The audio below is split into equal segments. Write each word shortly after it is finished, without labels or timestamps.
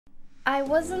I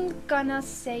wasn't gonna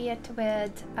say it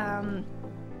with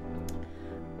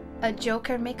a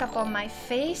Joker makeup on my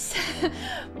face,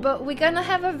 but we're gonna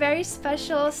have a very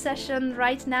special session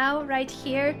right now, right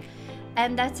here,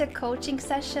 and that's a coaching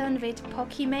session with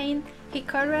Pokimane.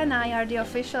 Hikaru and I are the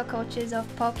official coaches of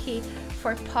Poki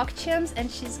for PogChamps,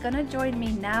 and she's gonna join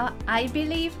me now, I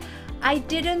believe. I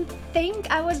didn't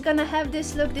think I was gonna have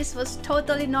this look. This was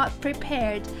totally not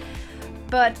prepared,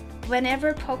 but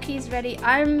whenever Poki is ready,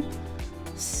 I'm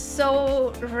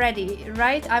so ready,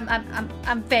 right?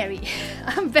 I'm very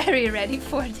I'm very ready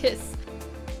for this.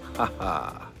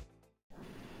 Haha.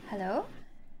 Hello?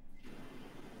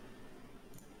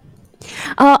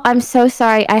 Oh, I'm so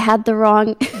sorry. I had the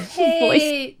wrong Hey,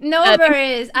 voice. no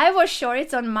worries. I was sure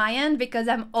it's on my end because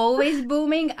I'm always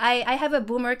booming. I have a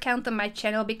boomer count on my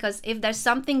channel because if there's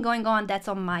something going on, that's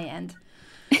on my end.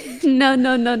 No.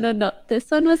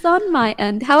 This one was on my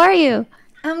end. How are you?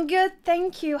 I'm good,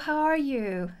 thank you. How are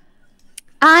you?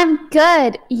 I'm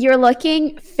good. You're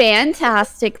looking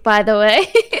fantastic, by the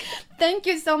way. Thank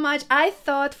you so much. I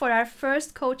thought for our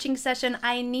first coaching session,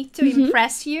 I need to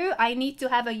impress you. I need to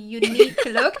have a unique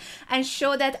look and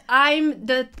show that I'm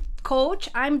the coach,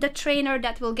 I'm the trainer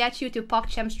that will get you to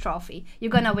PogChamps trophy.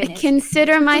 You're gonna win it.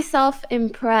 Consider myself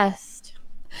impressed.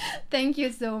 Thank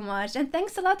you so much. And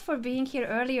thanks a lot for being here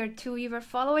earlier too. You were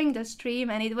following the stream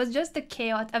and it was just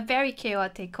a very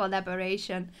chaotic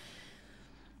collaboration.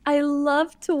 I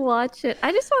love to watch it.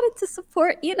 I just wanted to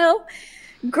support,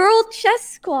 girl chess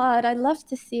squad. I love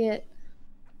to see it.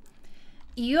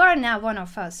 You are now one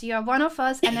of us. You are one of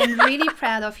us, and I'm really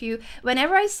proud of you.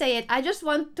 Whenever I say it, I just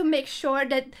want to make sure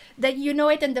that you know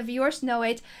it and the viewers know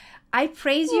it. I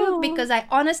praise you because I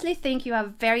honestly think you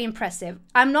are very impressive.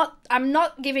 I'm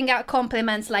not giving out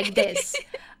compliments like this.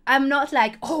 I'm not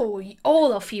like, oh,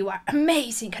 all of you are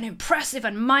amazing and impressive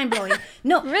and mind-blowing.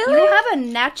 No, Really? You have a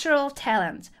natural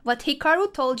talent. What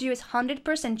Hikaru told you is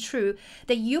 100% true,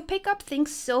 that you pick up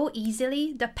things so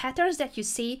easily, the patterns that you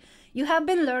see. You have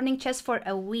been learning chess for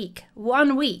a week,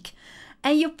 1 week,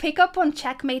 and you pick up on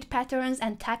checkmate patterns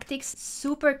and tactics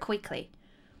super quickly.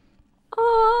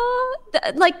 Oh,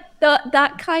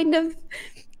 that kind of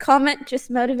comment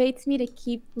just motivates me to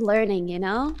keep learning,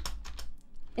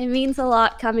 It means a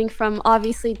lot coming from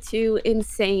obviously two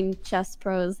insane chess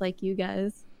pros like you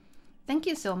guys. Thank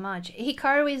you so much.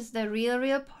 Hikaru is the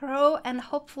real pro, and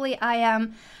hopefully I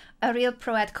am a real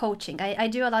pro at coaching. I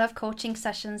do a lot of coaching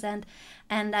sessions, and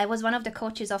I was one of the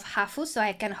coaches of Hafu, so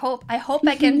I hope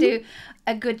I can do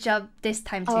a good job this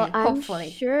time too. Hopefully.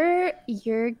 I'm sure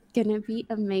you're gonna be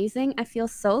amazing. I feel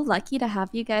so lucky to have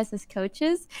you guys as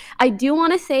coaches. I do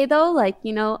want to say though,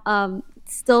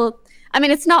 still, I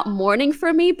mean, it's not morning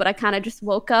for me, but I kind of just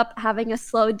woke up having a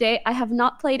slow day. I have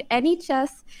not played any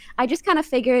chess. I just kind of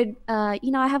figured, I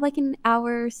have like an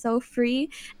hour or so free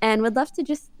and would love to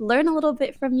just learn a little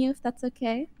bit from you if that's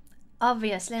okay.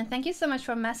 Obviously, and thank you so much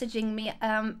for messaging me.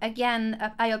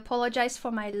 Again, I apologize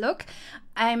for my look.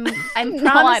 I'm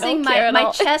promising my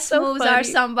chess moves are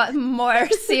somewhat more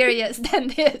serious than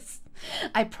this.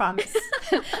 I promise.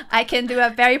 I can do a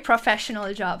very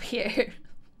professional job here.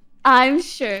 I'm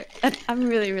sure. I'm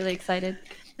really excited.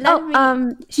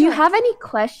 Do you have any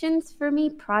questions for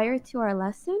me prior to our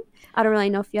lesson? I don't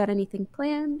really know if you had anything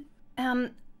planned.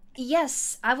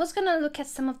 Yes, I was gonna look at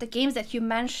some of the games that you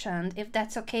mentioned, if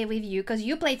that's okay with you, because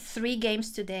you played 3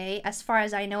 games today, as far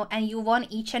as I know, and you won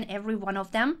each and every one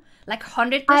of them, like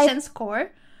 100%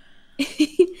 score.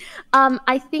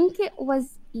 I think it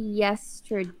was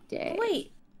yesterday.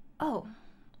 Wait. Oh.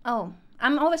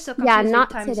 I'm always so confused with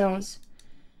time zones.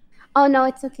 Oh, no,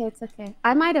 it's okay.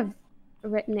 I might have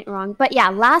written it wrong. But yeah,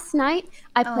 last night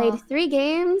I played 3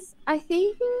 games, I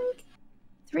think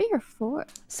 3 or 4.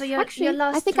 So your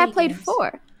last I think I played games.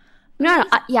 4. No,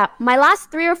 yeah, my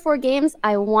last 3 or 4 games,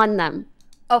 I won them.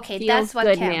 Okay, Feels that's what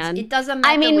good, counts. man. It doesn't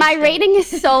matter. I mean, my rating is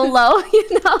so low,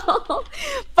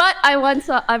 But I won,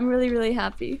 so I'm really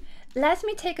happy. Let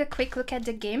me take a quick look at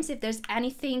the games, if there's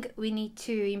anything we need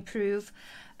to improve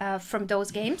from those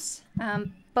games.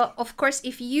 But of course,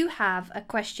 if you have a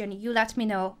question, you let me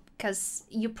know, because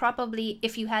you probably,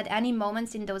 if you had any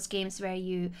moments in those games where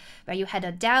you had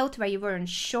a doubt, where you weren't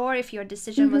sure if your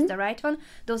decision was the right one,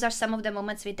 those are some of the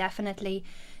moments we definitely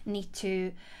need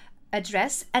to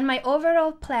address. And my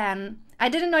overall plan, I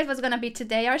didn't know it was going to be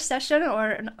today our session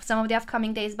or some of the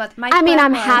upcoming days, but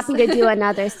I'm happy to do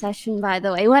another session, by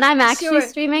the way. When I'm actually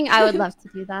streaming, I would love to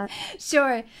do that.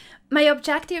 Sure. My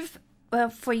objective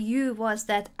for you was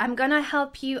that I'm gonna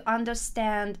help you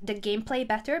understand the gameplay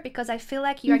better, because I feel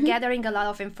like you're gathering a lot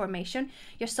of information.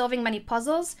 You're solving many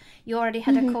puzzles. You already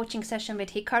had a coaching session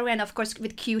with Hikaru, and of course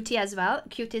with Cutie as well.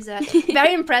 Cutie is a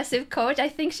very impressive coach. I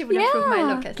think she would improve my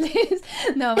look at least.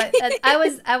 No, but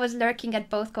I was lurking at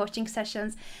both coaching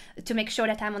sessions to make sure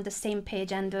that I'm on the same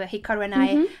page, and Hikaru and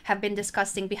I have been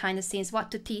discussing behind the scenes what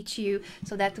to teach you,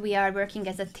 so that we are working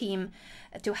as a team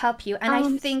to help you. And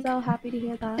I think so happy to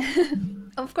hear that.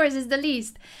 of course, it's the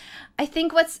least. I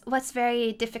think what's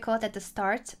very difficult at the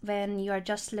start when you are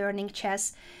just learning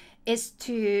chess is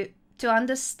to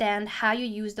understand how you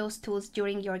use those tools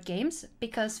during your games,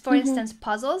 because for instance,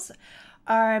 puzzles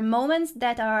are moments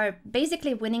that are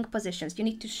basically winning positions.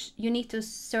 You need to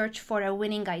search for a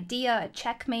winning idea, a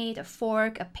checkmate, a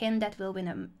fork, a pin that will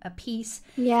win a piece.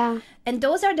 Yeah. And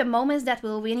those are the moments that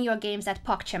will win your games at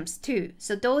PogChamps too.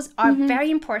 So those are very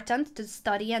important to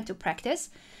study and to practice.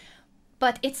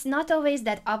 But it's not always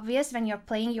that obvious when you're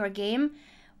playing your game.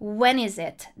 When is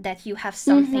it that you have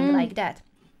something like that?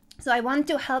 So I want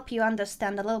to help you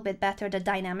understand a little bit better the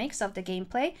dynamics of the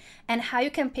gameplay and how you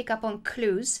can pick up on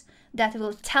clues that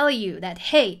will tell you that,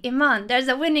 hey, Iman, there's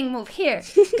a winning move here.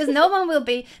 Because no one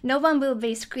will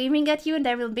be screaming at you, and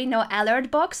there will be no alert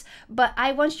box. But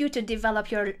I want you to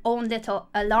develop your own little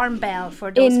alarm bell for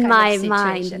those kind of situations. In my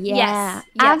mind, yes,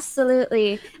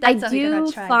 absolutely. I do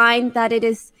find that it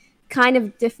is kind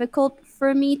of difficult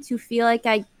for me to feel like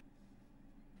I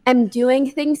am doing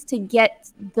things to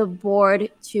get the board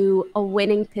to a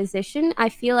winning position. I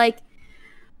feel like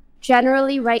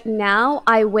generally right now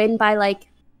I win by like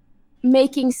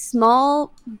making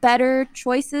small, better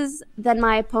choices than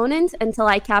my opponent until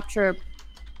I capture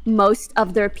most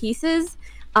of their pieces,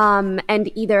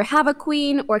 and either have a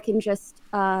queen or can just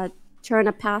turn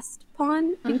a passed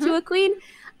pawn into a queen.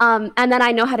 And then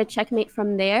I know how to checkmate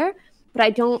from there, but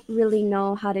I don't really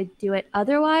know how to do it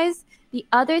otherwise. The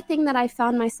other thing that I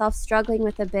found myself struggling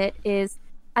with a bit is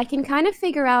I can kind of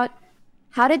figure out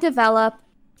how to develop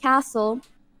castle,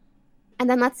 and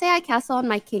then let's say I castle on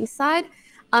my king side.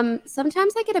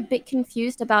 Sometimes I get a bit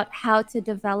confused about how to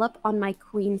develop on my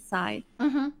queen side.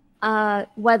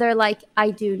 Whether like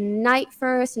I do knight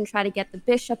first and try to get the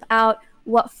bishop out,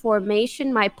 what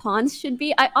formation my pawns should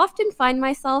be. I often find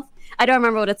myself, I don't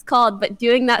remember what it's called, but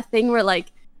doing that thing where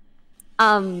like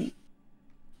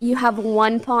you have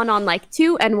one pawn on like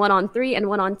 2 and one on 3 and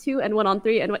one on 2 and one on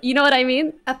 3 and you know what I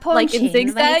mean? A pawn like chain, in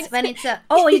zigzags. When it's a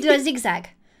you do a zigzag.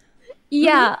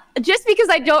 Yeah, just because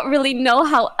I don't really know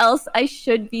how else I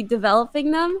should be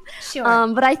developing them. Sure.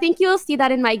 But I think you'll see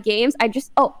that in my games. I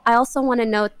also want to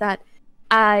note that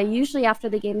usually after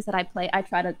the games that I play, I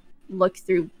try to look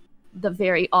through the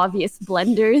very obvious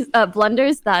blunders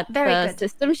that the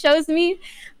system shows me,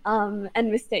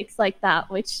 and mistakes like that,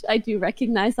 which I do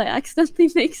recognize I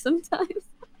accidentally make sometimes.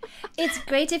 It's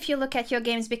great if you look at your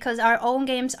games, because our own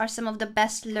games are some of the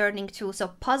best learning tools. So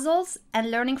puzzles and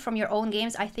learning from your own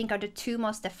games, I think, are the two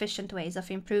most efficient ways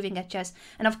of improving at chess.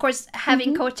 And of course,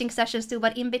 having coaching sessions too,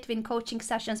 but in between coaching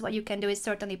sessions, what you can do is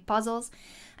certainly puzzles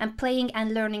and playing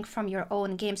and learning from your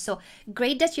own games. So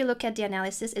great that you look at the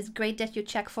analysis. It's great that you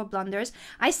check for blunders.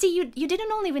 I see you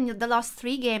didn't only win the last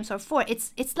 3 games or 4.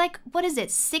 It's like, what is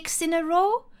it, 6 in a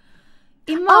row?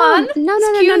 Iman, no.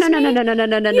 You win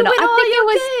all your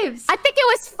games. I think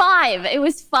it was 5. It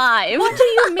was 5. What do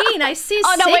you mean? I see 6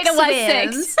 it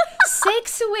was wins.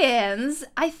 6 wins.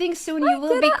 I think soon you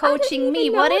will be coaching me.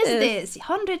 What is this?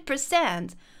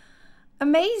 100%.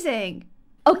 Amazing.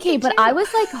 Okay, but I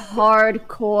was like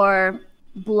hardcore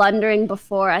blundering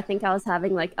before. I think I was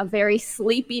having like a very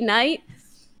sleepy night.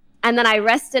 And then I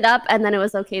rested up, and then it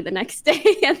was okay the next day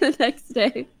and the next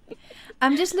day.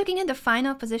 I'm just looking at the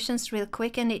final positions real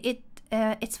quick, and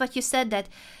it's what you said, that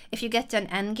if you get to an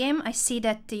endgame, I see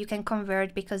that you can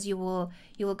convert because you will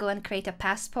go and create a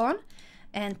pass pawn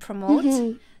and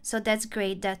promote. So that's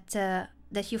great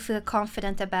that you feel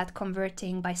confident about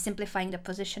converting by simplifying the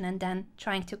position and then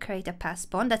trying to create a pass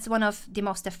pawn. That's one of the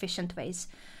most efficient ways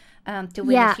to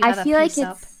win. Yeah, if you have I feel like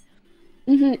up.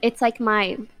 It's like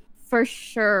my for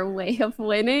sure way of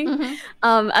winning,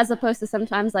 as opposed to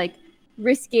sometimes like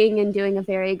risking and doing a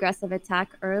very aggressive attack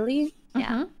early.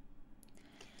 Yeah.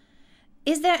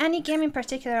 Is there any game in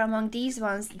particular among these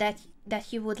ones that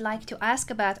you would like to ask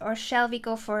about, or shall we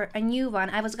go for a new one?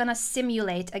 I was gonna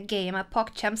simulate a game, a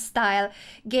PogChamp style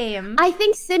game. I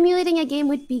think simulating a game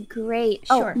would be great.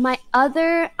 Sure. Oh, my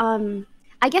other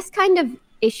I guess kind of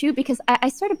issue, because I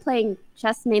started playing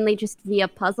chess mainly just via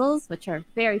puzzles, which are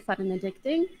very fun and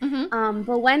addicting.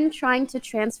 But when trying to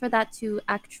transfer that to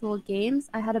actual games,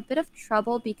 I had a bit of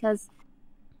trouble because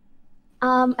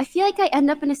I feel like I end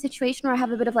up in a situation where I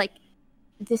have a bit of like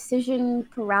decision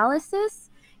paralysis.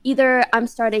 Either I'm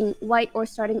starting white or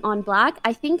starting on black.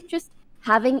 I think just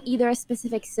having either a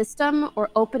specific system or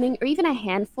opening or even a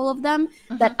handful of them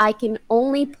that I can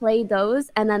only play those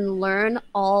and then learn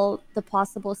all the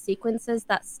possible sequences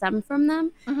that stem from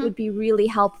them would be really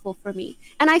helpful for me.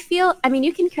 And I feel, I mean,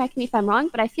 you can correct me if I'm wrong,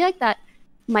 but I feel like that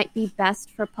might be best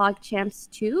for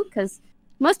PogChamps too, because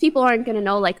most people aren't going to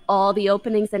know like all the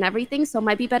openings and everything, so it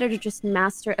might be better to just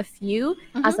master a few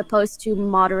as opposed to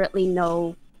moderately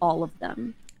know all of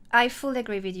them. I fully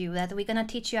agree with you that we're going to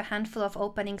teach you a handful of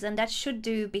openings, and that should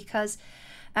do, because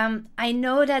I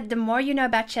know that the more you know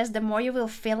about chess, the more you will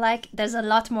feel like there's a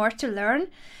lot more to learn,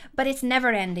 but it's never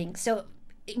ending. So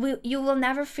you will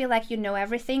never feel like you know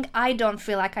everything. I don't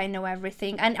feel like I know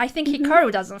everything, and I think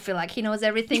Hikaru doesn't feel like he knows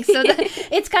everything. So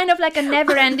it's kind of like a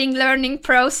never-ending learning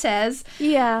process.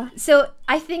 Yeah. So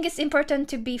I think it's important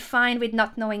to be fine with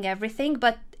not knowing everything,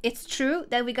 but it's true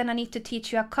that we're gonna need to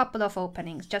teach you a couple of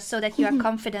openings just so that you are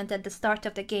confident at the start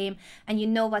of the game and you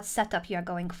know what setup you are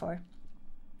going for.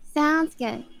 Sounds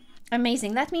good.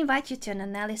 Amazing. Let me invite you to an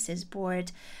analysis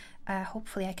board.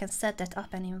 Hopefully I can set that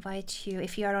up and invite you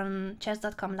if you are on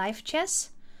chess.com live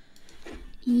chess.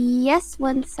 Yes,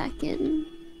 1 second.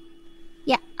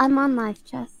 Yeah, I'm on live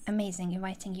chess. Amazing.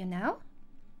 Inviting you now.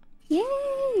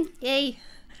 Yay! Yay!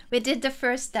 We did the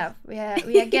first step. We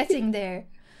are getting there.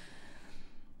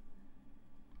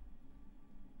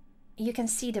 You can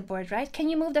see the board, right? Can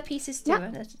you move the pieces too?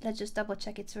 Yeah. Let's just double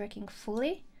check it's working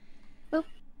fully. Boop.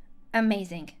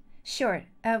 Amazing. Sure.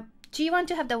 Do you want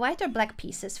to have the white or black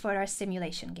pieces for our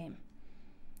simulation game?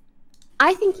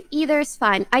 I think either is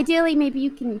fine. Ideally, maybe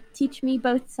you can teach me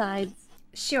both sides.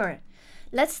 Sure.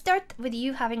 Let's start with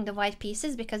you having the white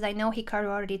pieces, because I know Hikaru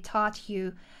already taught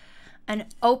you an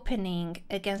opening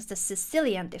against the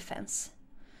Sicilian defense.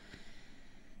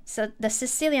 So the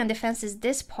Sicilian defense is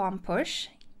this pawn push.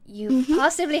 You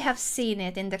possibly have seen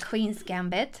it in the Queen's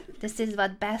Gambit. This is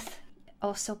what Beth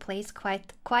also plays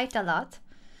quite a lot.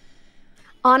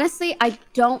 Honestly, I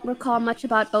don't recall much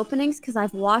about openings because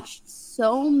I've watched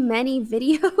so many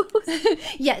videos.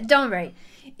 Yeah, don't worry.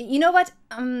 You know what?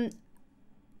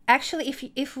 Actually,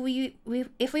 if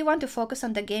we want to focus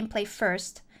on the gameplay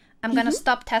first, I'm gonna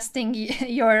stop testing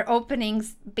your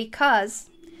openings, because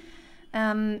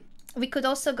we could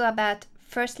also go about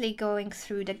firstly going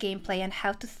through the gameplay and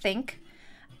how to think,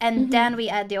 and then we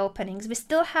add the openings. We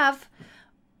still have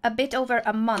a bit over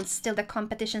a month still the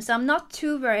competition, so I'm not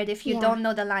too worried if you don't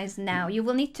know the lines now. You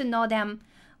will need to know them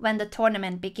when the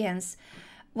tournament begins.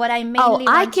 What I mainly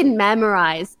I can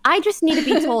memorize. I just need to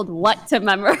be told what to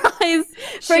memorize.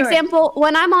 For example,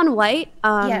 when I'm on white,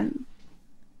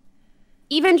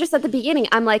 even just at the beginning,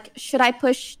 I'm like, should I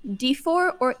push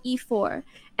d4 or e4?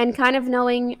 And kind of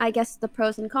knowing, I guess, the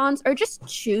pros and cons, or just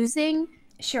choosing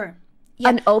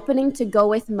an opening to go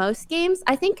with most games.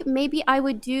 I think maybe I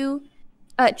would do,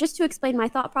 just to explain my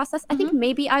thought process, I think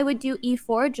maybe I would do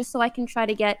e4 just so I can try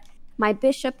to get my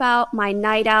bishop out, my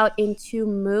knight out in 2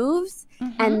 moves,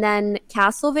 and then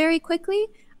castle very quickly.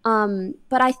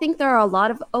 But I think there are a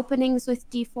lot of openings with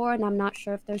d4, and I'm not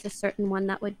sure if there's a certain one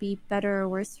that would be better or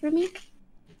worse for me.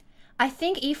 I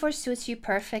think e4 suits you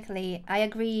perfectly. I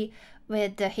agree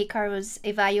with Hikaru's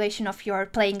evaluation of your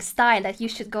playing style, that you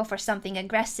should go for something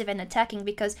aggressive and attacking,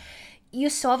 because you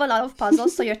solve a lot of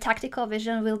puzzles, so your tactical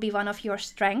vision will be one of your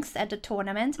strengths at the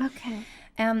tournament. Okay.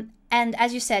 And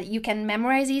as you said, you can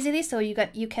memorize easily, so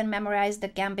you can memorize the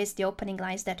gambits, the opening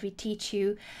lines that we teach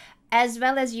you, as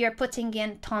well as you're putting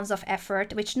in tons of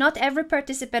effort, which not every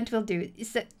participant will do.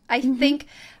 I think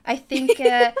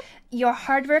your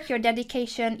hard work, your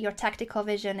dedication, your tactical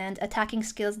vision, and attacking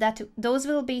skills, those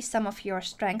will be some of your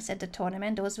strengths at the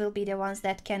tournament. Those will be the ones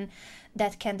that can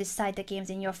decide the games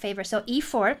in your favor. So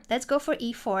e4, let's go for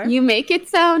e4. You make it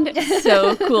sound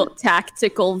so cool.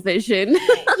 Tactical vision.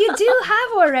 You do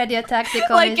have already a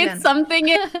tactical like vision. It's something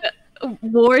in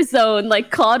Warzone, like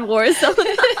COD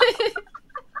Warzone.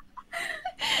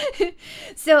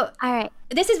 So, all right,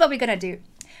 this is what we're gonna do.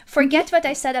 Forget what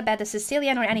I said about the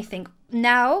Sicilian or anything.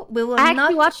 Now we will I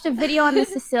actually watched a video on the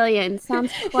Sicilian.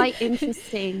 Sounds quite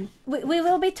interesting. We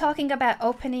will be talking about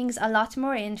openings a lot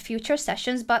more in future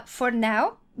sessions, but for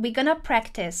now we're gonna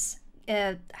practice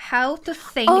how to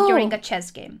think during a chess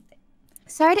game.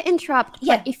 Sorry to interrupt,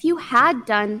 but if you had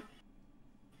done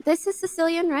this is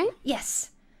Sicilian, right? Yes.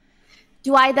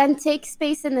 Do I then take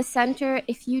space in the center?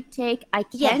 If you take, I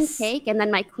can take, and then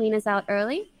my queen is out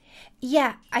early?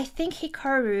 Yeah, I think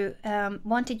Hikaru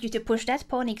wanted you to push that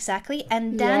pawn exactly,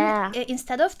 and then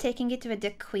instead of taking it with the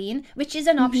queen, which is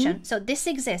an option, so this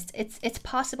exists, it's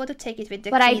possible to take it with the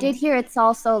queen. But I did hear it's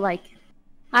also like,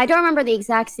 I don't remember the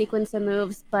exact sequence of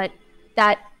moves, but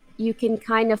that you can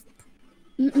kind of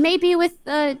maybe with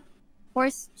the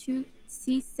horse to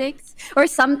c6 or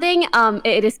something.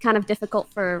 It is kind of difficult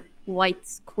for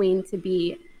white's queen to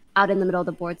be out in the middle of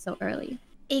the board so early.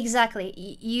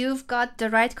 Exactly. You've got the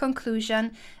right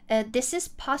conclusion. This is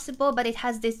possible, but it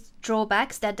has these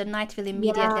drawbacks that the knight will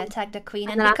immediately attack the queen,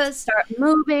 and because start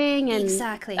moving and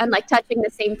like touching the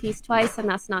same piece twice, and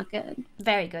that's not good.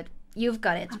 Very good. You've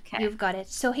got it. Okay. You've got it.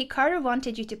 So Hikaru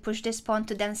wanted you to push this pawn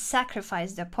to then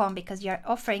sacrifice the pawn because you're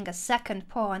offering a second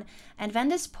pawn. And when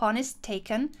this pawn is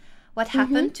taken, what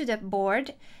happened to the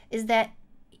board is that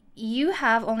you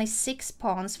have only 6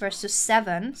 pawns versus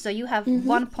 7, so you have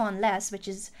 1 pawn less, which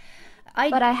is...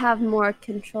 But I have more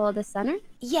control of the center?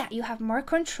 Yeah, you have more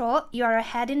control. You are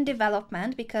ahead in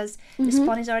development because this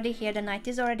pawn is already here, the knight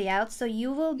is already out, so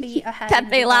you will be ahead in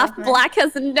development. Laugh, black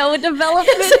has no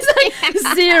development.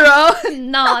 0.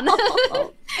 None.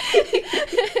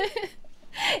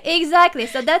 Exactly,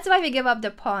 so that's why we give up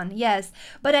the pawn, yes.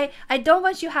 But I don't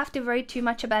want you to have to worry too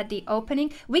much about the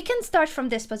opening. We can start from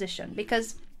this position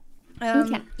because...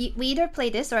 we either play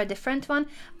this or a different one.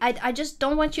 I just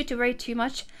don't want you to worry too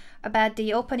much about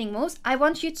the opening moves. I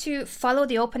want you to follow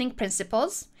the opening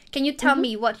principles. Can you tell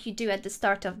me what you do at the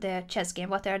start of the chess game?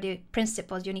 What are the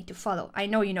principles you need to follow? I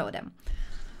know you know them.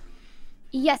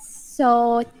 Yes,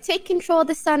 so take control of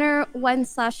the center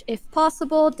when/if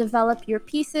possible, develop your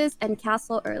pieces, and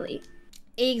castle early.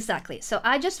 Exactly, so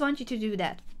I just want you to do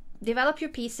that. Develop your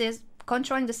pieces,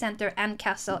 controlling the center, and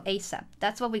castle ASAP.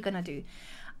 That's what we're gonna do.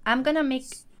 I'm gonna make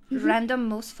random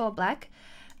moves for black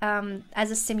as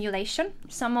a simulation.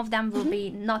 Some of them will be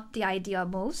not the ideal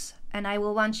moves, and I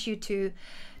will want you to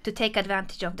take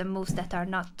advantage of the moves that are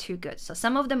not too good. So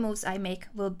some of the moves I make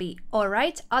will be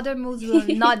alright, other moves will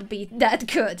not be that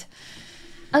good.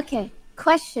 Okay,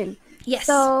 question. Yes.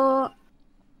 So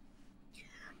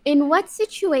in what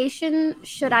situation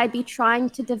should I be trying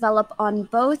to develop on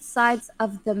both sides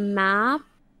of the map?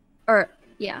 Or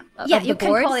of the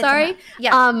board, sorry.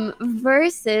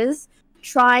 Versus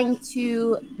trying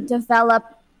to develop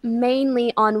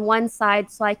mainly on one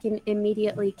side so I can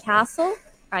immediately castle.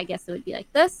 I guess it would be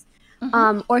like this.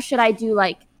 Or should I do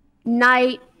like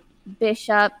knight,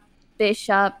 bishop,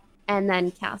 bishop, and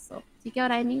then castle? Do you get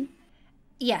what I mean?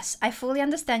 Yes, I fully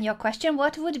understand your question.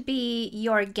 What would be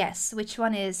your guess? Which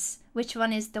one is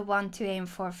the one to aim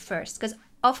for first? Because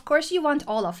of course you want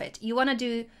all of it. You want to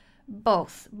do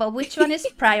both, but which one is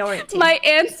priority? My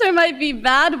answer might be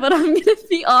bad, but I'm gonna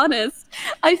be honest.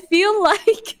 I feel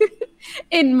like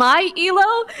in my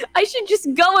elo, I should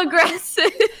just go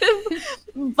aggressive.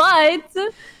 But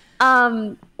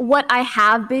what I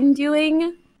have been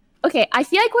doing, okay, I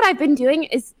feel like what I've been doing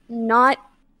is not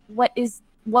what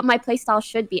my playstyle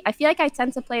should be. I feel like I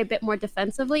tend to play a bit more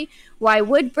defensively, where I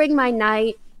would bring my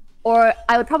knight, or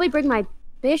I would probably bring my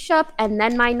bishop and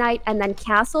then my knight and then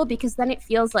castle, because then it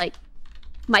feels like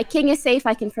my king is safe.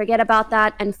 I can forget about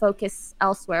that and focus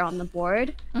elsewhere on the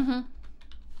board,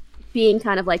 being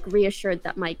kind of like reassured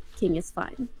that my king is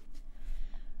fine.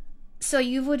 So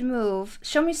you would move.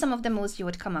 Show me some of the moves you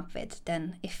would come up with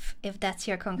then, if that's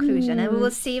your conclusion, and we will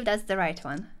see if that's the right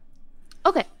one.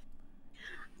 Okay.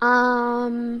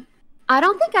 I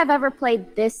don't think I've ever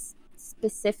played this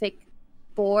specific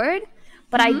board,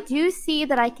 but I do see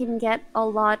that I can get a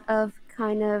lot of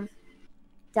kind of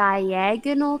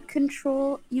diagonal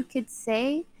control, you could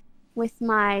say, with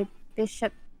my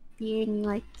bishop being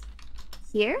like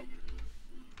here.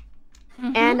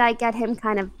 And I get him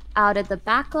kind of out of the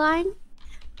back line.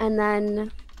 And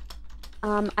then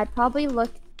I'd probably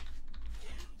look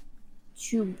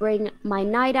to bring my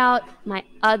knight out, my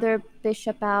other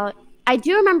bishop out. I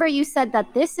do remember you said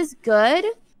that this is good,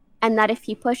 and that if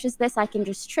he pushes this, I can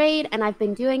just trade, and I've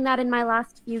been doing that in my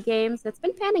last few games. It's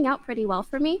been panning out pretty well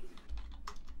for me.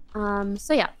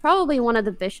 So yeah, probably one of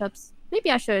the bishops. Maybe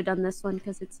I should have done this one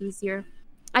because it's easier.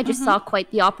 I just saw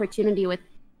quite the opportunity with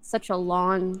such a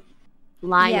long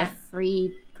line of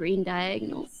free green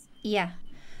diagonals. Yeah.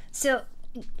 So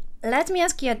let me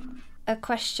ask you a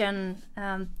question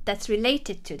that's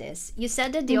related to this. You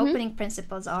said that the opening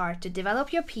principles are to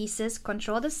develop your pieces,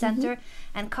 control the center,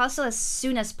 and castle as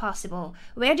soon as possible.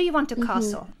 Where do you want to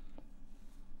castle?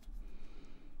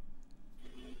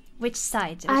 Which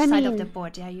side? Which side of the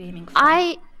board are you aiming for?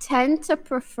 I tend to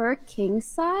prefer king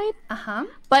side.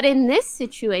 But in this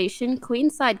situation, queen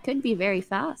side could be very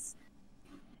fast.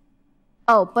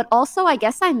 Oh, but also I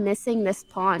guess I'm missing this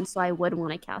pawn, so I would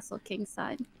want to castle king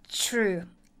side. True.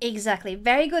 Exactly.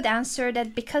 Very good answer,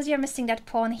 that because you're missing that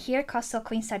pawn here, castle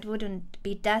queenside wouldn't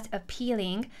be that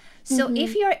appealing. So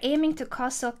if you're aiming to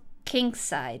castle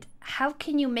kingside, how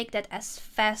can you make that as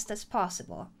fast as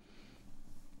possible?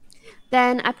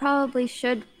 then I probably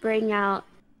should bring out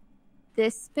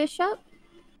this bishop.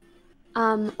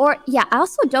 Or yeah, I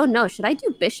also don't know. Should I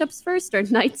do bishops first or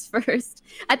knights first?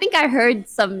 I think I heard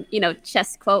some,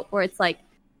 chess quote where it's like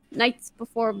knights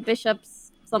before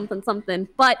bishops, something something.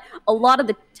 But a lot of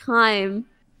the time,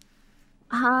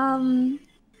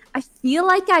 I feel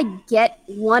like I get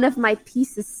one of my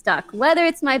pieces stuck. Whether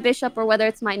it's my bishop or whether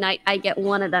it's my knight, I get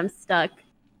one of them stuck.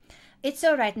 It's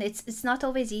all right. It's not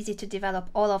always easy to develop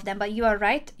all of them, but you are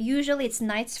right. Usually it's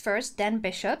knights first, then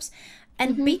bishops.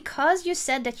 And because you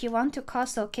said that you want to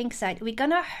castle kingside, we're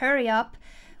gonna hurry up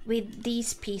with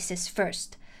these pieces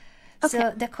first. Okay.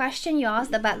 So the question you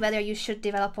asked about whether you should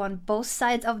develop on both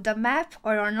sides of the map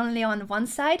or only on one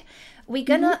side, we're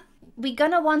gonna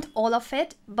want all of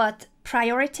it, but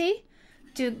priority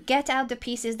to get out the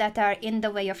pieces that are in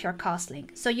the way of your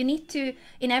castling. So you need to,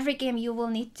 in every game, you will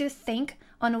need to think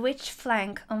on which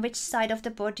flank, on which side of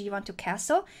the board do you want to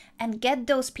castle, and get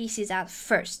those pieces out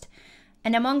first.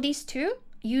 And among these two,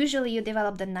 usually you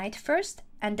develop the knight first,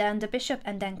 and then the bishop,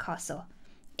 and then castle.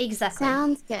 Exactly.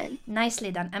 Sounds good.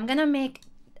 Nicely done. I'm gonna make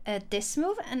this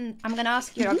move, and I'm gonna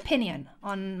ask your opinion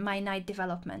on my knight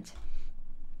development.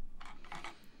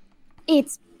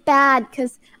 It's bad,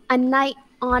 because a knight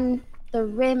on the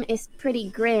rim is pretty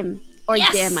grim. Or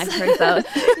dim, I've heard both.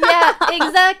 Yeah,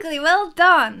 exactly. Well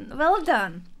done. Well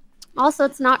done. Also,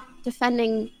 it's not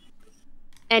defending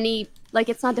any... Like,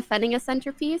 it's not defending a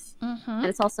centerpiece, and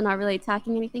it's also not really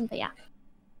attacking anything, but yeah.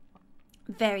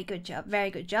 Very good job, very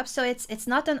good job. So it's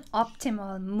not an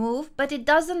optimal move, but it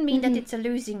doesn't mean that it's a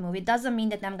losing move. It doesn't mean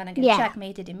that I'm going to get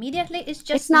checkmated immediately. It's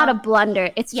just not a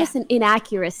blunder. It's just an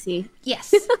inaccuracy.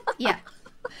 Yes, yeah.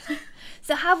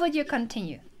 So how would you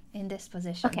continue in this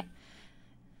position? Okay.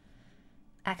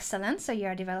 Excellent. So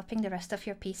you're developing the rest of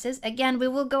your pieces. Again, we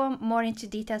will go more into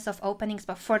details of openings,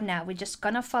 but for now, we're just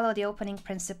gonna follow the opening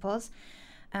principles.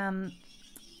 I'm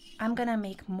gonna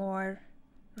make more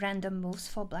random moves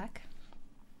for black.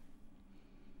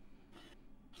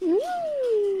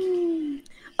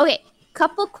 Okay,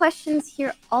 couple questions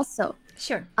here also.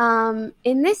 Sure.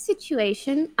 In this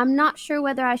situation, I'm not sure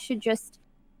whether I should just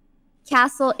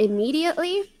castle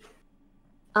immediately.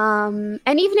 And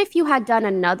even if you had done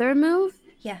another move,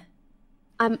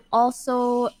 I'm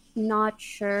also not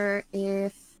sure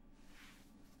if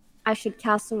I should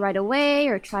castle right away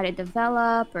or try to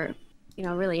develop or,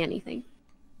 really anything.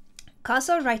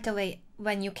 Castle right away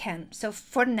when you can. So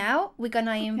for now, we're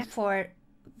gonna aim for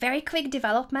very quick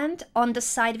development on the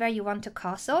side where you want to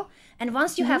castle. And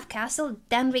once you have castle,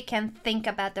 then we can think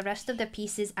about the rest of the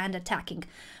pieces and attacking.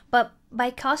 But by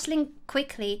castling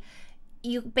quickly,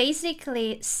 you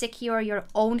basically secure your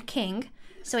own king.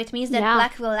 So it means that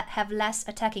black will have less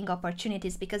attacking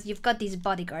opportunities because you've got these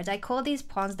bodyguards. I call these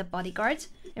pawns the bodyguards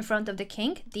in front of the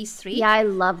king, these three. Yeah, I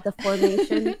love the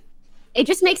formation. It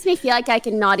just makes me feel like I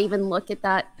cannot even look at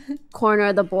that corner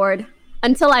of the board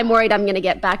until I'm worried I'm going to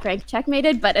get back rank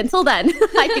checkmated. But until then,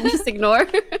 I can just ignore.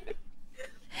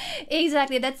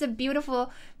 Exactly. That's a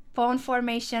beautiful pawn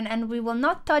formation, and we will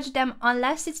not touch them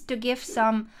unless it's to give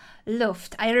some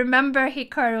luft. I remember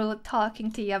Hikaru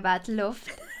talking to you about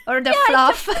luft. Or the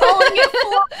fluff. Calling it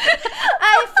fluff.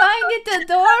 I find it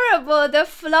adorable, the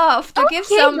fluff, to give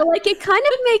some... Like, it kind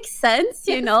of makes sense,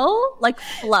 like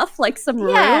fluff, like some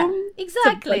room. Yeah,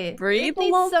 exactly. To, like, breathe a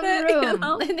little bit,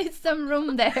 room. It needs some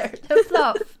room there, the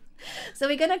fluff. So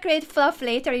we're going to create fluff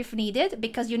later if needed,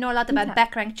 because you know a lot about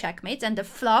back rank checkmates, and the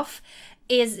fluff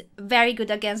is very good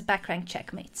against back rank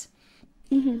checkmates.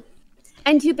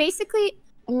 And you basically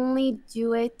only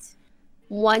do it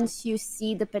once you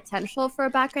see the potential for a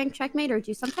back rank checkmate, or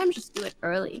do you sometimes just do it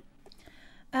early?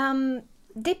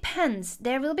 Depends.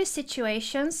 There will be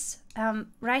situations.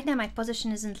 Right now my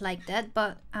position isn't like that,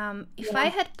 but if I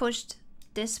had pushed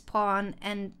this pawn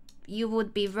and you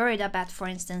would be worried about, for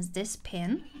instance, this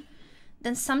pin,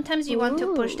 then sometimes you want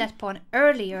to push that pawn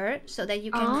earlier so that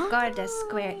you can guard the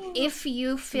square if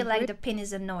you feel like the pin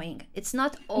is annoying. It's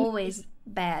not always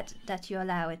bad that you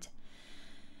allow it.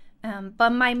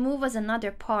 But my move was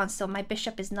another pawn, so my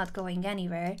bishop is not going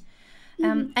anywhere.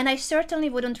 And I certainly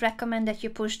wouldn't recommend that you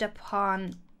push the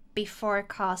pawn before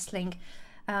castling.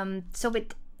 So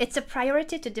it's a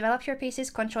priority to develop your pieces,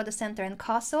 control the center and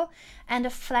castle. And a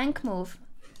flank move,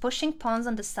 pushing pawns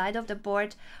on the side of the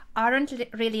board, aren't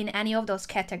really in any of those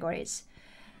categories.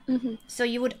 So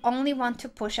you would only want to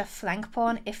push a flank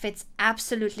pawn if it's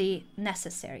absolutely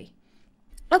necessary.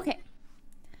 Okay,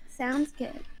 sounds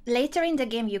good. Later in the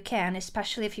game you can,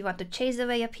 especially if you want to chase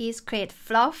away a piece, create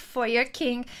fluff for your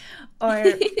king, or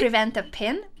prevent a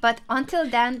pin. But until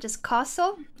then, just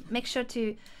castle. Make sure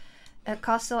to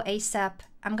castle ASAP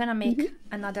I'm gonna make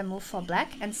another move for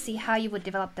black and see how you would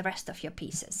develop the rest of your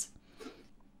pieces.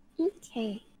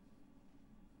 Okay.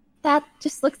 That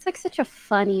just looks like such a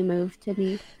funny move to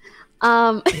me.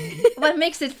 What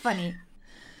makes it funny?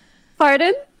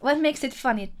 Pardon? What makes it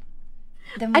funny?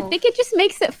 The move. I think it just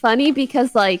makes it funny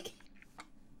because, like,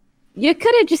 you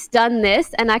could have just done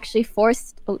this and actually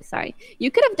forced... Oh, sorry.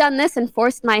 You could have done this and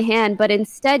forced my hand, but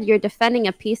instead you're defending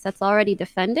a piece that's already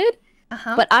defended.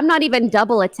 But I'm not even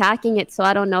double attacking it, so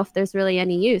I don't know if there's really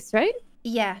any use, right?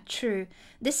 Yeah, true.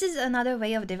 This is another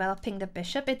way of developing the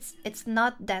bishop. It's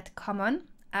not that common.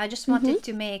 I just wanted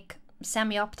to make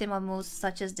semi-optimal moves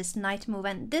such as this knight move,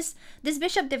 and this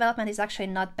bishop development is actually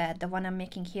not bad, the one I'm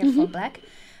making here for black.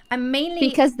 I'm mainly...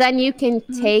 Because then you can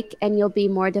take and you'll be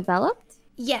more developed?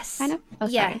 Yes. Kind of? Oh,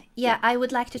 yeah, sorry. yeah. I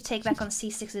would like to take back on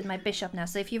c6 with my bishop now.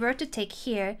 So if you were to take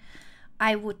here,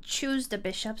 I would choose the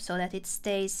bishop so that it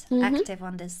stays active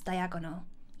on this diagonal.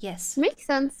 Yes. Makes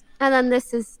sense. And then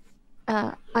this is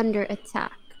under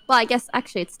attack. Well, I guess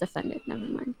actually it's defended. Never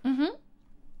mind.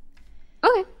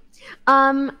 Okay.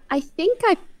 I think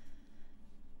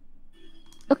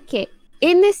Okay.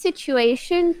 In this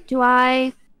situation, do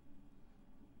I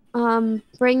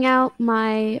bring out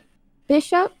my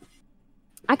bishop?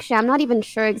 Actually, I'm not even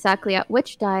sure exactly at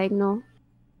which diagonal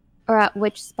or at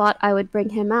which spot I would bring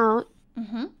him out.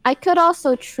 I could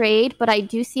also trade, but I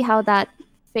do see how that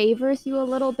favors you a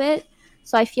little bit.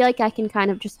 So I feel like I can kind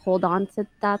of just hold on to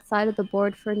that side of the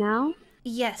board for now.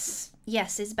 Yes,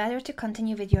 it's better to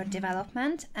continue with your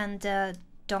development and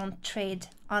don't trade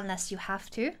unless you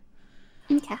have to.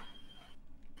 Okay.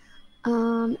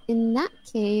 In that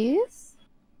case,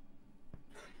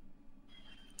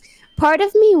 part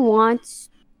of me wants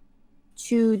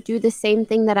to do the same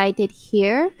thing that I did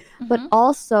here, but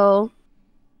also,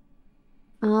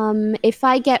 if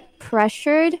I get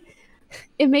pressured,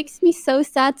 it makes me so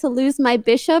sad to lose my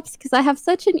bishops because I have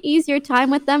such an easier time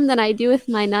with them than I do with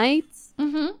my knights.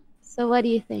 So what do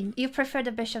you think? You prefer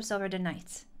the bishops over the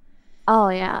knights? Oh,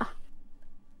 yeah.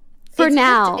 For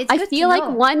now. I feel like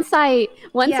once I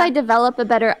develop a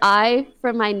better eye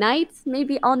for my knights,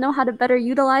 maybe I'll know how to better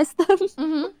utilize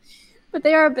them. But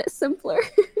they are a bit simpler.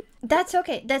 That's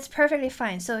okay. That's perfectly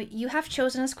fine. So you have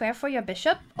chosen a square for your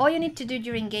bishop. All you need to do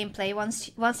during gameplay,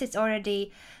 once it's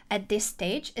already at this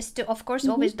stage, is to, of course,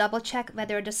 always double check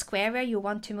whether the square where you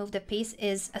want to move the piece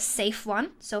is a safe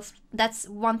one. So that's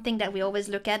one thing that we always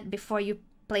look at before you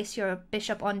place your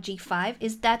bishop on g5.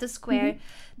 Is that a square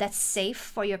that's safe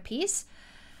for your piece?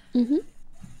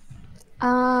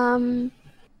 I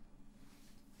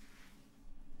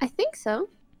think so.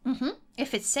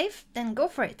 If it's safe, then go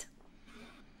for it.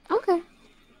 Okay.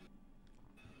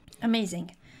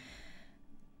 Amazing.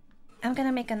 I'm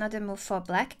gonna make another move for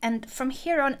black, and from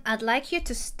here on I'd like you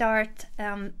to start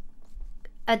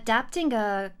adapting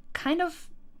a kind of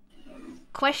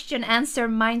question answer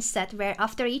mindset where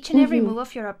after each and every move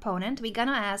of your opponent we're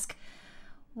gonna ask,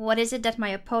 what is it that my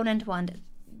opponent wanted?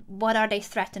 What are they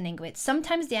threatening with?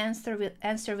 Sometimes the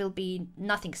answer will be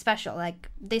nothing special, like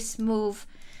this move.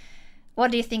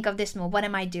 What do you think of this move? What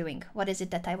am I doing? What is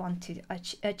it that I want to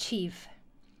achieve?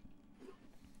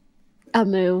 A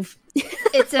move.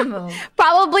 It's a move.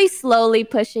 Probably slowly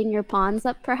pushing your pawns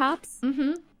up, perhaps.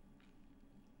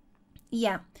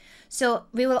 Yeah. So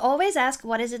we will always ask,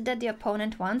 what is it that the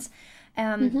opponent wants?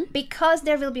 Because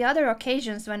there will be other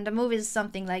occasions when the move is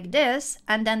something like this,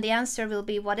 and then the answer will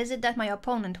be, what is it that my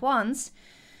opponent wants?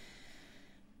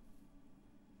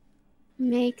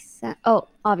 Makes sense. Oh,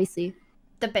 obviously.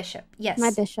 The bishop, yes. My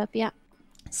bishop, yeah.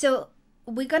 So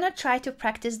we're gonna try to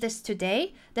practice this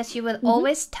today, that you will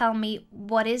always tell me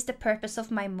what is the purpose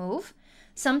of my move.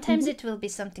 Sometimes it will be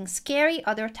something scary,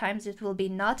 other times it will be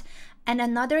not. And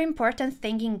another important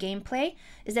thing in gameplay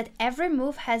is that every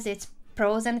move has its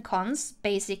pros and cons.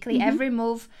 Basically, every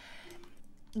move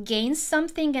gains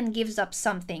something and gives up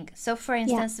something. So for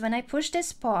instance, when I push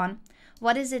this pawn,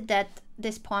 what is it that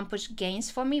this pawn push gains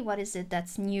for me? What is it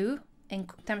that's new in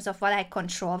terms of what I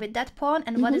control with that pawn,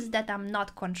 and what is that I'm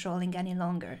not controlling any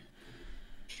longer?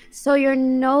 So you're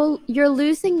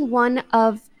losing one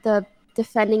of the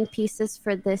defending pieces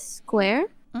for this square,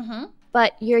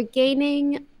 but you're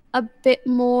gaining a bit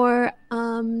more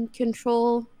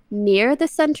control near the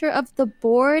center of the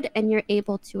board, and you're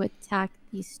able to attack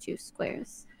these two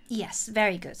squares. Yes,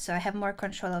 very good. So I have more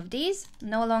control of these.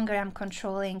 No longer I'm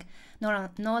controlling, no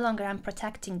longer I'm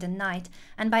protecting the knight.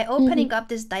 And by opening up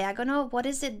this diagonal, what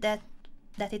is it that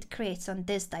it creates on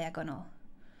this diagonal?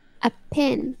 A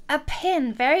pin. A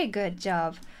pin. Very good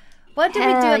job. What do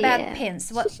we do about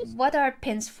pins? What are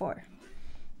pins for?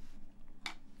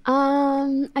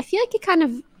 I feel like it kind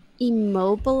of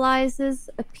immobilizes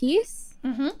a piece.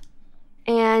 Mm-hmm.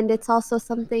 And it's also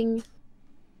something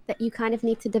that you kind of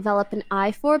need to develop an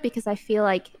eye for, because I feel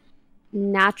like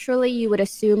naturally you would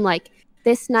assume like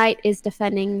this knight is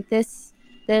defending this,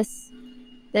 this,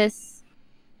 this,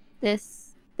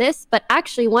 this, but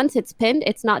actually once it's pinned,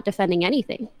 it's not defending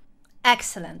anything.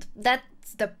 Excellent.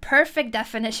 That's the perfect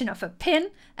definition of a pin,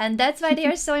 and that's why they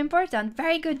are so important.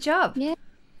 Very good job. Yeah.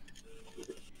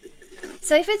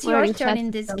 So if it's your Learning turn chess in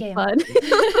is this so game, fun.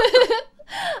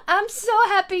 I'm so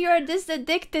happy you're this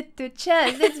addicted to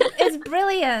chess. It's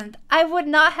brilliant. I would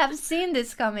not have seen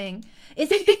this coming.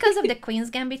 Is it because of the Queen's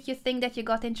Gambit you think that you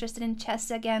got interested in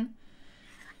chess again?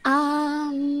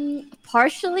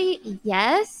 Partially,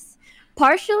 yes.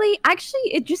 Partially,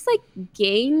 actually, it just like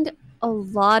gained a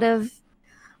lot of,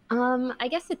 I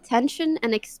guess, attention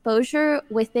and exposure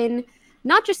within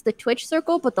not just the Twitch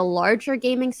circle, but the larger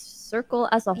gaming circle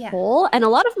as a whole. And a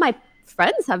lot of my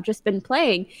friends have just been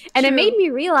playing. And it made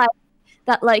me realize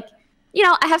that, like, you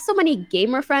know, I have so many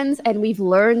gamer friends and we've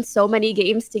learned so many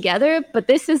games together, but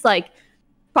this is like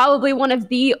probably one of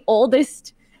the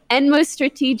oldest and most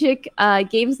strategic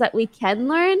games that we can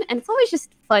learn. And it's always just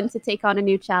fun to take on a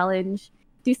new challenge,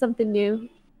 do something new.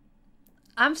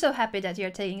 I'm so happy that you're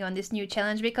taking on this new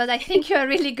challenge because I think you're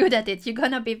really good at it. You're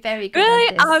gonna be very good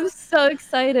at this. I'm so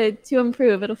excited to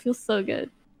improve. It'll feel so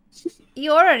good.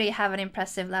 You already have an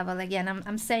impressive level. Again,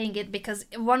 I'm saying it because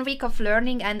 1 week of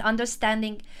learning and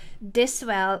understanding this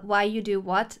well, why you do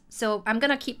what. So I'm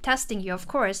gonna keep testing you, of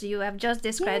course. You have just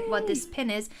described what this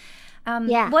pin is.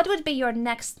 What would be your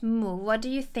next move? What do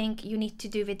you think you need to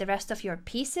do with the rest of your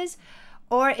pieces?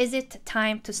 Or is it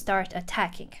time to start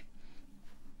attacking?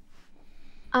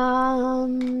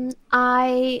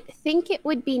 I think it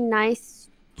would be nice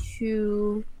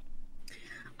to,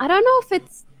 I don't know if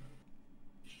it's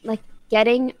like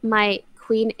getting my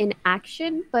queen in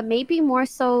action, but maybe more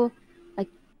so like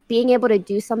being able to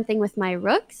do something with my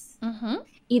rooks.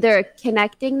 Either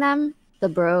connecting them, the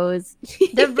bros.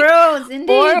 The bros,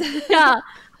 indeed.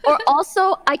 Or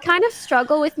also, I kind of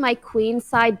struggle with my queen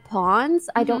side pawns.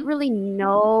 I don't really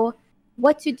know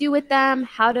what to do with them,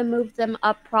 how to move them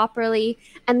up properly.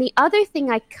 And the other thing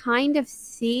I kind of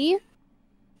see,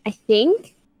 I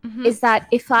think, is that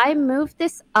if I move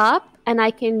this up and I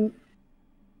can...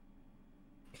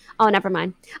 Oh, never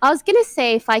mind. I was going to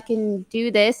say if I can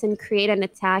do this and create an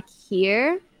attack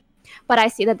here, but I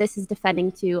see that this is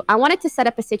defending too. I wanted to set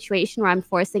up a situation where I'm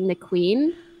forcing the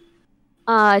queen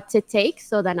to take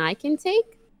so then I can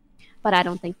take. But I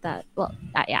don't think that... Well,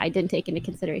 yeah, I didn't take into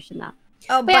consideration that.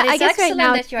 Oh, but it's excellent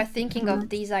that you're thinking of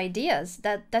these ideas.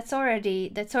 That's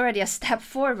already a step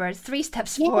forward, 3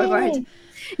 steps forward.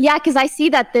 Yeah, because I see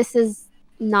that this is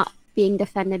not being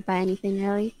defended by anything,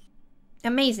 really.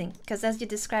 Amazing, because as you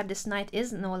described, this knight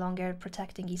is no longer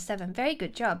protecting e7. Very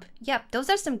good job. Yep,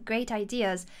 those are some great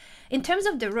ideas. In terms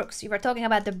of the rooks, you were talking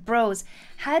about the bros.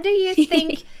 How do you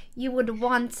think you would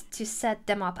want to set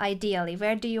them up ideally?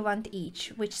 Where do you want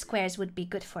each? Which squares would be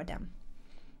good for them?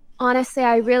 Honestly,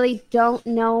 I really don't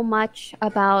know much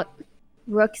about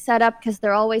rook setup because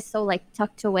they're always so like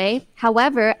tucked away.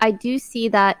 However, I do see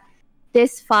that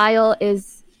this file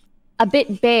is a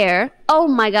bit bare. Oh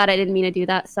my god, I didn't mean to do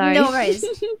that. Sorry. No worries.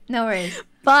 No worries.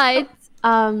 But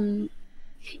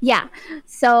yeah,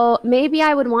 so maybe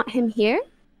I would want him here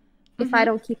if I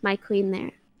don't keep my queen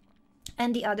there.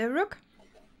 And the other rook?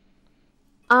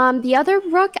 The other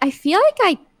rook, I feel like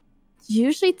I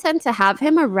usually tend to have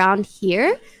him around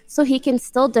here so he can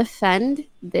still defend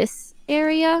this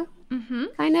area,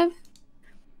 kind of.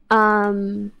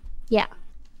 Yeah.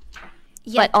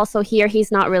 But also here,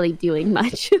 he's not really doing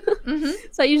much.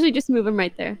 So I usually just move him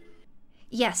right there.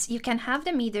 Yes, you can have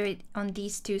them either on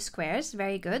these 2 squares.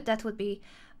 Very good. That would be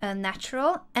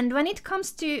natural. And when it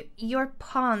comes to your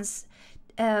pawns,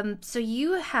 so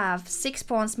you have 6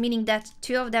 pawns, meaning that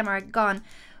 2 of them are gone.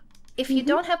 If you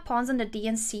don't have pawns on the D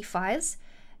and C files,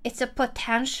 it's a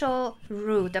potential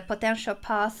route, a potential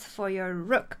path for your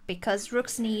rook, because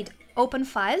rooks need open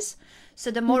files.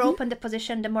 So the more open the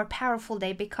position, the more powerful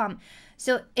they become.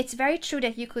 So it's very true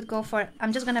that you could go for...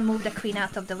 I'm just going to move the queen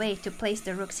out of the way to place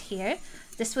the rooks here.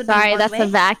 This would be one that's way. a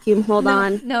vacuum. Hold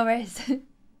on. No worries.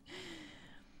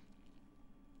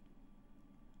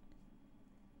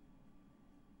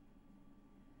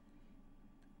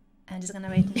 I'm just gonna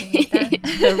wait until you get that.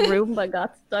 The Roomba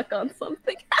got stuck on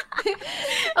something.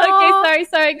 Okay,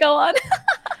 sorry, go on.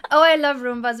 Oh, I love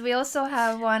Roombas. We also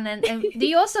have one. And do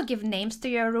you also give names to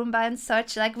your Roomba and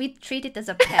such? Like, we treat it as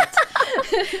a pet.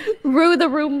 Rue the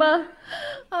Roomba.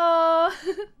 Oh.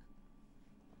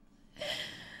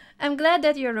 I'm glad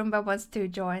that your Roomba wants to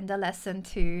join the lesson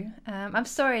too. I'm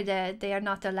sorry that they are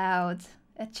not allowed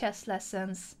at chess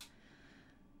lessons.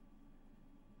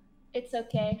 It's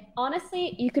okay.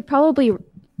 Honestly, you could probably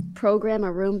program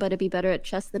a Roomba to be better at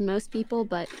chess than most people,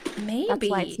 but that's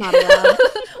why it's Maybe. not allowed.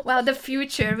 Well, the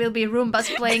future will be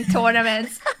Roombas playing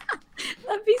tournaments.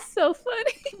 That'd be so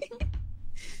funny.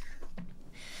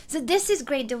 So this is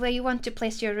great, the way you want to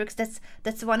place your rooks.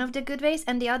 That's one of the good ways.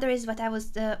 And the other is what I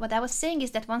was saying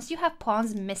is that once you have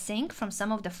pawns missing from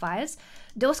some of the files,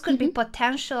 those could be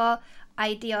potential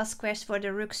ideal squares for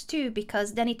the rooks too,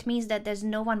 because then it means that there's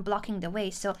no one blocking the way.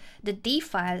 So the D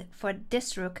file for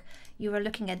this rook, you were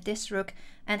looking at this rook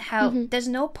and how there's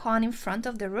no pawn in front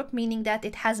of the rook, meaning that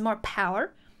it has more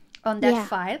power on that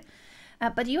file.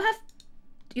 But you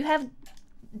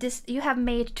have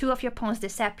made two of your pawns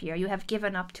disappear. You have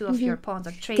given up two of your pawns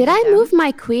or traded Did I them. move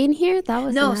my queen here? That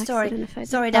was No, an sorry. accident if I did.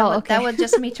 Sorry, that was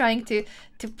just me trying to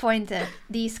point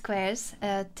these squares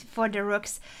for the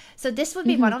rooks. So this would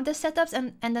be one of the setups,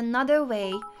 and another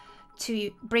way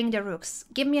to bring the rooks.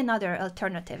 Give me another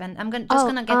alternative, and I'm gonna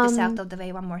get this out of the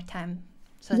way one more time,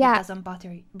 so that it doesn't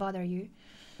bother you.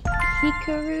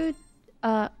 Hikaru,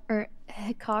 or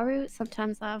Hikaru.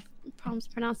 Sometimes I have problems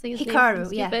pronouncing his Hikaru,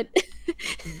 name. Stupid.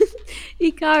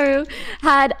 Hikaru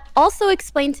had also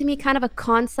explained to me kind of a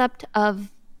concept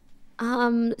of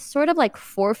sort of like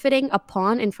forfeiting a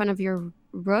pawn in front of your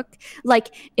rook.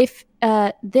 Like if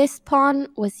this pawn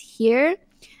was here,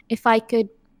 if I could,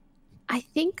 I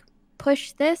think,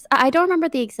 push this. I don't remember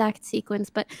the exact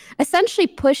sequence, but essentially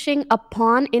pushing a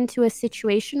pawn into a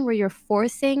situation where you're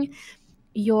forcing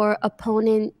your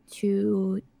opponent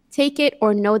to take it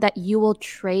or know that you will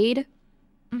trade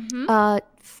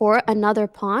for another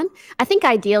pawn. I think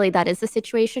ideally that is the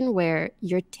situation where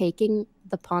you're taking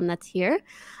the pawn that's here.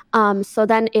 So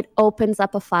then it opens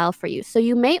up a file for you. So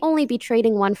you may only be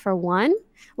trading one for one.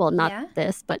 Well, not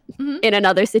this, but in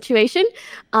another situation.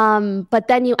 But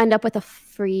then you end up with a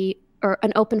free or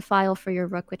an open file for your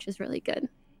rook, which is really good.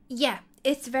 Yeah,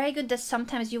 it's very good that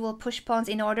sometimes you will push pawns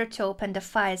in order to open the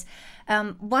files.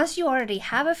 Once you already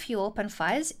have a few open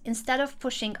files, instead of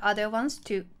pushing other ones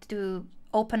to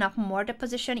open up more the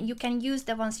position, you can use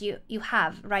the ones you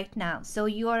have right now. So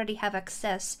you already have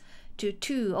access to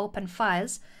two open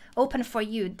files. Open for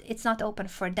you, it's not open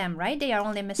for them, right? They are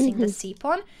only missing the C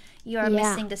pawn. You are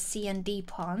missing the C and D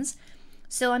pawns.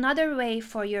 So another way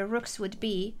for your rooks would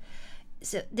be,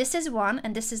 so this is one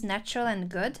and this is natural and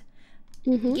good.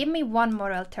 Give me one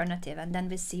more alternative and then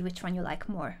we'll see which one you like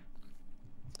more.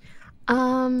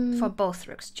 For both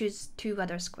rooks, choose two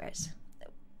other squares.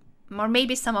 Or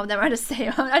maybe some of them are the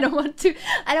same. I don't want to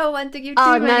give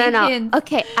too many hints.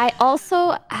 Okay, I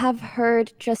also have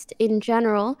heard just in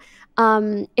general,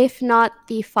 if not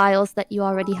the files that you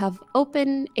already have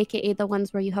open, aka the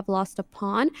ones where you have lost a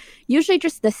pawn, usually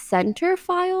just the center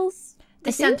files.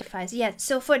 The center files, yeah.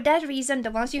 So for that reason,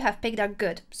 the ones you have picked are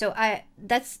good. So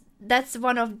that's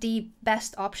one of the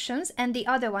best options. And the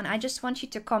other one, I just want you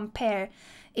to compare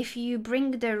if you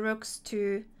bring the rooks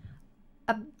to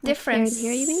a different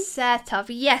setup.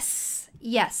 Yes.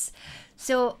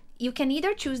 So you can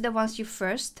either choose the ones you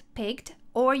first picked,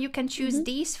 or you can choose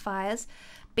these files,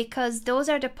 because those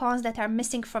are the pawns that are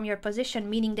missing from your position,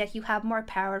 meaning that you have more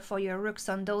power for your rooks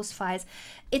on those files.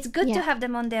 It's good to have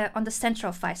them on the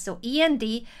central file. So E and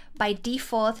D by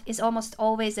default is almost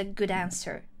always a good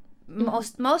answer.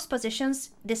 Most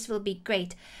positions this will be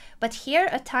great, but here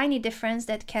a tiny difference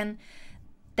that can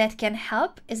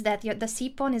help is that the C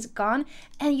pawn is gone,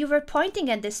 and you were pointing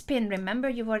at this pin. Remember,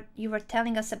 you were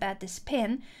telling us about this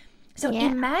pin. So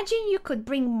imagine you could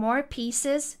bring more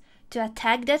pieces to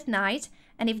attack that knight,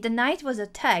 and if the knight was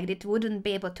attacked, it wouldn't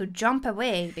be able to jump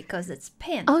away because it's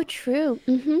pinned. Oh, true.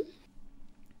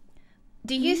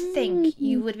 Do you think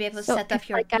you would be able to set up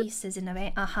your pieces in a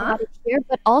way? Here,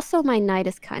 but also my knight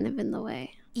is kind of in the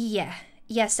way. Yeah,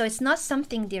 so it's not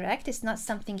something direct, it's not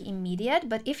something immediate,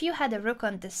 but if you had a rook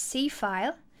on the C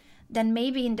file, then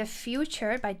maybe in the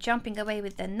future, by jumping away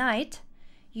with the knight,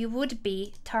 you would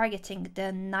be targeting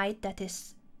the knight that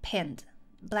is pinned,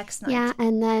 black's knight. Yeah,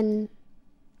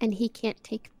 and he can't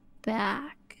take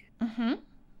back.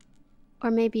 Or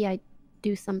maybe I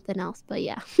do something else, but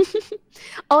yeah.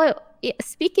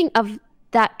 Speaking of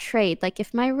that trade, like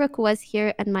if my rook was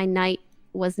here and my knight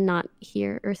was not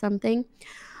here or something,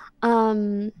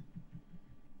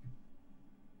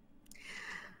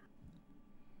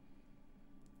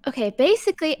 okay,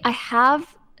 basically I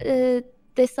have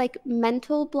this like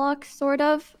mental block sort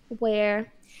of,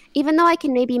 where even though I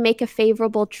can maybe make a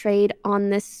favorable trade on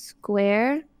this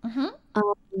square,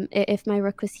 if my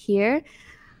rook was here,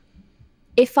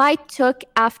 if I took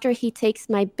after he takes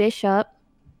my bishop,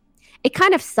 it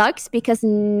kind of sucks because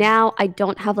now I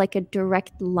don't have like a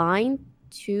direct line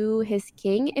to his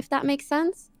king, if that makes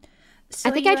sense. So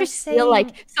I think I just feel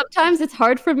like sometimes it's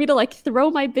hard for me to like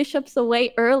throw my bishops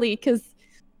away early because,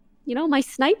 you know, my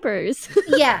snipers.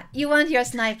 Yeah, you want your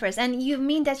snipers. And you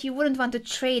mean that you wouldn't want to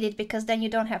trade it because then you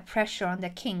don't have pressure on the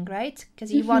king, right?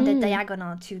 Because you want the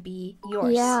diagonal to be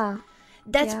yours. Yeah.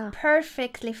 That's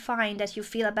perfectly fine that you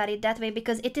feel about it that way,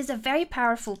 because it is a very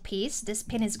powerful piece. This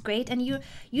pin is great, and you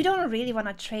don't really want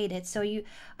to trade it. So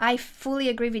I fully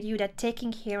agree with you that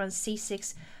taking here on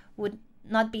c6 would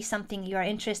not be something you are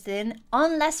interested in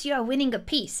unless you are winning a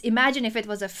piece. Imagine if it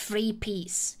was a free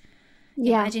piece.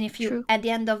 Yeah, imagine if you at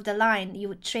the end of the line you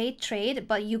would trade,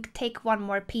 but you take one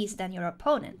more piece than your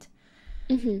opponent.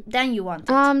 Then you want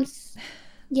it.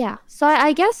 Yeah, so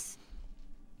I guess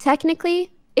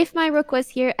technically if my rook was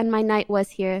here and my knight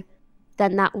was here,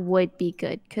 then that would be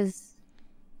good because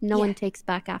no one takes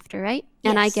back after, right?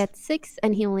 And I get 6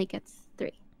 and he only gets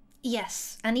 3.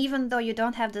 Yes, and even though you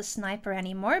don't have the sniper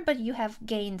anymore, but you have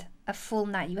gained a full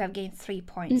knight. You have gained 3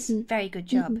 points. Very good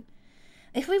job.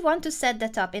 If we want to set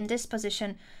that up in this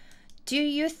position, do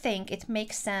you think it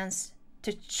makes sense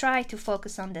to try to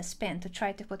focus on the spin, to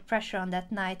try to put pressure on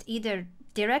that knight, either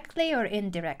directly or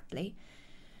indirectly?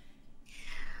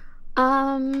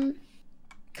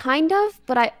 Kind of,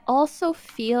 but I also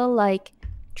feel like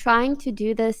trying to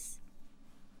do this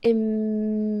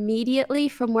immediately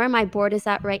from where my board is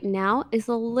at right now is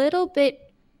a little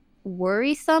bit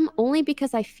worrisome, only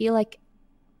because I feel like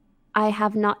I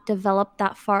have not developed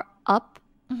that far up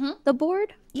the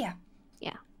board. Yeah.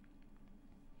 Yeah.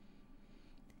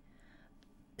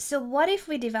 So what if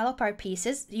we develop our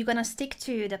pieces? You're going to stick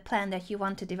to the plan that you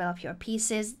want to develop your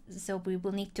pieces. So we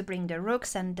will need to bring the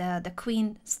rooks, and the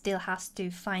queen still has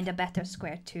to find a better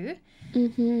square too.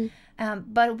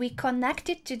 But we connect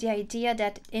it to the idea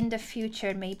that in the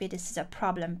future, maybe this is a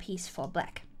problem piece for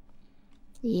black.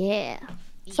 Yeah.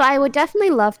 So I would definitely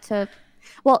love to...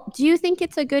 Well, do you think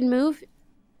it's a good move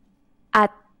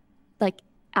at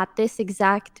this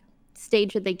exact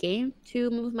stage of the game to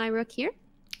move my rook here?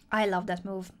 I love that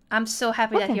move. I'm so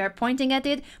happy that you're pointing at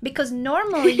it, because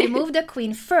normally you move the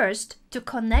queen first to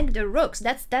connect the rooks.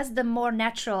 That's the more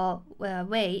natural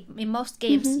way. In most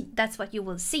games, that's what you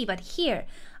will see. But here,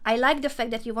 I like the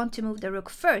fact that you want to move the rook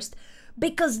first,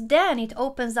 because then it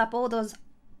opens up all those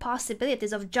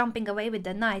possibilities of jumping away with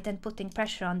the knight and putting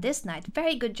pressure on this knight.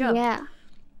 Very good job. Yeah.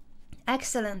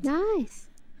 Excellent. Nice.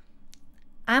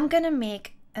 I'm gonna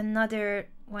make another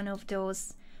one of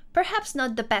those, perhaps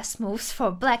not the best moves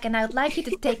for black, and I would like you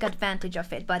to take advantage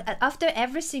of it. But after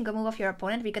every single move of your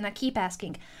opponent, we're gonna keep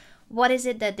asking, what is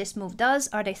it that this move does?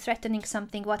 Are they threatening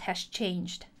something? What has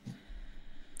changed?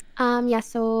 Yeah,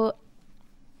 so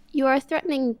you are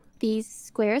threatening these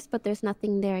squares, but there's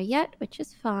nothing there yet, which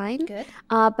is fine. Good.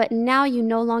 But now you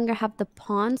no longer have the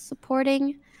pawn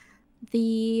supporting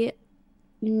the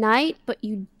knight, but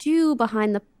you do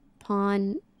behind the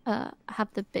pawn have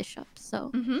the bishop.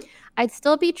 So I'd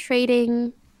still be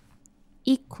trading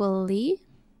equally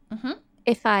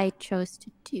if I chose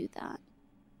to do that.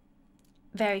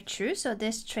 Very true. So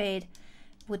this trade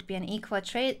would be an equal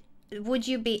trade. Would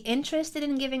you be interested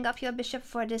in giving up your bishop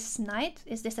for this knight?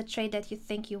 Is this a trade that you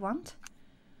think you want?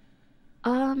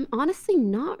 Honestly,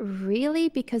 not really,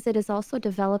 because it is also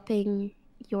developing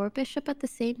your bishop at the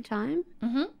same time.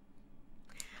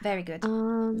 Very good.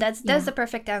 That's the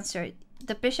perfect answer.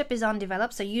 The bishop is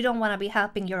undeveloped, so you don't want to be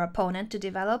helping your opponent to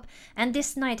develop. And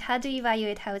this knight, how do you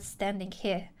evaluate how it's standing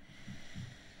here?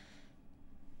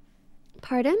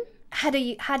 Pardon? How do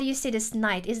you see this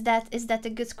knight? Is that a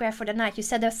good square for the knight? You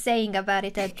said a saying about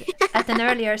it at an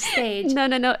earlier stage.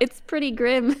 No, it's pretty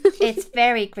grim. It's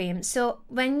very grim. So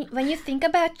when you think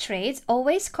about trades,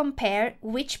 always compare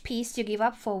which piece you give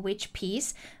up for which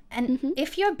piece. And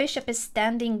if your bishop is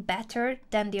standing better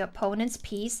than the opponent's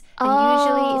piece, then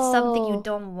usually it's something you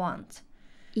don't want.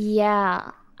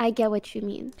 Yeah, I get what you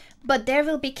mean. But there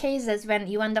will be cases when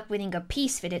you end up winning a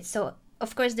piece with it. So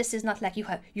of course, this is not like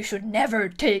you should never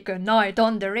take a knight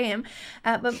on the rim.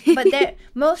 But there,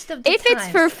 most of the if it's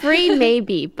for free,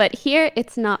 maybe. But here,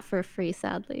 it's not for free,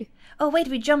 sadly. Oh, wait,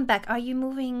 we jump back. Are you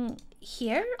moving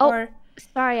here? Oh,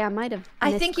 sorry, I might have missed.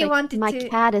 I think you wanted my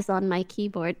cat is on my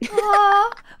keyboard.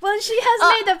 Oh, well, she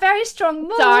has made a very strong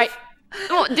move. Sorry.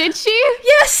 Oh, did she?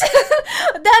 Yes,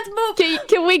 that move.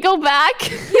 Can we go back?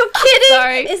 You kidding?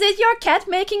 Sorry. Is it your cat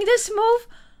making this move?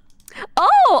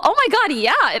 Oh my god,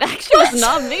 yeah, it actually was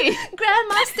not me.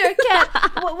 Grandmaster cat.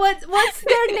 What's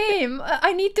their name?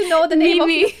 I need to know the name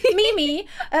Mimi. of Mimi.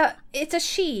 It's a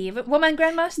she. Woman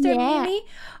Grandmaster Mimi.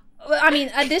 Well, I mean,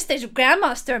 at this stage,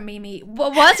 Grandmaster Mimi,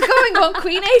 what's going on?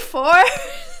 Queen A4?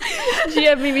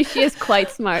 Yeah, Mimi, she is quite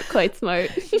smart, quite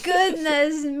smart.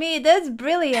 Goodness me, that's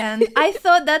brilliant. I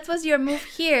thought that was your move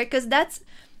here, because that's...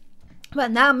 Well,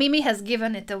 now Mimi has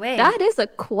given it away. That is a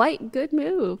quite good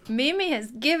move. Mimi has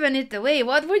given it away.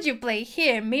 What would you play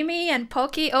here? Mimi and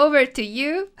Poki, over to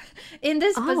you in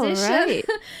this position. Right.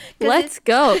 Let's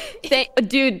go.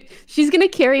 Dude, she's going to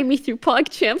carry me through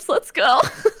PogChamps. Let's go.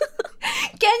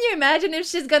 Can you imagine if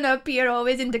she's going to appear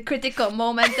always in the critical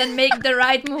moment and make the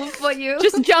right move for you?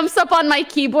 Just jumps up on my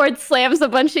keyboard, slams a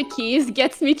bunch of keys,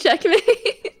 gets me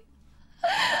checkmate.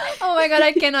 Oh my god,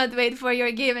 I cannot wait for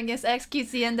your game against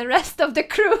XQC and the rest of the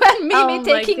crew and Mimi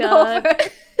taking over.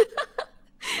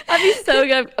 That'd be so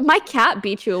good. My cat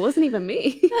beat you. It wasn't even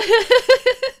me.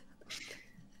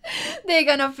 They're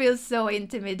gonna feel so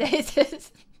intimidated.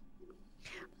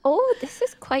 Oh, this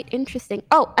is quite interesting.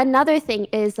 Oh, another thing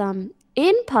is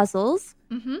in puzzles,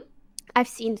 I've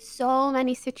seen so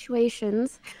many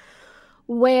situations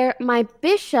where my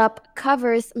bishop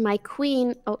covers my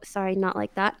queen. Oh, sorry, not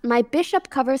like that. My bishop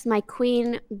covers my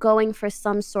queen going for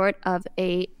some sort of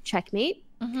a checkmate.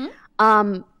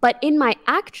 But in my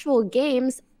actual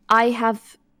games, I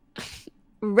have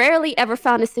rarely ever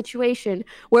found a situation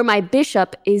where my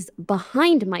bishop is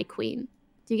behind my queen.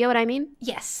 Do you get what I mean?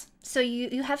 Yes. So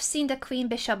you have seen the queen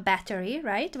bishop battery,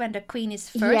 right? When the queen is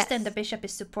first and the bishop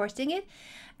is supporting it.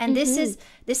 And this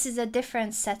is a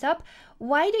different setup.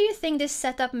 Why do you think this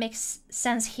setup makes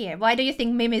sense here? Why do you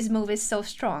think Mimi's move is so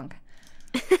strong?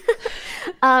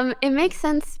 It makes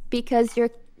sense because you're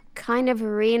kind of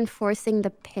reinforcing the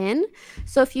pin.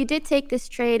 So if you did take this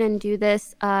trade and do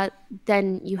this,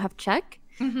 then you have check,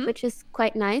 which is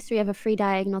quite nice. Or you have a free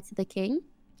diagonal to the king.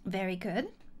 Very good.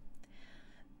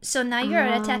 So now you're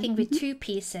attacking with two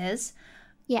pieces.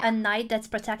 Yeah. A knight that's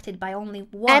protected by only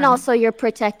one. And also you're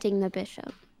protecting the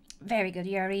bishop. Very good.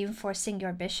 You're reinforcing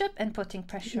your bishop and putting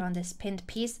pressure on this pinned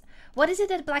piece. What is it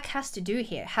that black has to do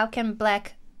here? How can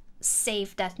black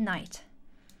save that knight?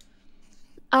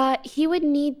 He would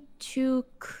need to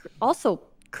also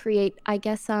create, I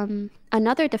guess,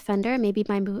 another defender, maybe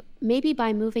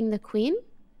by moving the queen.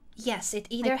 Yes, it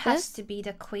either has to be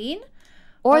the queen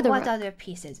or the what rook. Other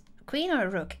pieces? Queen or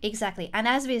rook, exactly. And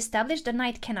as we established, the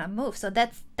knight cannot move. So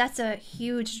that's a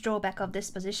huge drawback of this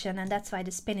position, and that's why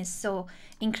the spin is so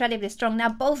incredibly strong. Now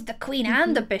both the queen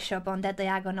and the bishop on that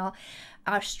diagonal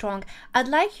are strong. I'd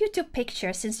like you to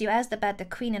picture, since you asked about the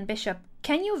queen and bishop,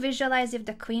 can you visualize if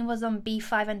the queen was on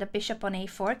b5 and the bishop on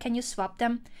a4? Can you swap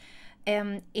them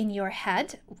in your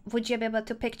head? Would you be able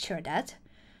to picture that?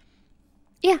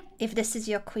 Yeah. If this is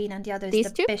your queen and the other is These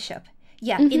the two? bishop.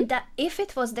 Yeah, in that, if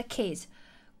it was the case,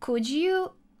 could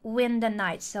you win the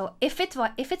knight? So if it's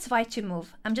white to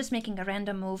move, I'm just making a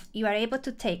random move, you are able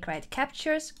to take, right?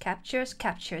 Captures, captures,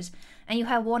 captures, and you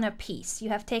have won a piece. You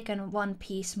have taken one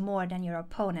piece more than your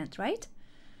opponent, right?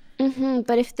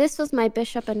 But if this was my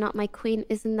bishop and not my queen,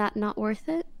 isn't that not worth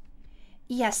it?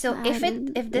 Yeah, so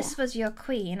if this was your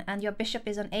queen and your bishop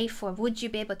is on a4, would you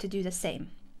be able to do the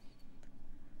same?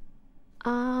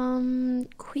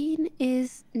 Queen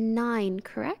is 9,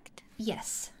 correct?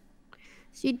 Yes.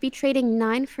 So you'd be trading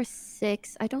 9 for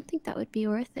 6. I don't think that would be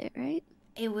worth it, right?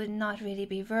 It would not really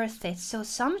be worth it. So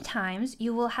sometimes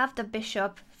you will have the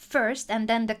bishop first and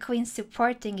then the queen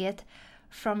supporting it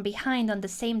from behind on the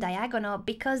same diagonal,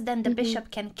 because then the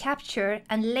bishop can capture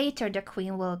and later the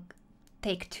queen will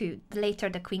take 2. Later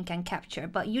the queen can capture.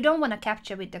 But you don't want to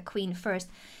capture with the queen first.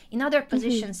 In other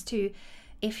positions too,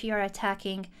 if you're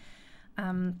attacking...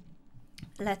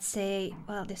 let's say,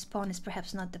 well, this pawn is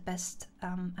perhaps not the best.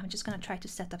 I'm just going to try to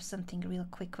set up something real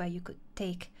quick where you could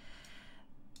take...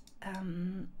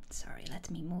 sorry, let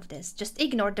me move this. Just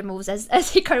ignore the moves, as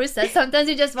Hikaru said. Sometimes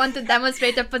you just want to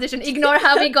demonstrate a position. Ignore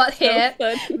how we got here.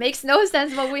 Makes no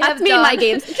sense what we have done. That's me in my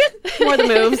games. Just ignore the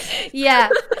moves. Yeah.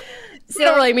 So,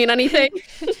 don't really mean anything.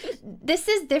 This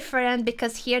is different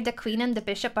because here the queen and the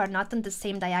bishop are not on the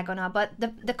same diagonal, but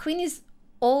the queen is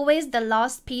always the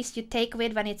last piece you take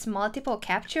with when it's multiple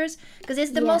captures, because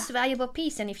it's the most valuable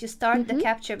piece, and if you start the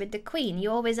capture with the queen, you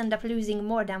always end up losing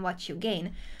more than what you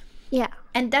gain. Yeah.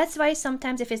 And that's why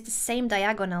sometimes if it's the same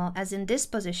diagonal as in this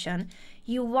position,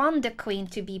 you want the queen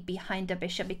to be behind the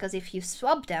bishop, because if you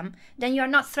swap them, then you're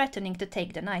not threatening to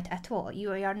take the knight at all.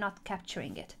 You are not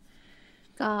capturing it.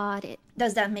 Got it.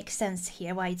 Does that make sense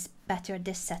here, why it's better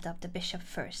this setup, the bishop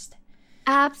first?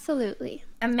 Absolutely.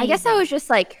 Amazing. I guess I was just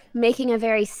like making a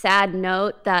very sad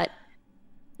note that,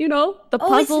 you know, the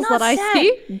puzzles that I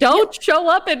see don't show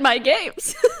up in my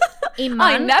games. Iman,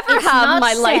 I never it's have not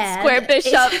my light sad. square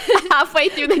bishop halfway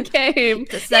through the game.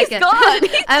 He's gone.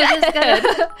 He's I'm just dead.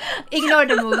 gonna ignore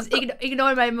the moves.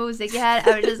 Ignore my moves again.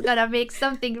 I'm just gonna make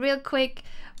something real quick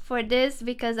for this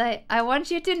because I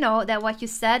want you to know that what you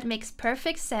said makes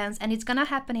perfect sense, and it's gonna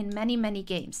happen in many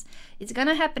games. It's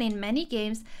gonna happen in many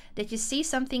games that you see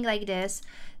something like this.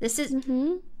 This is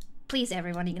please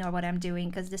everyone ignore what I'm doing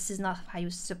because this is not how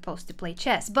you're supposed to play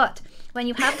chess. But when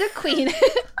you have the queen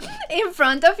in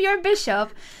front of your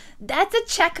bishop, that's a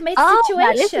checkmate situation.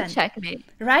 That is a checkmate.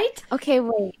 Right? Okay,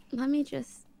 wait. Let me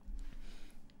just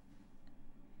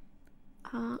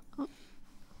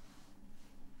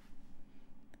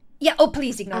Yeah, oh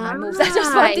please ignore my moves. I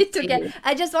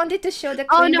just wanted to show the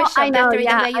queen bishop I know, better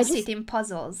yeah, the way you see it in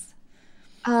puzzles.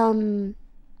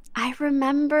 I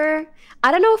remember,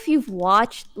 I don't know if you've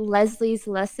watched Leslie's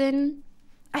lesson.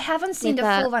 I haven't seen the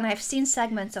full one. I've seen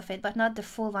segments of it, but not the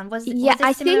full one. Was it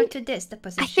similar to this, the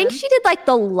position? I think she did like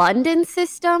the London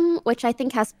system, which I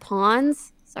think has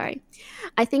pawns. Sorry.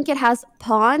 I think it has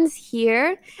pawns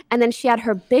here, and then she had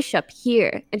her bishop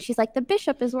here. And she's like, the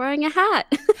bishop is wearing a hat.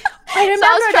 I remember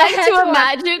so I was trying to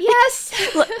imagine. Yes.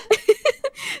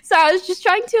 So I was just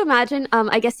trying to imagine,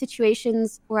 I guess,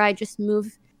 situations where I just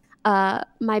move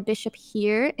my bishop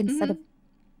here instead of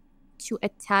to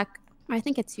attack. I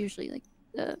think it's usually like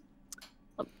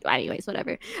anyways,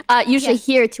 whatever. Usually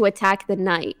here to attack the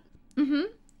knight.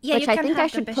 Yeah, which I think I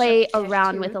should play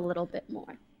around with a little bit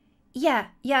more. Yeah,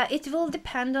 it will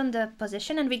depend on the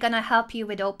position, and we're gonna help you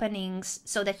with openings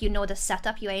so that you know the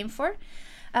setup you aim for.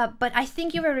 But I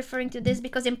think you were referring to this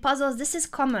because in puzzles, this is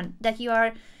common that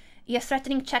you're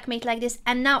threatening checkmate like this.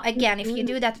 And now again, if you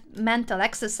do that mental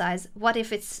exercise, what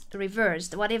if it's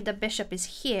reversed? What if the bishop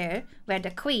is here where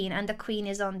the queen and the queen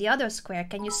is on the other square?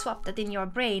 Can you swap that in your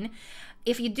brain?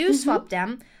 If you do swap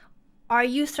them, are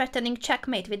you threatening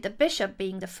checkmate with the bishop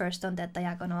being the first on that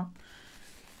diagonal?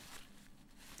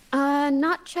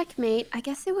 Not checkmate. I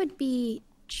guess it would be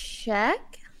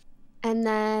check, and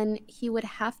then he would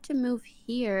have to move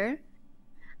here,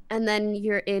 and then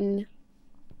you're in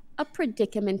a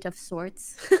predicament of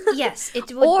sorts. Yes,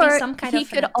 it would be some kind of he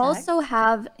could also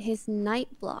have his knight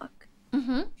block.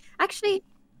 Actually,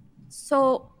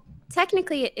 so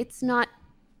technically it's not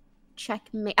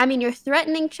checkmate. I mean, you're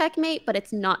threatening checkmate, but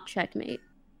it's not checkmate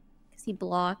because he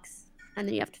blocks. And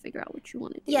then you have to figure out what you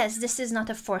want to do. Yes, this is not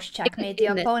a forced checkmate. The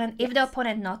opponent, if the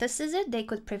opponent notices it, they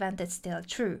could prevent it still.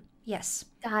 True. Yes.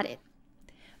 Got it.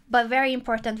 But very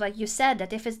important what you said,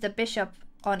 that if it's the bishop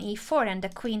on e4 and the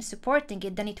queen supporting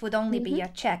it, then it would only be a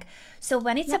check. So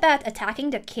when it's about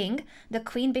attacking the king, the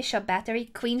queen bishop battery,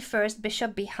 queen first,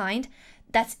 bishop behind,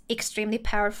 that's extremely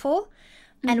powerful.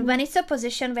 And when it's a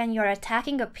position when you're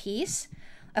attacking a piece,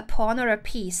 a pawn or a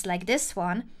piece like this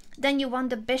one, then you want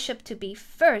the bishop to be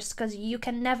first because you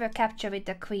can never capture with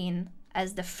the queen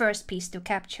as the first piece to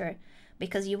capture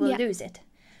because you will lose it.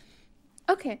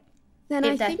 Okay. Then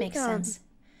if that makes sense.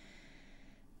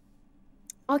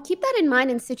 I'll keep that in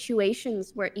mind in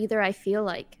situations where either I feel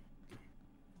like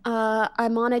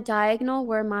I'm on a diagonal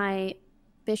where my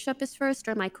bishop is first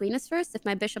or my queen is first. If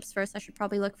my bishop's first, I should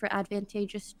probably look for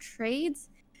advantageous trades.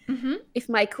 If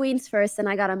my queen's first, then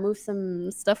I gotta move some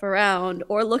stuff around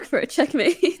or look for a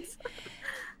checkmate.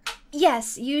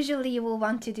 Yes, usually you will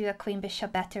want to do a queen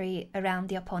bishop battery around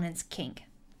the opponent's king.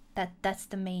 That's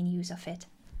the main use of it.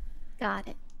 Got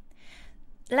it.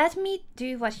 Let me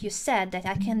do what you said, that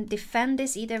I can defend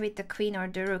this either with the queen or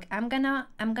the rook. I'm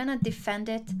gonna defend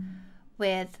it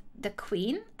with the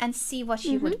queen and see what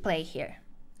she would play here.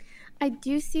 I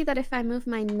do see that if I move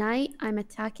my knight, I'm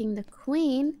attacking the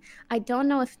queen. I don't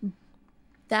know if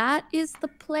that is the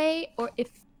play or if...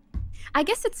 I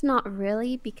guess it's not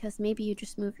really, because maybe you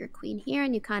just move your queen here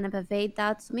and you kind of evade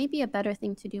that. So maybe a better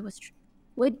thing to do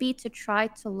would be to try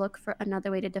to look for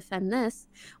another way to defend this.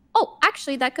 Oh,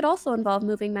 actually, that could also involve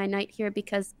moving my knight here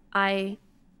because I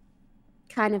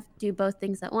kind of do both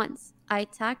things at once. I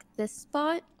attack this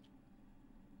spot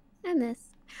and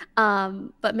this,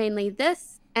 but mainly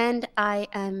this. And I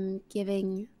am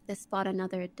giving this spot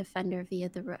another defender via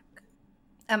the rook.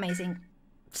 Amazing.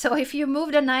 So if you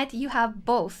move the knight, you have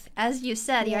both. As you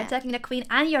said, you're attacking the queen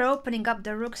and you're opening up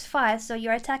the rook's file. So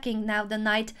you're attacking now the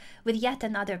knight with yet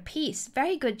another piece.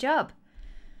 Very good job.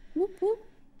 Whoop, whoop.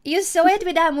 You saw it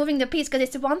without moving the piece, because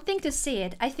it's one thing to see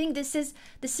it. I think this is.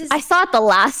 I saw it the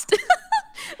last.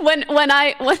 when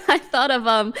I thought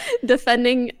of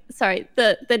defending, sorry,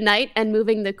 the knight and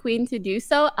moving the queen to do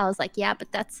so, I was like, yeah,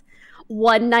 but that's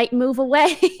one knight move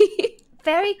away.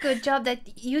 very good job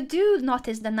that you do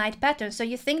notice the knight pattern. So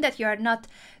you think that you are not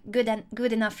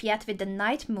good enough yet with the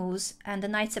knight moves and the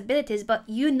knight's abilities, but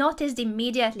you noticed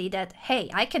immediately that, hey,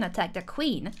 I can attack the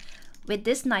queen with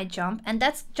this knight jump, and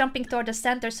that's jumping toward the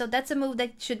center. So that's a move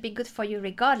that should be good for you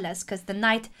regardless, because the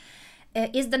knight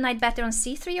is the knight better on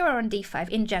c3 or on d5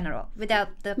 in general without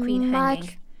the queen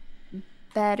hanging?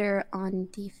 Better on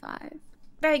d5.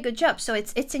 Very good job. So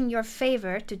it's in your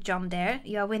favor to jump there.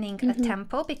 You are winning a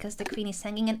tempo because the queen is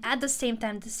hanging, and at the same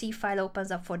time the c file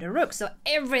opens up for the rook. So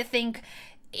everything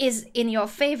is in your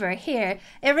favor here.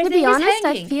 Everything to be honest, is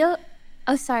hanging. I feel...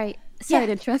 Oh, sorry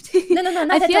to interrupt you. No, not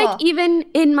I at feel all. like even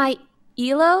in my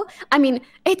elo, I mean,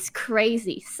 it's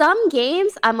crazy. Some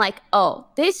games, I'm like, oh,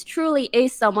 this truly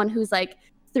is someone who's like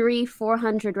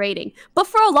 300-400 rating. But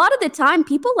for a lot of the time,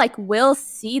 people like will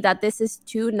see that this is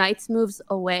 2 knights moves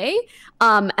away,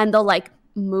 and they'll like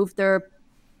move their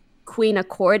queen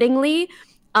accordingly.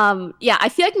 Yeah, I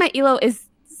feel like my elo is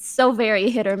so very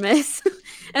hit or miss.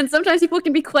 And sometimes people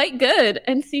can be quite good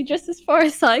and see just as far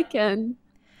as I can.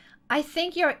 I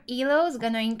think your elo is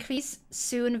going to increase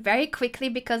soon very quickly,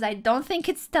 because I don't think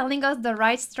it's telling us the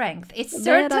right strength. It's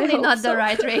certainly not the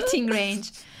right rating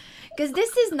range. Because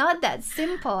this is not that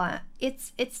simple.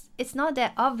 It's not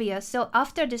that obvious. So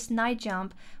after this knight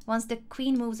jump, once the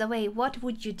queen moves away, what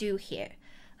would you do here?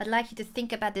 I'd like you to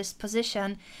think about this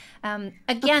position.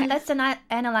 Again, let's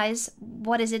analyze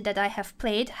what is it that I have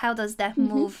played. How does that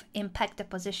move impact the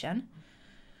position?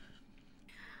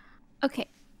 Okay.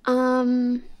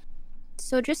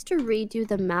 So just to redo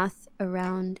the math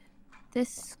around this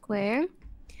square,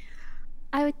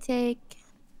 I would take.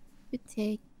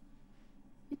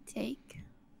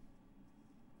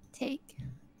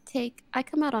 I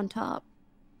come out on top,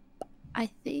 I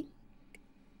think.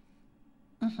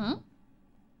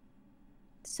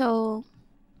 So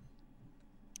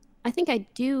I think I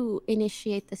do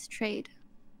initiate this trade.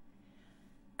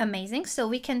 Amazing. So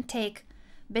we can take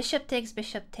bishop takes,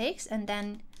 and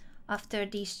then after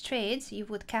these trades, you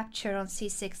would capture on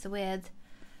c6 with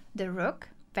the rook.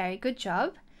 Very good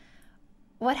job.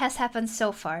 What has happened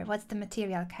so far? What's the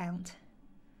material count?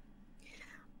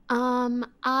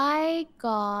 I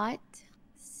got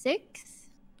 6.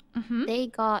 They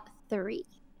got 3.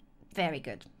 Very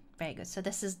good. Very good. So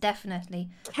this is definitely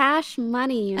cash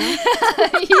money, you know?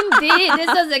 Indeed. This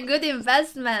was a good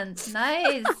investment.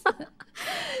 Nice.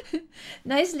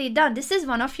 Nicely done. This is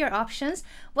one of your options.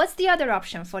 What's the other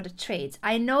option for the trades?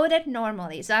 I know that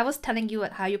normally, so I was telling you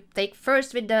how you take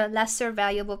first with the lesser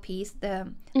valuable piece, but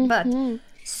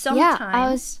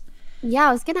sometimes...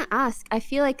 I was gonna ask. I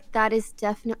feel like that is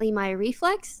definitely my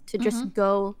reflex to just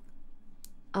go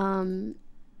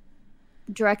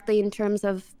directly in terms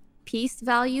of piece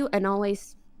value and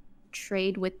always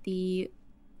trade with the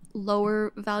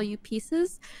lower value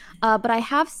pieces. But I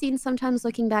have seen sometimes,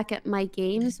 looking back at my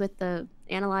games with the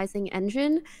analyzing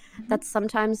engine, that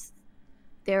sometimes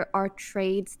there are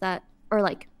trades that, or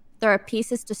like there are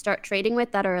pieces to start trading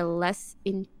with that are less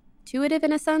intuitive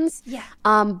in a sense,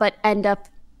 but end up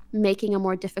making a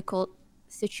more difficult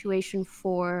situation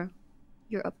for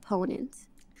your opponent.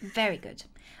 Very good.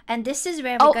 And this is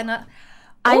where we're gonna...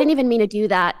 I didn't even mean to do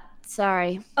that.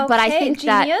 Sorry. Okay, but I think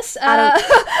genius. that...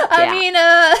 Poki? I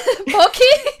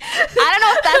don't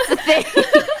know if that's the thing.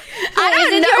 I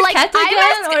don't know. Like,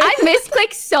 I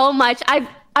misclicked so much. I've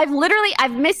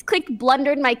misclicked,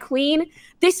 blundered my queen.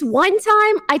 This one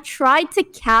time, I tried to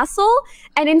castle,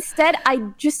 and instead I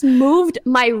just moved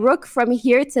my rook from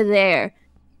here to there.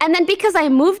 And then because I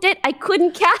moved it, I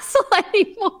couldn't castle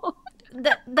anymore.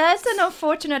 That's an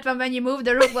unfortunate one when you move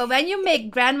the rook. But when you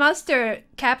make grandmaster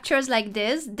captures like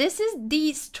this is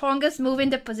the strongest move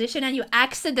in the position, and you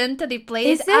accidentally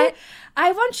play it.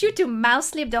 I want you to mouse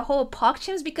slip the whole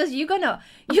PogChamps, because you're gonna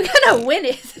win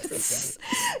it.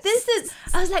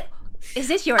 I was like, is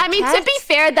this your cat? To be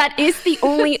fair, that is the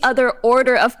only other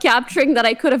order of capturing that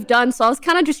I could have done. So I was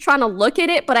kind of just trying to look at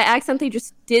it, but I accidentally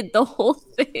just did the whole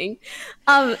thing.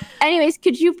 Anyways,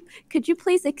 could you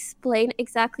please explain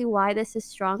exactly why this is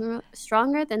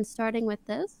stronger than starting with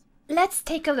this? Let's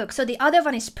take a look. So the other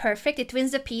one is perfect. It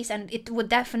wins the piece, and it would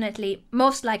definitely,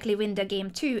 most likely, win the game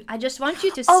too. I just want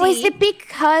you to see... Oh, is it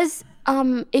because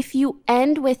if you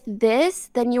end with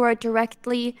this, then you are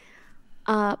directly...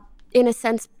 in a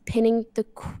sense, pinning the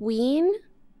queen?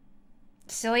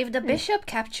 So if the bishop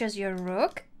captures your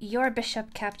rook, your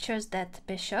bishop captures that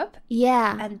bishop.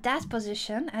 Yeah. And that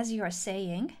position, as you are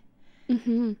saying,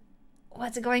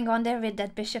 what's going on there with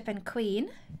that bishop and queen?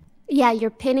 Yeah, you're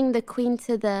pinning the queen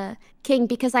to the king,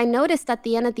 because I noticed at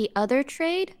the end of the other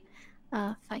trade,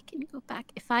 If I can go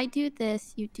back. If I do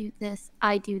this, you do this,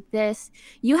 I do this.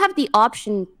 You have the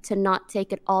option to not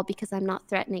take it all because I'm not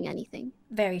threatening anything.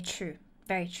 Very true.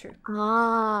 Very true.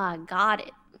 Ah, got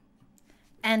it.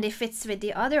 And if it's with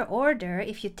the other order,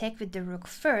 if you take with the rook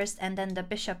first and then the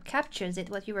bishop captures it,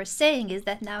 what you were saying is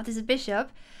that now this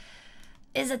bishop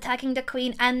is attacking the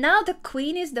queen, and now the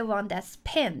queen is the one that's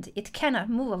pinned. It cannot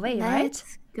move away, right?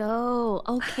 Let's go.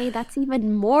 Okay, that's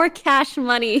even more cash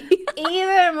money.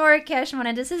 Even more cash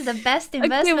money. This is the best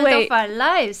investment of our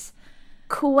lives.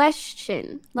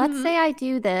 Question. Let's say I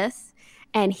do this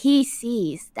and he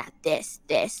sees that this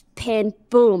pin,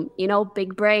 boom, you know,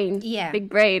 big brain. Yeah. Big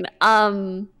brain.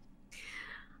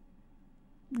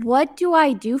 What do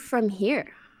I do from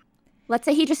here? Let's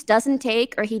say he just doesn't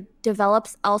take, or he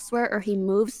develops elsewhere, or he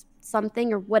moves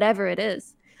something, or whatever it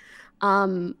is.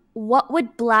 What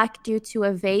would black do to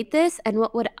evade this, and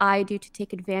what would I do to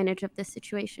take advantage of this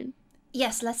situation?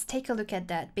 Yes, let's take a look at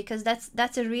that, because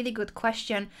that's a really good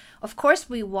question. Of course,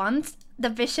 we want the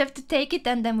bishop to take it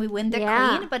and then we win the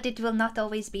queen, but it will not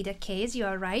always be the case. You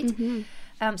are right.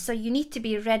 So you need to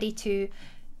be ready to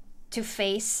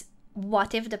face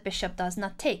what if the bishop does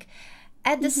not take.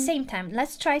 At the same time,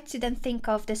 let's try to then think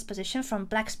of this position from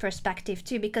black's perspective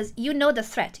too, because you know the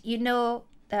threat. You know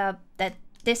that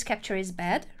this capture is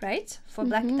bad, right? For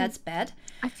black, that's bad.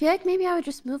 I feel like maybe I would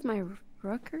just move my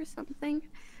rook or something,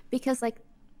 because like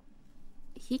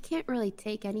he can't really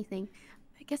take anything.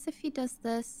 I guess if he does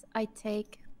this, I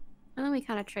take, and then we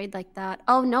kind of trade like that.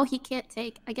 Oh no, he can't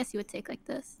take. I guess he would take like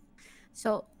this.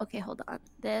 So okay, hold on.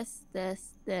 This.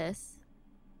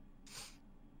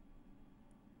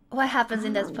 What happens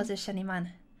in this position, Iman?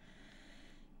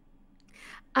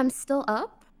 I'm still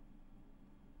up.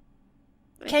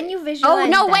 Can you visualize? Oh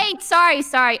no, that? wait,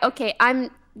 sorry. Okay,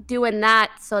 I'm doing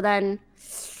that. So then,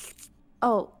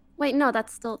 oh wait, no,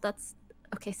 that's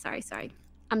okay. Sorry.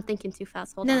 I'm thinking too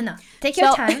fast. Hold on. No. Take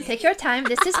your time. Take your time.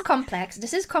 This is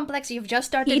complex. You've just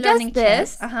started learning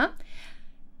chess.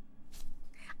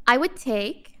 I would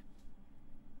take.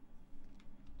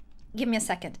 Give me a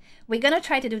second. We're gonna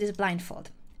try to do this blindfold.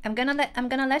 I'm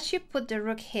gonna let you put the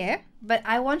rook here, but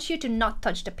I want you to not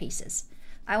touch the pieces.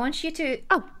 I want you to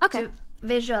to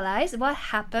visualize what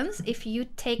happens if you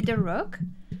take the rook.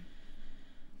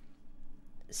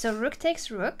 So rook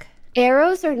takes rook.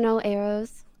 Arrows or no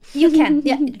arrows? You can,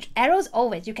 yeah, arrows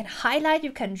always. You can highlight,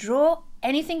 you can draw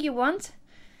anything you want.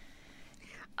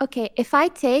 Okay, if I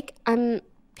take, I'm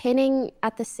pinning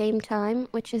at the same time,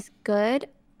 which is good.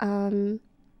 And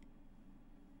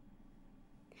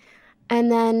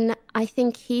then I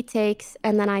think he takes,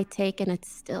 and then I take, and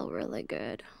it's still really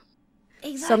good.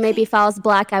 Exactly. So maybe if I was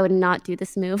black, I would not do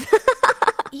this move.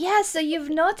 Yeah, so you've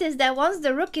noticed that once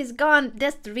the rook is gone,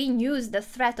 this renews the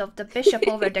threat of the bishop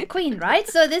over the queen, right?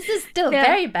 So this is still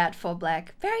very bad for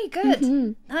black. Very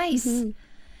good. Nice.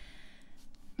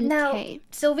 Now,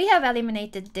 so we have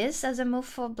eliminated this as a move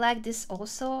for black. This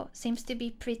also seems to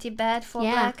be pretty bad for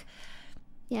black.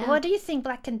 Yeah. What do you think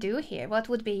black can do here? What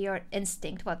would be your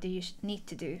instinct? What do you need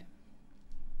to do?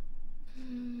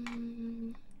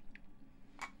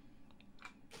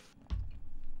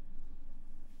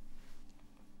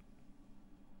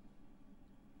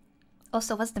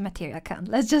 Also, what's the material count?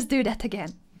 Let's just do that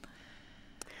again.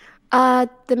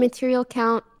 The material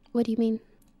count, what do you mean?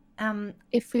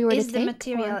 If we were to take, is the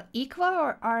material equal,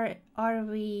 or are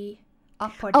we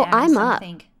up or down? I'm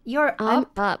something? up. You're I'm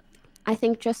up. I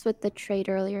think just with the trade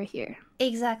earlier here.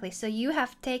 Exactly. So you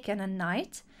have taken a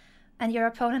knight, and your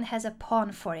opponent has a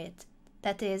pawn for it.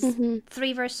 That is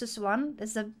 3 versus 1.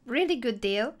 That's a really good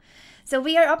deal. So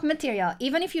we are up material.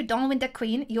 Even if you don't win the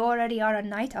queen, you already are a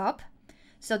knight up.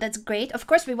 So that's great. Of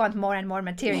course, we want more and more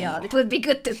material. It would be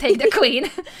good to take the queen.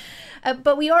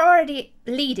 But we are already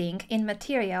leading in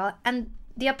material, and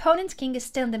the opponent's king is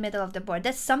still in the middle of the board.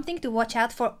 That's something to watch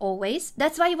out for always.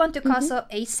 That's why you want to castle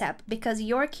ASAP, because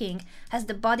your king has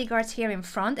the bodyguards here in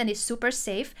front and is super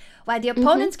safe, while the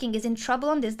opponent's king is in trouble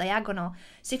on this diagonal.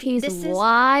 So if he's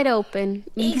wide open.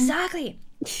 Exactly.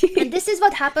 And this is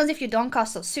what happens if you don't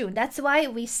castle soon. That's why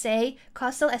we say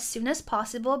castle as soon as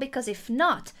possible, because if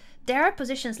not, there are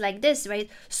positions like this, right?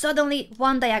 Suddenly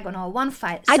one diagonal, one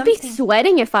fight. I'd be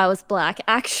sweating if I was black,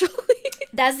 actually.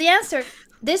 That's the answer.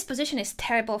 This position is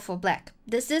terrible for black.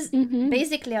 This is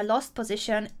basically a lost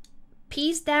position.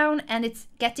 Piece down, and it's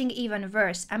getting even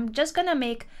worse. I'm just gonna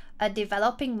make a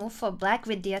developing move for black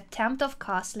with the attempt of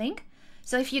castling.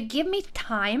 So if you give me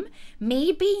time,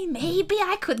 maybe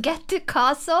I could get to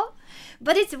castle.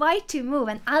 But it's white to move,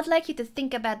 and I'd like you to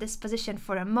think about this position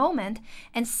for a moment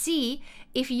and see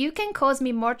if you can cause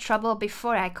me more trouble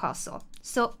before I castle.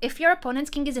 So if your opponent's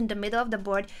king is in the middle of the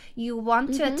board, you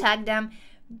want to attack them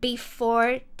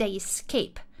before they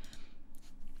escape.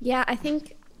 Yeah, I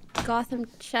think Gotham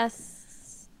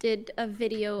Chess did a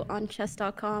video on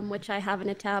chess.com, which I have in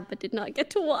a tab but did not get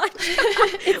to watch,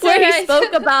 where he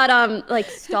spoke about like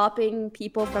stopping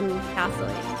people from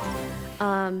castling.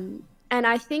 And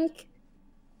I think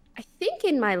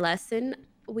in my lesson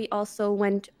we also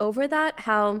went over that,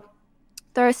 how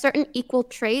there are certain equal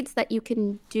trades that you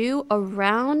can do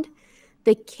around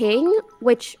the king,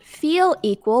 which feel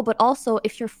equal, but also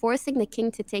if you're forcing the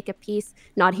king to take a piece,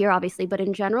 not here obviously, but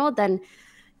in general, then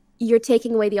you're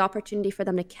taking away the opportunity for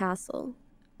them to castle.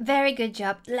 Very good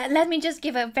job. Let me just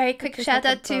give a very quick shout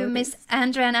out to Miss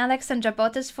Andrea and Alexandra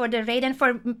Botez for the raid and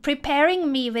for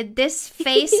preparing me with this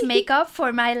face makeup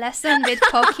for my lesson with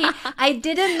Poki. I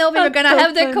didn't know we were going to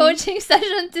have the coaching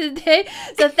session today.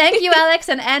 So thank you, Alex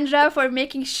and Andrea, for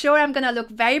making sure I'm going to look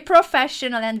very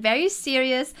professional and very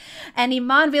serious. And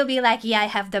Iman will be like, yeah, I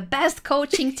have the best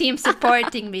coaching team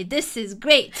supporting me. This is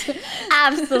great.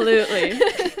 Absolutely.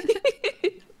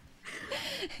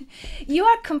 You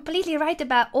are completely right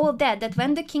about all that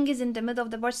when the king is in the middle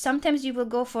of the board, sometimes you will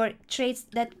go for trades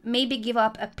that maybe give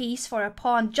up a piece for a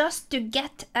pawn just to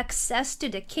get access to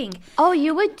the king. Oh,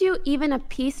 you would do even a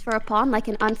piece for a pawn, like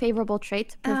an unfavorable trade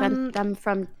to prevent them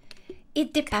from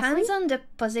It depends on the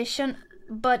position,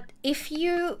 but if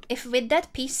with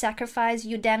that piece sacrifice,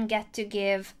 you then get to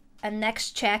give a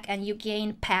next check and you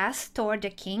gain pass toward the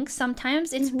king,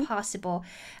 sometimes it's possible.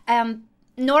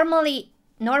 Normally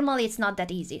it's not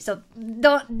that easy, so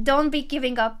don't be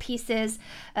giving up pieces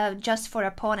just for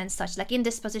a pawn and such. Like in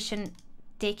this position,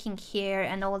 taking here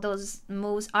and all those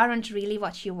moves aren't really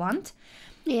what you want.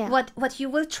 Yeah. What you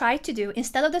will try to do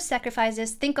instead of the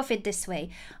sacrifices, think of it this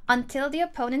way: until the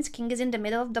opponent's king is in the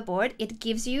middle of the board, it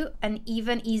gives you an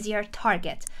even easier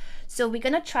target. So we're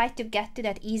gonna try to get to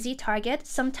that easy target.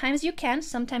 Sometimes you can,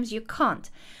 sometimes you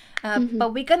can't,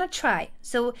 but we're gonna try.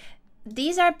 So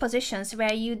these are positions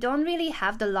where you don't really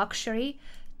have the luxury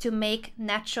to make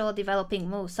natural developing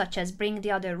moves, such as bring the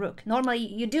other rook. Normally,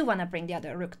 you do want to bring the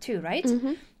other rook too, right?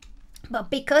 But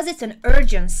because it's an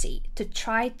urgency to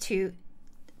try to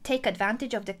take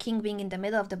advantage of the king being in the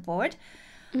middle of the board,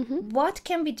 what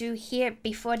can we do here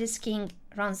before this king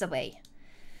runs away?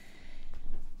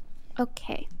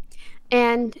 Okay.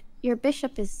 And your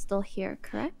bishop is still here,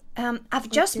 correct? I've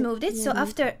just moved it, so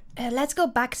after let's go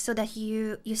back so that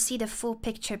you see the full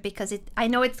picture, because I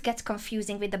know it gets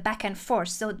confusing with the back and forth.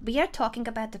 So we are talking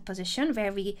about the position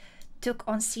where we took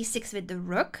on c6 with the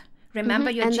rook. Remember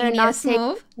your genius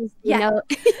move? Yeah.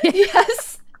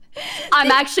 Yes. I'm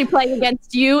actually playing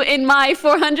against you in my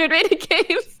 400 rated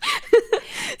games.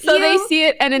 So they see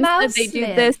it, and instead they do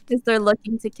this because they're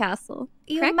looking to castle.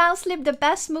 You mouse slip the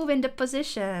best move in the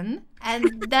position,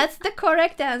 and that's the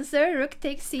correct answer. Rook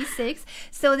takes c6.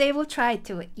 So they will try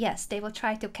to, yes, they will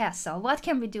try to castle. What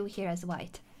can we do here as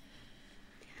white?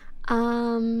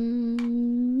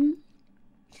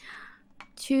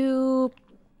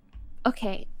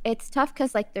 Okay, it's tough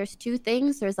because like there's two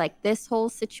things. There's like this whole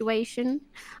situation,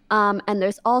 and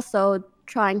there's also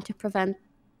trying to prevent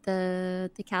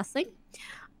the castling.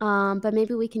 But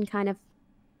maybe we can kind of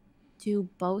do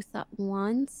both at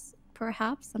once,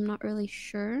 perhaps. I'm not really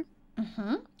sure.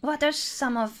 What are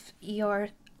some of your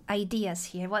ideas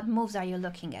here? What moves are you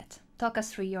looking at? Talk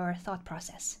us through your thought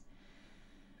process.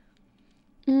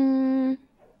 I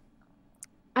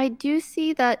do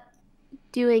see that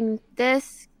doing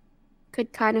this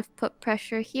could kind of put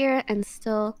pressure here and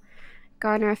still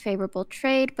garner a favorable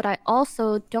trade, but I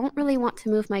also don't really want to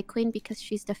move my queen because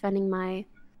she's defending my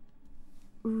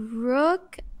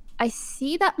rook. I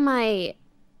see that my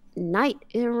knight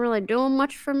isn't really doing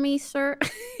much for me, sir.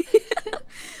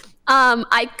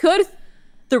 I could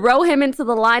throw him into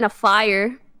the line of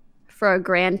fire for a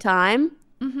grand time.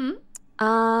 And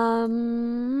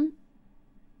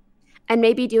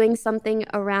maybe doing something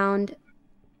around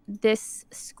this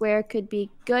square could be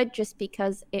good just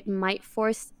because it might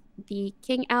force the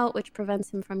king out, which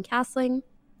prevents him from castling.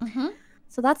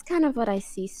 So that's kind of what I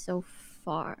see so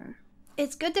far.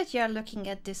 It's good that you're looking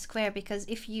at this square, because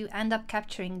if you end up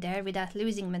capturing there without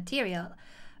losing material,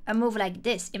 a move like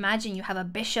this, imagine you have a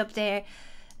bishop there.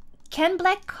 Can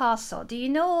black castle? Do you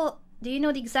know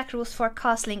the exact rules for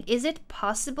castling? Is it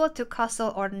possible to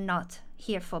castle or not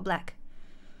here for black?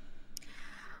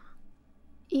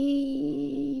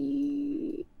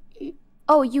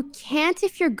 Oh, you can't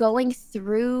if you're going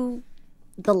through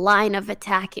the line of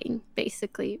attacking,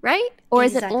 basically, right? Or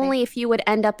is it only if you would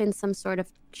end up in some sort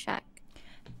of check?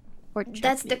 Or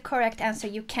That's the correct answer.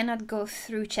 You cannot go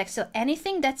through check. So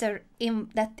anything that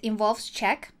involves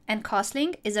check and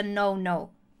castling is a no.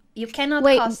 You cannot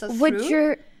castle through.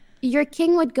 Would your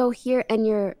king would go here and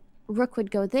your rook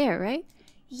would go there, right?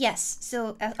 Yes.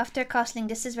 So after castling,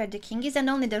 this is where the king is, and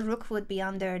only the rook would be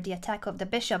under the attack of the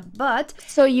bishop. But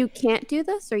so you can't do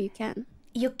this, or you can?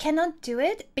 You cannot do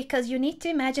it because you need to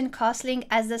imagine castling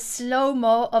as a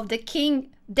slow-mo of the king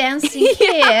dancing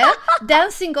here,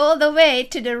 dancing all the way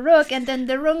to the rook, and then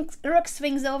the rook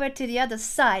swings over to the other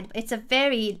side. It's a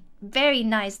very, very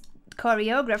nice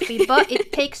choreography, but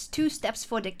it takes 2 steps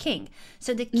for the king.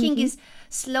 So the king is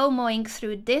slow-moing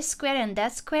through this square and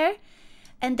that square,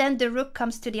 and then the rook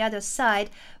comes to the other side,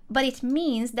 but it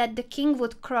means that the king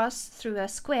would cross through a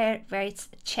square where it's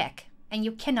check, and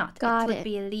you cannot. It would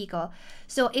be illegal.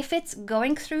 So if it's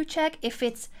going through check, if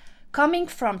it's coming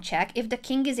from check, if the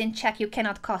king is in check, you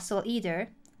cannot castle either.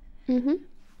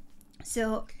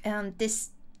 So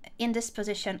in this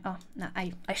position, oh no,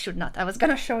 I should not. I was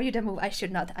gonna show you the move. I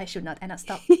should not. And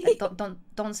stop.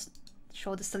 don't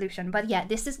show the solution. But yeah,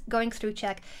 this is going through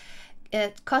check.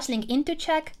 Castling into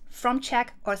check, from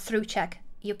check, or through check,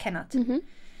 you cannot.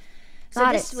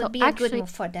 So this would be a good move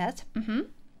for that.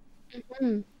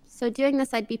 So doing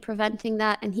this, I'd be preventing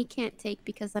that, and he can't take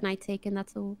because then I take, and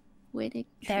that's a winning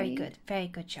trade. Very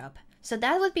good job. So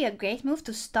that would be a great move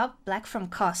to stop black from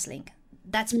castling.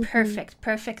 That's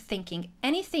perfect thinking.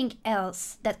 Anything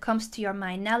else that comes to your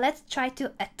mind? Now let's try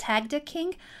to attack the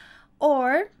king,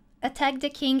 or attack the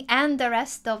king and the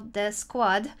rest of the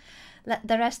squad,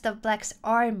 the rest of black's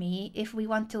army, if we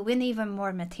want to win even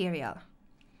more material.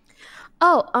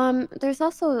 Oh, there's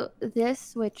also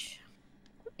this, which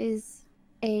is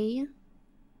a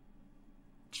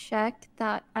check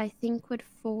that I think would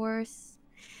force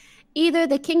either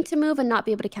the king to move and not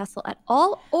be able to castle at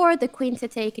all, or the queen to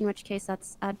take, in which case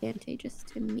that's advantageous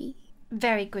to me.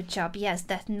 Very good job. Yes,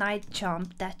 that knight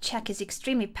jump, that check is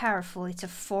extremely powerful. It's a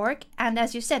fork, and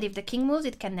as you said, if the king moves,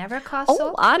 it can never castle.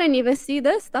 Oh, I didn't even see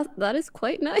this. That is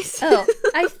quite nice. Oh,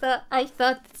 I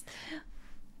thought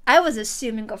I was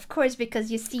assuming, of course,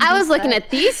 because you see. I was looking at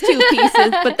these 2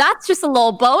 pieces, but that's just a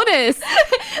little bonus.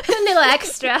 A little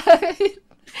extra.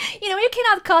 You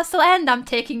cannot castle, and I'm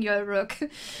taking your rook.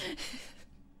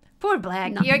 Poor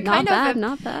black.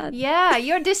 Not bad. Yeah,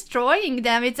 you're destroying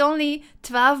them. It's only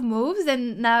 12 moves,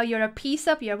 and now you're a piece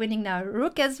up. You're winning now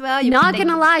rook as well. Not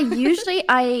gonna lie, usually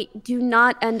I do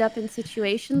not end up in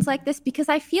situations like this because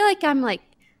I feel like I'm like,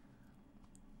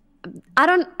 I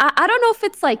don't know if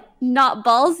it's like not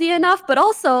ballsy enough, but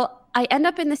also I end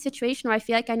up in the situation where I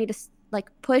feel like I need to like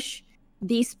push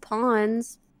these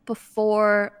pawns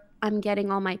before I'm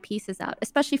getting all my pieces out,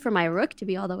 especially for my rook to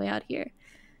be all the way out here.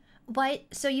 Why?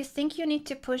 So you think you need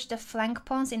to push the flank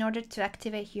pawns in order to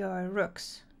activate your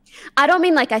rooks? I don't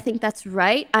mean like I think that's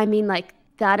right. I mean like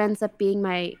that ends up being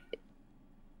my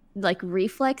like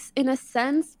reflex in a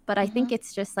sense, but I think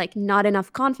it's just like not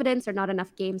enough confidence or not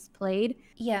enough games played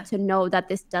to know that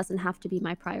this doesn't have to be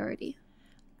my priority.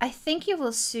 I think you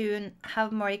will soon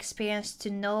have more experience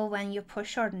to know when you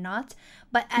push or not.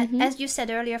 But as you said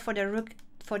earlier, for the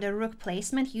rook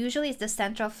placement, usually it's the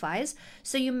central fives.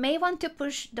 So you may want to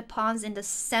push the pawns in the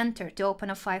center to open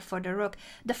a 5 for the rook.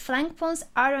 The flank pawns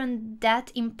aren't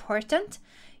that important.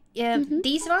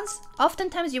 These ones,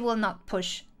 oftentimes you will not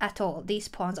push at all, these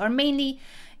pawns, or mainly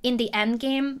in the end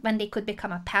game when they could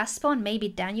become a pass pawn, maybe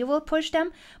then you will push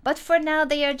them. But for now,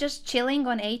 they are just chilling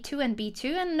on A2 and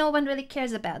B2, and no one really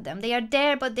cares about them. They are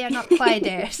there, but they are not quite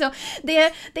there. So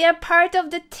they are part of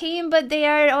the team, but they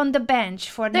are on the bench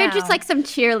for now. They're just like some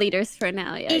cheerleaders for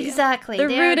now. Yeah, exactly. They're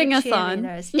rooting us on.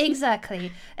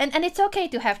 Exactly. And it's okay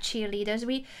to have cheerleaders.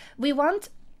 We want,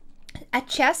 at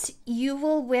chess, you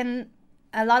will win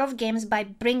a lot of games by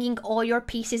bringing all your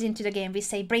pieces into the game. We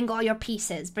say, bring all your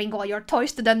pieces, bring all your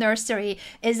toys to the nursery,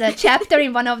 is a chapter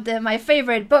in one of my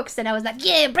favorite books. And I was like,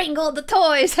 yeah, bring all the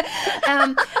toys.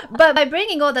 But by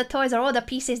bringing all the toys or all the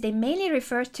pieces, they mainly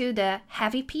refer to the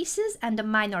heavy pieces and the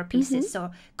minor pieces.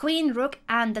 So queen, rook,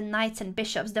 and the knights and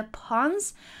bishops. The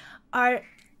pawns are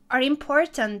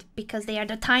important because they are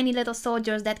the tiny little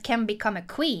soldiers that can become a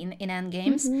queen in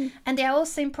endgames. And they are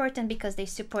also important because they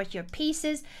support your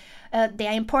pieces. They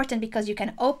are important because you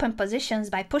can open positions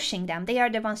by pushing them. They are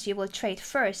the ones you will trade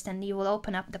first, and you will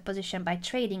open up the position by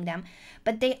trading them.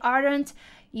 But they aren't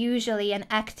usually an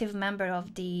active member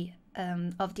of the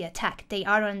attack. They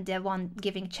aren't the one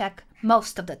giving check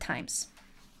most of the times.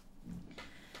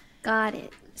 Got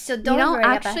it. So don't worry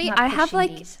actually, about not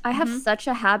pushing these. I have such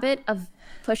a habit of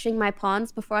pushing my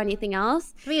pawns before anything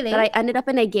else. Really? That I ended up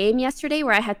in a game yesterday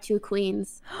where I had 2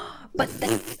 queens. But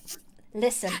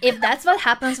listen, if that's what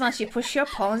happens once you push your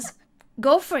pawns,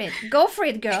 Go for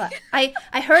it, girl. I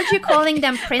heard you calling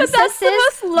them princesses That's the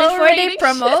most before they low-rating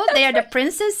promote. shit. They are the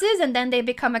princesses, and then they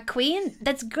become a queen.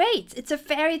 That's great. It's a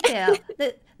fairy tale.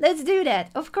 Let's do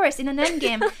that. Of course, in an end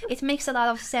game, it makes a lot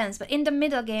of sense. But in the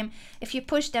middle game, if you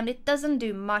push them, it doesn't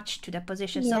do much to the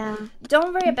position. Yeah. So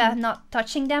don't worry about not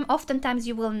touching them. Oftentimes,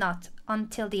 you will not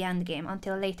until the end game,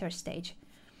 until later stage.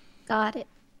 Got it.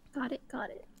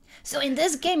 So in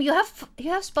this game, you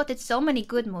have spotted so many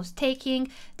good moves,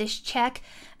 taking this check,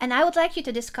 and I would like you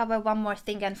to discover one more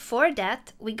thing. And for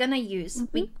that, we're gonna use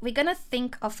we're gonna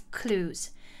think of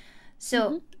clues.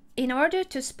 So in order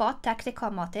to spot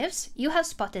tactical motives, you have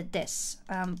spotted this.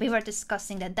 We were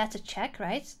discussing that that's a check,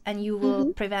 right? And you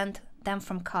will prevent them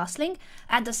from castling.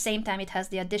 At the same time, it has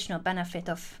the additional benefit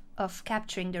of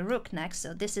capturing the rook next.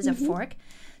 So this is a fork.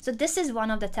 So this is one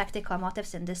of the tactical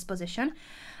motives in this position.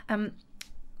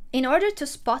 In order to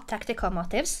spot tactical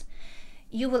motives,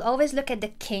 you will always look at the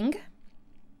king.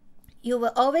 You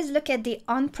will always look at the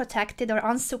unprotected or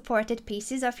unsupported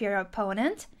pieces of your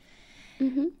opponent.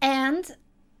 And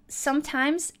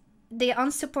sometimes the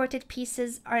unsupported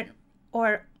pieces are,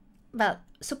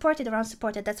 supported or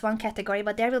unsupported, that's one category,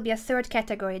 but there will be a third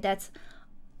category that's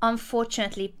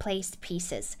unfortunately placed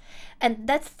pieces. And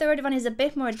that third one is a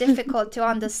bit more difficult to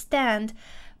understand.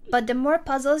 But the more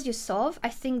puzzles you solve, I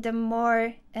think the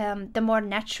more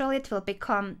natural it will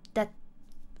become that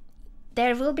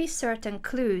there will be certain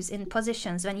clues in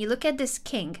positions. When you look at this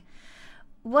king,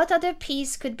 what other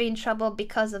piece could be in trouble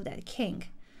because of that king?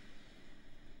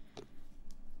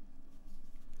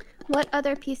 What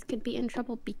other piece could be in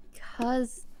trouble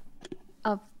because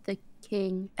of the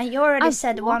king? And you already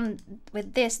said one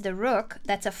with this, the rook,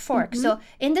 that's a fork. So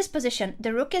in this position,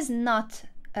 the rook is not...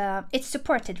 it's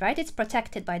supported, right? It's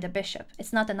protected by the bishop.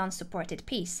 It's not an unsupported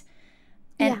piece.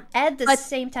 And at the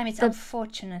same time, it's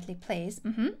unfortunately placed.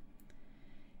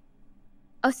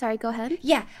 Oh, sorry, go ahead.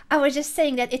 Yeah, I was just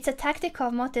saying that it's a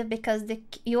tactical motive because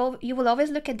you will always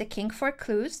look at the king for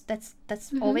clues. That's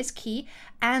always key.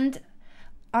 And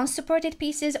unsupported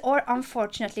pieces or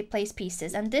unfortunately placed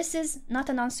pieces. And this is not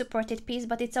an unsupported piece,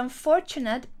 but it's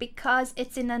unfortunate because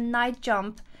it's in a knight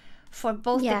jump for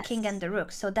both the king and the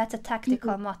rook. So that's a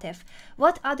tactical motive.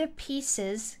 What other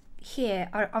pieces here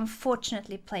are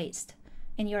unfortunately placed,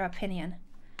 in your opinion?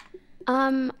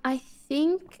 I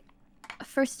think,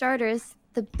 for starters,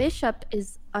 the bishop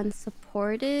is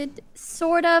unsupported,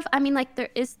 sort of. I mean, like, there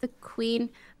is the queen,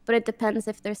 but it depends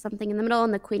if there's something in the middle,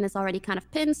 and the queen is already kind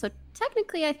of pinned. So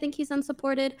technically, I think he's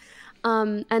unsupported.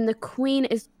 And the queen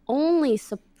is only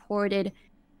supported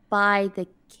by the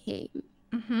king.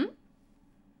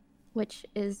 Which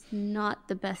is not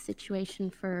the best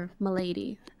situation for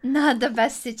Milady. Not the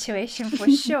best situation for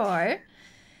sure.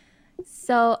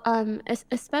 So,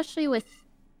 especially with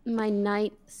my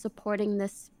knight supporting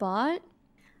this spot,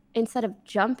 instead of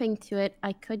jumping to it,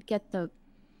 I could get the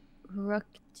rook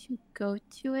to go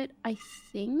to it, I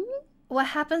think. What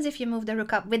happens if you move the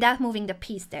rook up without moving the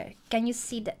piece there? Can you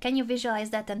see that? Can you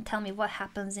visualize that and tell me what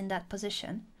happens in that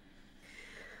position?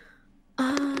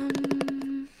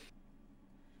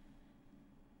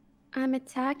 I'm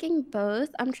attacking both.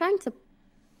 I'm trying to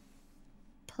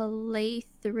play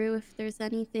through if there's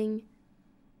anything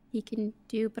he can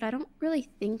do, but I don't really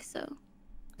think so.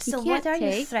 So what are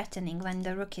you threatening when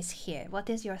the rook is here? What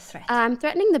is your threat? I'm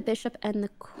threatening the bishop and the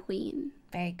queen.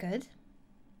 Very good.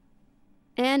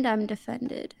 And I'm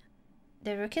defended.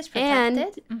 The rook is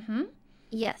protected?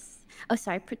 Yes. Oh,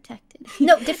 sorry, protected.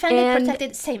 No, defended,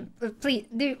 protected, same. Please,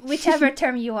 do whichever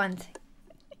term you want.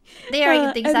 They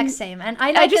are the exact same. And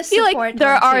I just feel like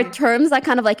there are terms that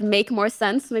kind of like make more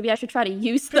sense. Maybe I should try to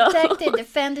use those. Protected,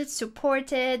 defended,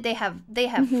 supported. They have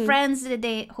friends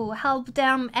who help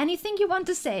them. Anything you want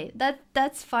to say,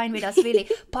 that's fine with us, really.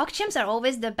 PogChamps are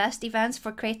always the best events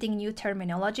for creating new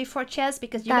terminology for chess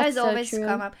because you guys always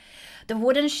come up. The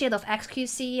wooden shield of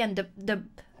XQC and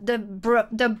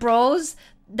the bros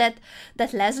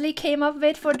that Leslie came up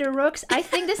with for the rooks. I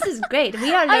think this is great.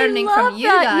 We are learning from you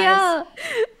guys. Yeah.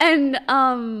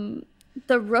 And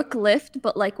the rook lift,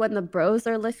 but like when the bros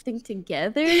are lifting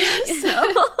together.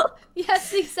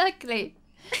 Yes, exactly.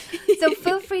 So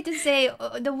feel free to say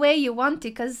the way you want to,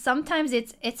 because sometimes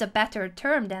it's a better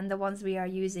term than the ones we are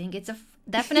using. It's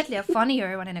definitely a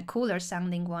funnier one and a cooler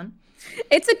sounding one.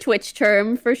 It's a Twitch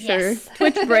term for sure. Yes.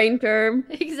 Twitch brain term.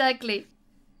 Exactly.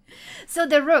 So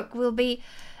the rook will be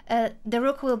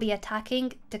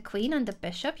attacking the queen and the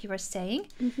bishop, you were saying.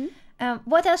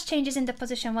 What else changes in the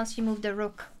position once you move the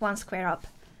rook one square up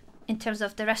in terms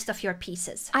of the rest of your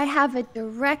pieces? I have a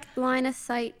direct line of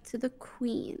sight to the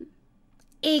queen.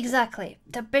 Exactly.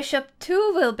 The bishop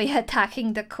too will be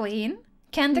attacking the queen.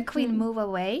 Can the queen move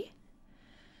away?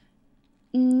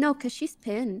 No, because she's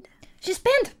pinned. She's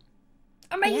pinned!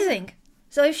 Amazing! Yeah.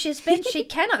 So if she's pinned, she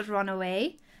cannot run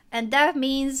away. And that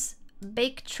means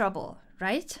big trouble,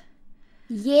 right?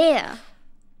 Yeah.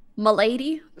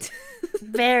 Milady.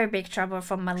 Very big trouble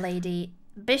for Milady.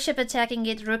 Bishop attacking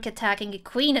it, rook attacking it,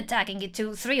 queen attacking it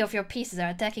too. 3 of your pieces are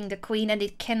attacking the queen and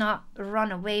it cannot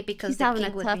run away because the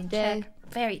king would be in check.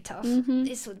 Very tough.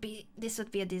 This would be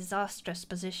a disastrous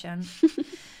position.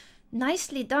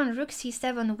 Nicely done. Rook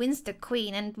c7 wins the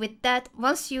queen, and with that,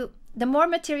 the more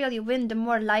material you win, the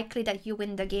more likely that you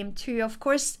win the game too. Of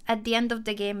course, at the end of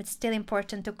the game, it's still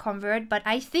important to convert, but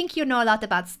I think you know a lot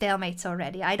about stalemates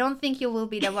already. I don't think you will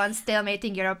be the one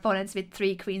stalemating your opponents with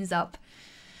 3 queens up.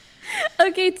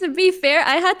 Okay, to be fair,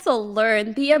 I had to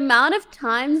learn the amount of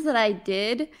times that I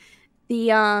did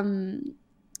the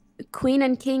queen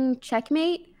and king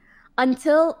checkmate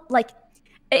until, like,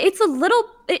 it's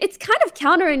kind of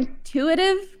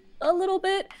counterintuitive a little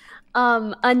bit,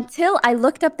 until I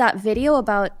looked up that video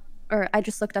I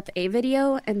just looked up a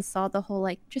video and saw the whole,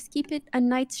 like, just keep it a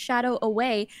knight's shadow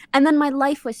away, and then my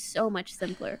life was so much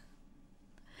simpler.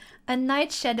 A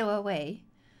knight's shadow away.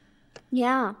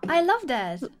 Yeah. I love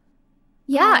that.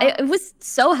 Yeah, it was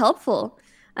so helpful.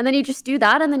 And then you just do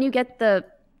that, and then you get the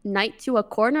knight to a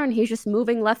corner, and he's just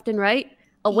moving left and right,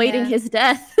 awaiting his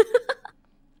death.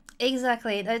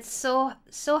 Exactly. That's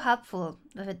so helpful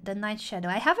with the knight shadow.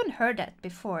 I haven't heard that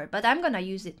before, but I'm gonna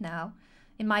use it now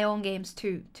in my own games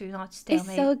too, to not stalemate.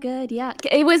 It's so good, yeah.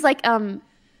 It was like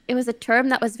it was a term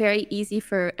that was very easy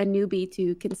for a newbie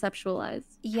to conceptualize.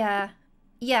 Yeah.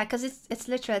 Yeah, because it's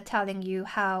literally telling you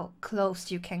how close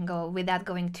you can go without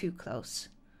going too close.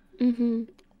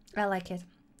 I like it.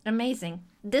 Amazing.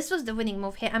 This was the winning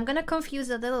move here. I'm going to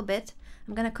confuse a little bit.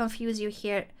 I'm going to confuse you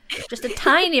here just a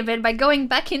tiny bit by going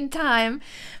back in time,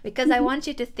 because I want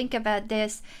you to think about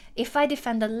this. If I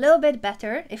defend a little bit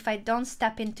better, if I don't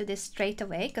step into this straight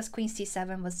away, because queen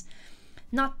c7 was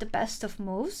not the best of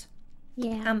moves,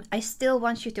 I still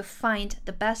want you to find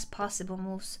the best possible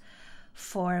moves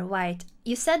for white.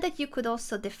 You said that you could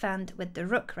also defend with the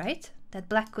rook, right? That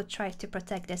black could try to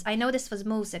protect this. I know this was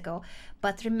moves ago,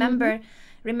 but remember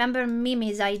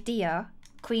Mimi's idea,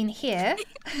 queen here.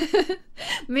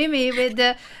 Mimi with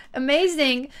the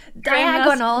amazing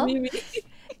diagonal.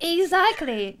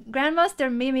 Exactly. Grandmaster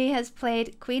Mimi has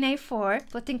played queen a4,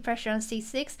 putting pressure on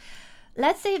c6.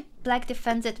 Let's say black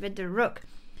defends it with the rook.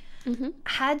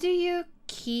 How do you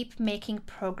keep making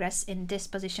progress in this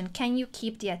position? Can you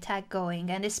keep the attack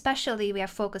going? And especially we are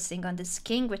focusing on this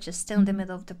king, which is still in the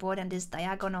middle of the board, and this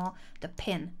diagonal, the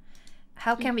pin.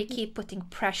 How can we keep putting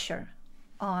pressure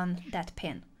on that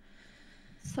pin?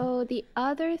 So the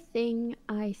other thing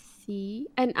I see,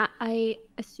 and I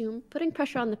assume putting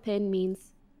pressure on the pin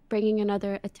means bringing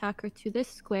another attacker to this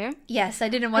square. Yes, I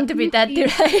didn't want to be that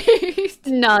direct.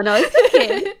 No, it's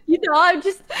okay. You know, I'm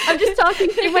just talking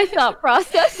through my thought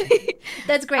process.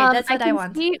 That's great. That's what I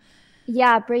want.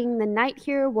 Yeah, bringing the knight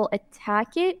here will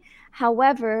attack it.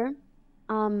 However,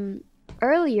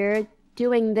 earlier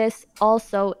doing this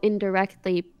also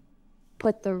indirectly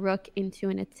put the rook into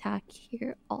an attack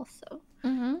here also,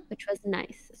 which was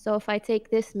nice. So if I take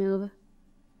this move,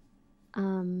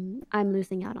 I'm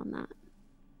losing out on that.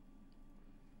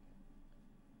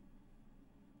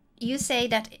 You say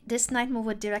that this knight move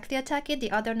would directly attack it, the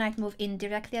other knight move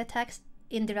indirectly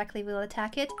will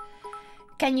attack it.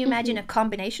 Can you imagine a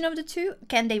combination of the two?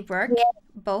 Can they work? Yeah.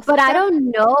 Both But I don't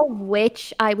know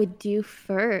which I would do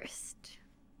first.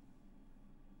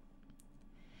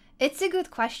 It's a good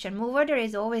question. Move order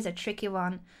is always a tricky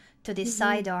one to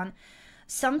decide on.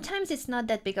 Sometimes it's not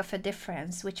that big of a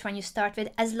difference which one you start with,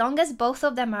 as long as both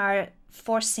of them are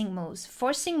forcing moves.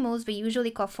 Forcing moves, we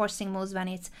usually call forcing moves when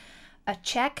it's a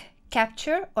check,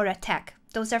 capture, or attack.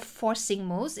 Those are forcing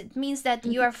moves. It means that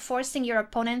you are forcing your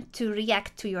opponent to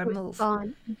react to your move.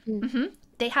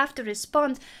 They have to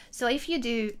respond. So if you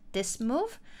do this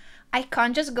move, I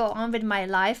can't just go on with my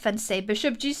life and say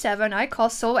bishop g7, I call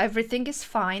so everything is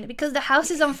fine, because the house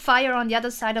is on fire on the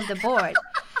other side of the board.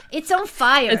 It's on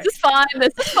fire. This is fine.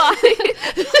 This is fine.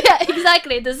 Yeah,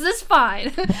 exactly. This is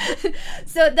fine.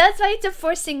 So that's why it's a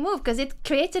forcing move, because it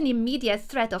creates an immediate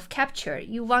threat of capture.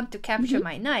 You want to capture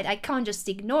my knight. I can't just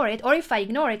ignore it. Or if I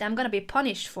ignore it, I'm going to be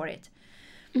punished for it.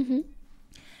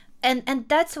 And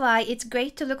that's why it's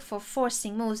great to look for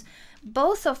forcing moves.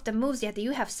 Both of the moves that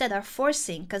you have said are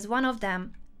forcing, because one of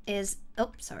them is...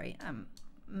 Oh, sorry. I'm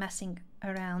messing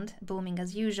around, booming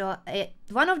as usual.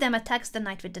 One of them attacks the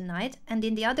knight with the knight, and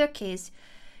in the other case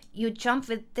you jump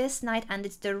with this knight and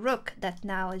it's the rook that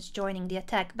now is joining the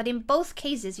attack. But in both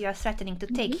cases you are threatening to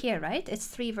take here, right? It's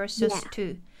 3 versus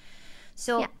 2.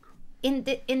 So in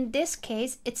this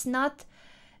case it's not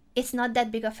it's not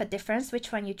that big of a difference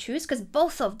which one you choose, because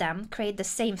both of them create the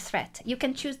same threat. You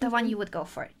can choose the one you would go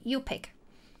for. You pick.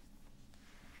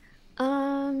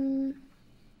 To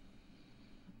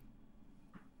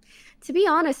be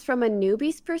honest, from a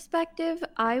newbie's perspective,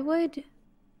 I would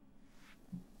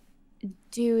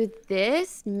do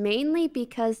this mainly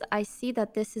because I see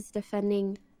that this is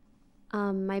defending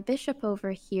my bishop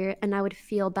over here, and I would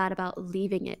feel bad about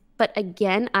leaving it. But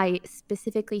again, I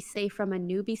specifically say from a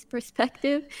newbie's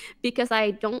perspective because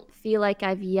I don't feel like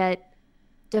I've yet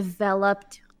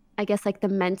developed, I guess, like the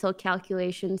mental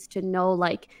calculations to know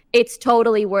like it's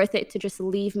totally worth it to just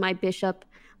leave my bishop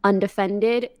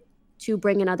undefended to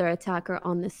bring another attacker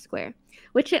on this square,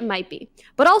 which it might be.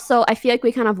 But also, I feel like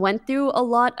we kind of went through a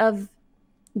lot of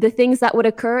the things that would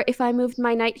occur if I moved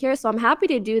my knight here. So I'm happy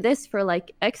to do this for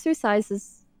like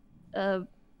exercises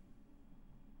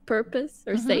purpose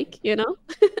or sake, you know?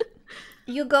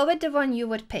 You go with the one you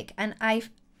would pick. And I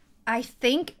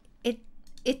think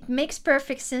it makes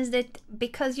perfect sense that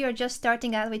because you're just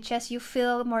starting out with chess, you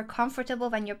feel more comfortable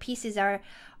when your pieces are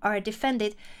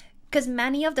defended. Because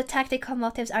many of the tactical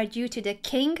motives are due to the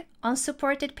king,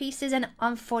 unsupported pieces, and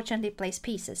unfortunately placed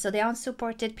pieces. So the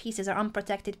unsupported pieces are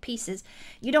unprotected pieces.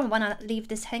 You don't want to leave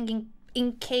this hanging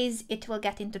in case it will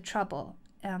get into trouble.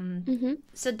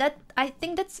 So that, I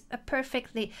think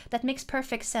that makes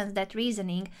perfect sense, that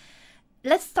reasoning.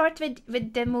 Let's start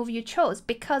with the move you chose,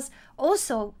 because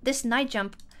also this knight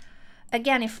jump,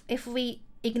 again, if we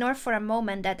ignore for a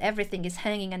moment that everything is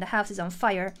hanging and the house is on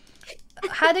fire,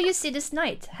 how do you see this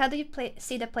knight? How do you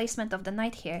see the placement of the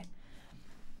knight here?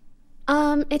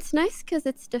 It's nice because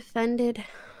it's defended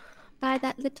by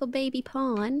that little baby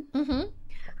pawn.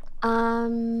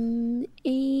 And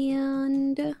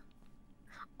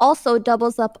also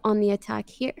doubles up on the attack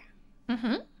here.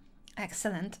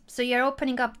 Excellent. So you're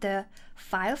opening up the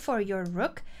file for your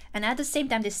rook, and at the same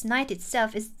time this knight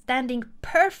itself is standing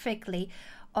perfectly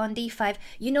on d5.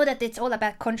 You know that it's all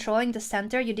about controlling the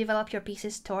center. You develop your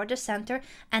pieces toward the center,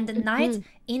 and the knight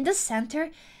in the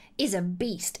center is a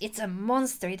beast. It's a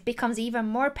monster. It becomes even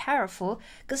more powerful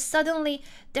because suddenly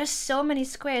there's so many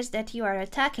squares that you are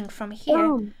attacking from here.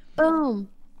 Boom, boom.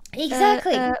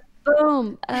 Exactly.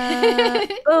 Boom, boom,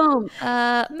 boom.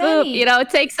 You know, it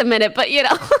takes a minute, but you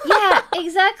know. Yeah,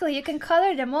 exactly. You can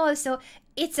color them all. So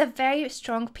it's a very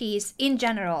strong piece in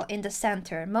general in the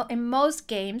center. In most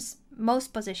games,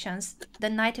 most positions, the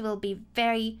knight will be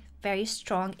very, very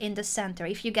strong in the center.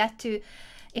 If you get to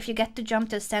jump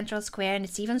to a central square and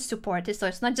it's even supported, so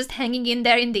it's not just hanging in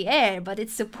there in the air, but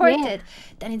it's supported,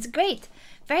 then it's great.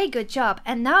 Very good job.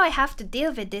 And now I have to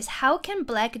deal with this. How can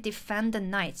black defend the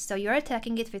knight? So you're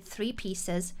attacking it with 3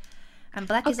 pieces, and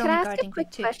black is only guarding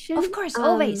with 2. Question? Of course,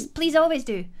 always. Please always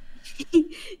do.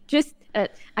 Just,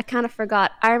 I kind of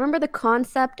forgot. I remember the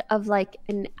concept of like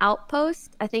an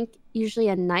outpost. I think usually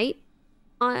a knight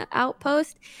on an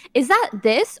outpost. Is that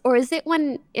this, or is it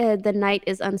when the knight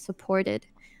is unsupported?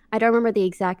 I don't remember the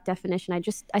exact definition. I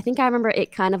think I remember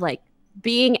it kind of like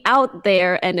being out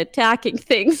there and attacking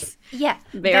things. Yeah,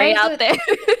 very out there.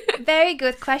 Very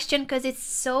good question, because it's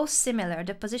so similar.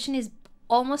 The position is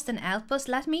almost an outpost.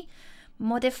 Let me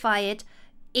modify it.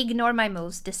 Ignore my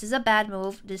moves. This is a bad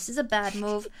move. This is a bad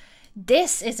move.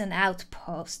 This is an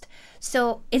outpost.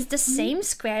 So it's the same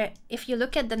square. If you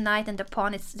look at the knight and the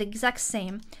pawn, it's the exact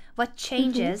same. What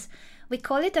changes, we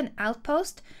call it an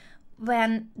outpost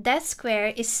when that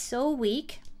square is so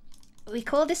weak. We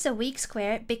call this a weak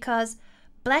square because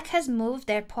black has moved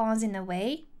their pawns in a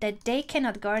way that they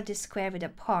cannot guard this square with a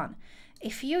pawn.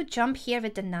 If you jump here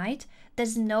with the knight,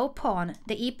 there's no pawn.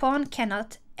 The e-pawn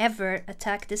cannot ever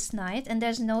attack this knight, and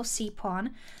there's no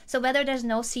c-pawn. So whether there's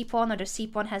no c-pawn or the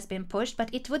c-pawn has been pushed,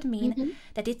 but it would mean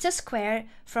that it's a square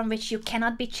from which you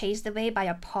cannot be chased away by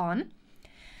a pawn.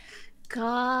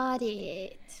 Got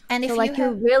it. And so like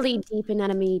you're really deep in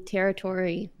enemy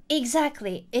territory.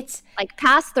 Exactly. It's like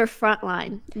past their front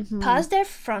line. Past their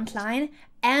front line,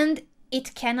 and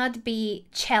it cannot be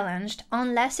challenged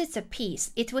unless it's a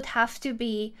piece. It would have to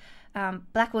be,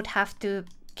 black would have to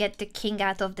get the king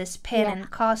out of this pin and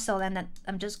castle, and then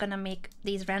I'm just gonna make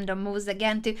these random moves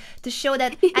again to show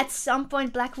that at some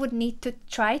point black would need to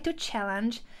try to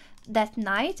challenge that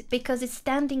knight because it's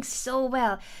standing so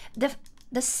well.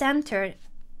 The center,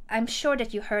 I'm sure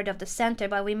that you heard of the center,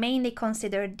 but we mainly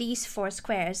consider these 4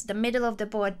 squares, the middle of the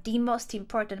board, the most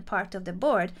important part of the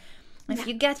board. If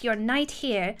you get your knight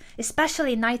here,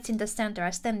 especially knights in the center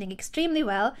are standing extremely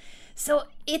well. So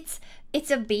it's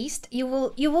it's a beast. You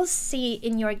will see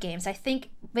in your games. I think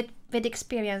with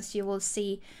experience you will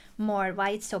see more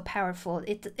why it's so powerful.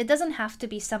 It doesn't have to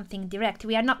be something direct.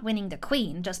 We are not winning the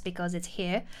queen just because it's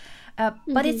here.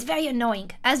 But it's very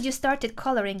annoying. As you started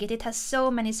coloring it, it has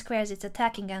so many squares it's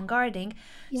attacking and guarding.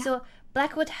 Yeah. So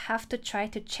black would have to try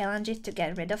to challenge it to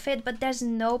get rid of it, but there's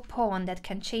no pawn that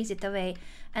can chase it away.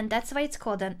 And that's why it's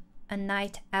called a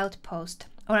knight outpost,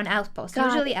 or an outpost.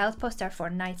 Usually outposts are for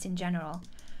knights in general.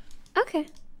 Okay.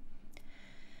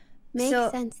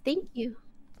 Makes sense. Thank you.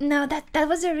 No, that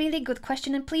was a really good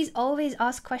question, and please always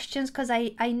ask questions, because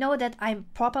I know that I'm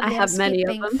probably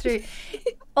skipping through.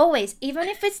 Always, even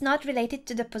if it's not related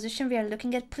to the position we are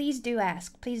looking at, please do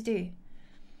ask. Please do.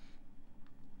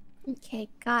 Okay,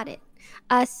 got it.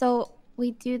 So we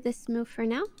do this move for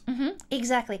now?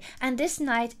 Exactly. And this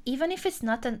knight, even if it's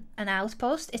not an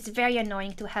outpost, it's very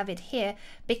annoying to have it here,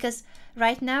 because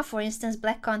right now, for instance,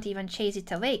 black can't even chase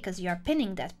it away because you are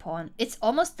pinning that pawn. It's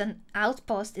almost an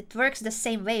outpost. It works the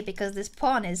same way because this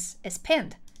pawn is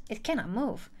pinned. It cannot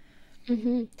move.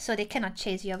 So they cannot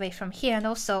chase you away from here. And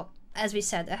also, as we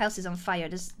said, the house is on fire.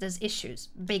 There's issues,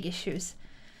 big issues.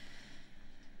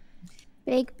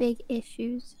 Big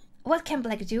issues. What can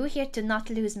black do here to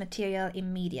not lose material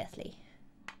immediately?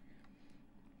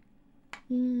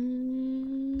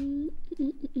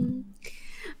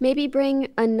 Maybe bring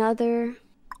another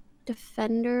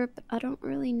defender, but I don't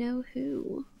really know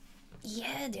who.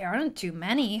 Yeah, there aren't too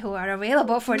many who are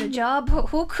available for the job.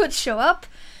 Who could show up?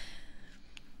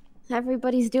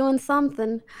 Everybody's doing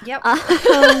something. Yep.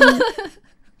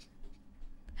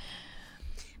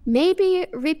 Maybe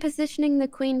repositioning the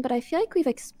queen, but I feel like we've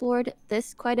explored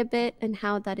this quite a bit and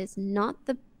how that is not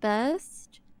the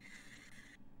best.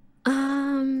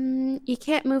 You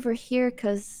can't move her here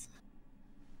because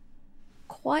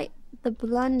quite the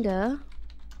blunder,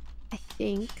 I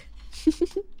think.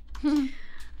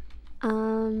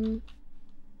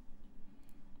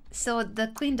 So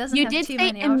the queen doesn't have too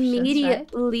many options,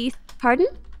 immediately, right? Pardon?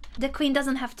 The queen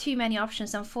doesn't have too many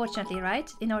options, unfortunately, right?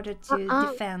 In order to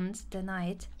defend the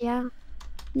knight. Yeah.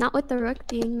 Not with the rook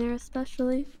being there,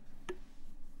 especially.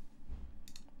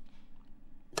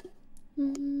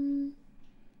 Honestly,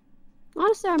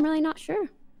 I'm really not sure.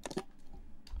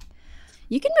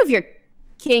 You can move your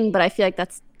king, but I feel like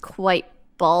that's quite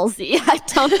ballsy. I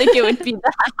don't think it would be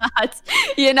that.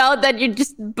 You know, that you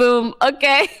just boom,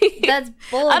 okay. That's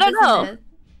bold, I don't know. It?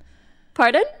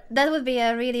 Pardon? That would be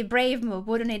a really brave move.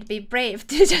 Wouldn't it be brave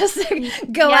to just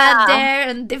go out there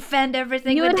and defend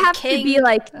everything with the king? You would have to be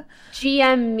like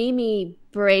GM Mimi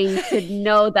brain to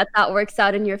know that that works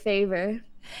out in your favor.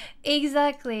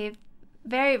 Exactly.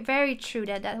 Very, very true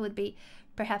that would be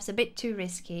perhaps a bit too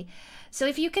risky. So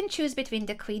if you can choose between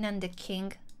the queen and the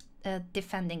king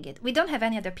defending it. We don't have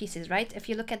any other pieces, right? If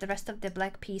you look at the rest of the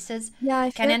black pieces,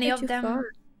 can any of them? Far.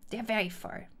 They're very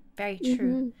far. Very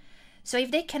true. So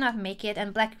if they cannot make it,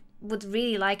 and black would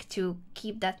really like to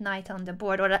keep that knight on the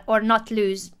board, or not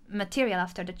lose material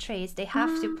after the trades, they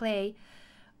have to play.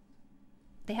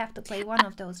 They have to play one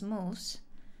of those moves.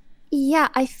 Yeah,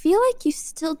 I feel like you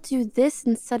still do this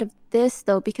instead of this,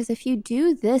 though, because if you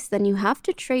do this, then you have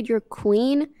to trade your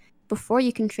queen before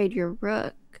you can trade your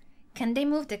rook. Can they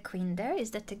move the queen there?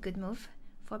 Is that a good move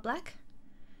for black?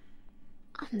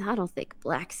 I don't think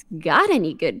black's got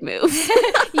any good moves.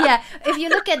 Yeah, if you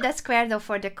look at that square, though,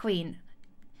 for the queen,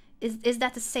 is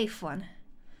that a safe one?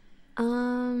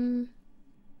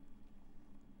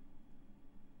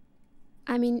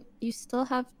 I mean, you still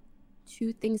have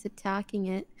two things attacking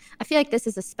it. I feel like this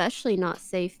is especially not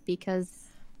safe because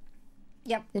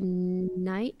the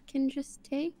knight can just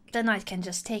take. The knight can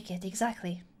just take it,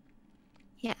 exactly.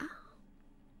 Yeah.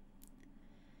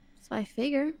 So I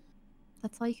figure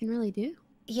that's all you can really do.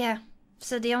 Yeah.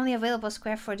 So the only available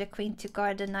square for the queen to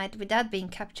guard the knight without being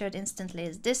captured instantly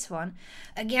is this one.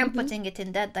 Again, putting it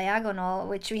in that diagonal,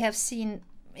 which we have seen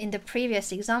in the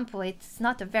previous example, it's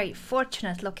not a very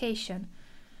fortunate location.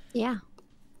 Yeah.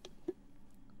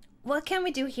 What can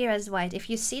we do here as white? If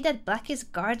you see that black is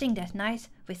guarding that knight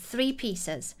with 3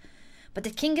 pieces, but the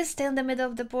king is still in the middle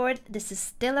of the board, this is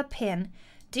still a pin.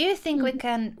 Do you think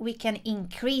we can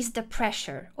increase the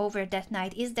pressure over that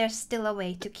knight? Is there still a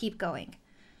way to keep going?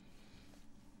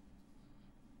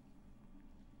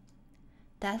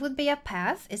 That would be a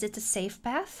path. Is it a safe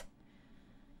path?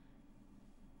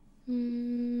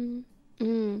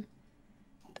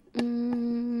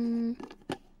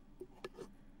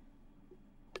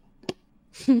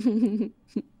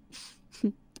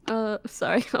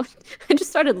 Sorry. I just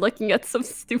started looking at some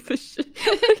stupid shit.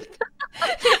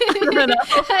 I don't know.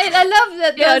 I love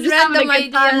that. Yeah, just random having a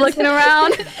good time looking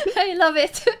around. I love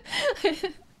it.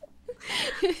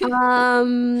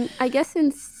 I guess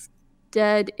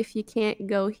instead, if you can't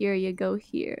go here, you go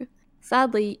here.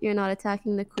 Sadly, you're not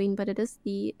attacking the queen, but it is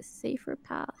the safer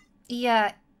path.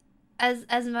 Yeah, as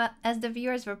the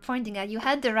viewers were pointing out, you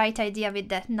had the right idea with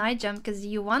that knight jump because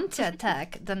you want to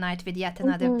attack the knight with yet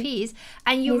another piece,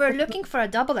 and you were looking for a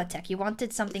double attack. You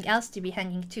wanted something else to be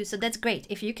hanging too, so that's great.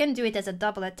 If you can do it as a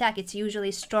double attack, it's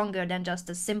usually stronger than just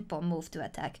a simple move to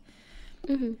attack.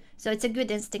 So it's a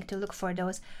good instinct to look for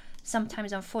those.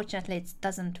 Sometimes, unfortunately, it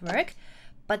doesn't work,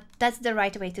 but that's the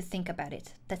right way to think about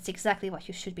it. That's exactly what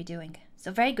you should be doing.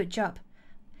 So very good job.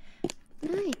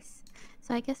 Nice.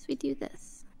 So I guess we do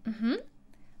this.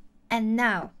 And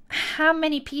now, how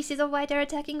many pieces of white are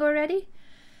attacking already?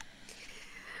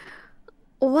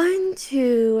 1,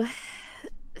 2,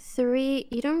 3.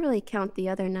 You don't really count the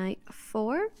other knight.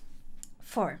 4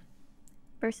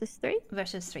 versus 3.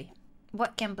 Versus 3.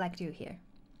 What can black do here?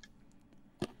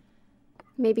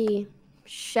 Maybe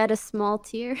shed a small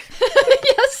tear.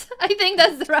 Yes, I think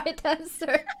that's the right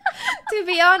answer. To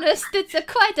be honest, it's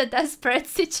quite a desperate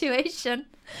situation.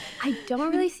 I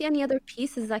don't really see any other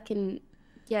pieces that can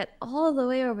get all the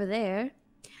way over there.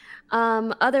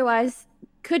 Otherwise,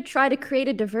 could try to create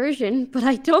a diversion, but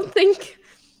I don't think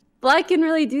black can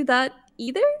really do that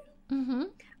either.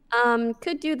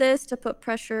 Could do this to put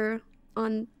pressure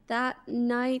on that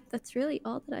knight. That's really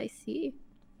all that I see.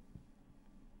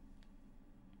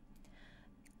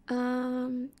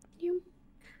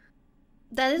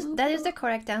 That is the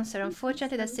correct answer.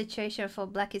 Unfortunately, the situation for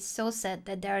black is so sad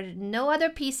that there are no other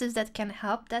pieces that can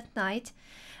help that knight.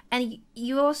 And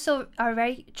you also are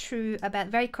very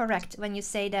correct when you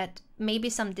say that maybe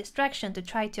some distraction to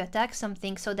try to attack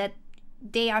something so that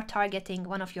they are targeting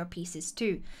one of your pieces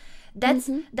too. That's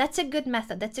a good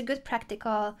method. That's a good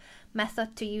practical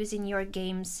method to use in your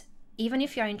games. Even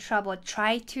if you're in trouble,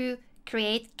 try to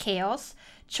create chaos.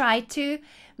 Try to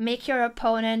make your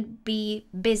opponent be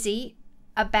busy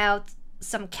about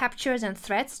some captures and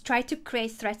threats. Try to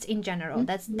create threats in general.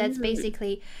 That's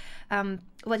basically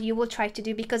what you will try to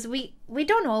do, because we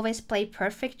don't always play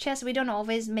perfect chess. We don't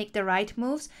always make the right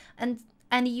moves,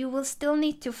 and you will still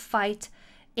need to fight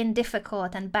in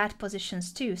difficult and bad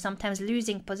positions too, sometimes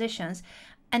losing positions,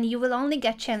 and you will only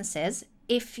get chances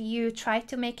if you try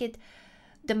to make it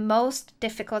the most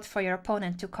difficult for your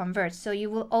opponent to convert. So you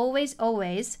will always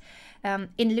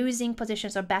in losing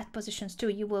positions or bad positions too,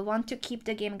 you will want to keep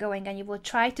the game going, and you will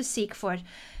try to seek for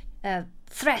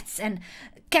threats and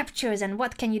captures and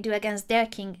what can you do against their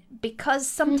king, because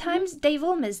sometimes they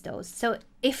will miss those. So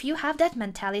if you have that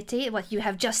mentality, what you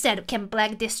have just said, can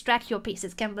black distract your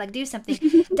pieces, can black do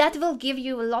something, that will give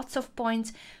you lots of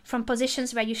points from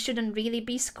positions where you shouldn't really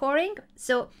be scoring.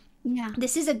 So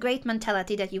this is a great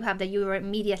mentality that you have, that you are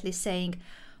immediately saying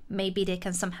maybe they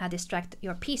can somehow distract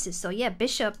your pieces. So yeah,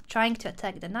 bishop trying to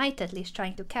attack the knight, at least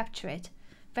trying to capture it.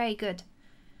 Very good.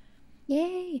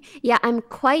 Yay. Yeah, I'm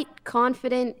quite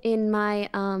confident in my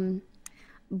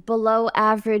below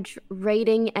average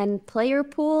rating and player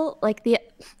pool. Like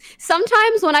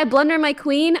sometimes when I blunder my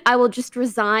queen, I will just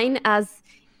resign, as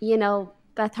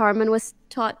Beth Harmon was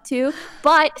taught to.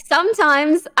 But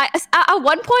sometimes at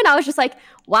one point I was just like,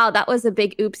 wow, that was a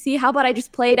big oopsie. How about I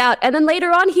just play it out? And then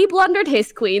later on he blundered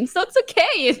his queen, so it's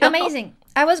okay. Amazing.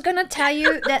 I was gonna tell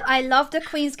you that I love the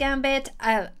Queen's Gambit.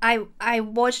 I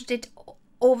watched it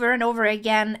over and over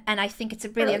again, and I think it's a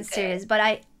brilliant series.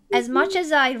 But as much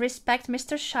as I respect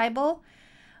Mr. Scheibel,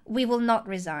 we will not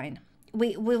resign.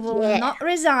 We will not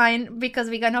resign, because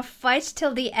we're gonna fight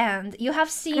till the end. You have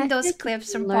seen those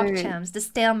clips from PogChamps, the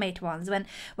stalemate ones, when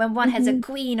one has a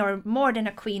queen or more than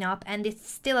a queen up, and it's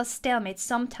still a stalemate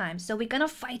sometimes. So we're gonna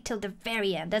fight till the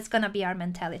very end. That's gonna be our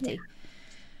mentality.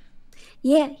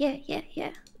 Yeah.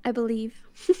 I believe.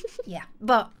 Yeah,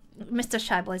 but Mr.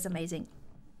 Scheibel is amazing.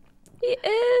 He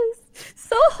is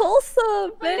so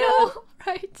wholesome. I know,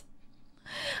 right?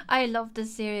 I love the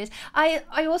series. I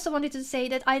also wanted to say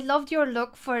that I loved your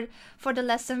look for the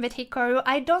lesson with Hikaru.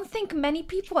 I don't think many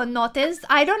people noticed.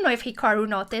 I don't know if Hikaru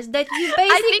noticed that you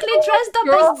basically dressed up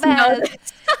as Beth.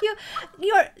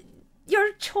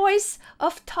 Your choice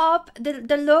of top,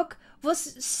 the look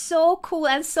was so cool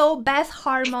and so Beth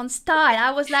Harmon style. I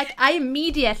was like, I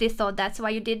immediately thought that's why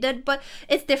you did that, but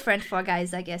it's different for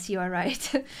guys, I guess. You are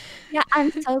right. Yeah,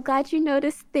 I'm so glad you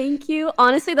noticed. Thank you.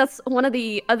 Honestly, that's one of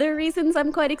the other reasons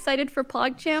I'm quite excited for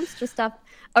PogChamps. Just have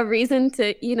a reason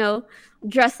to,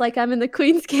 dress like I'm in the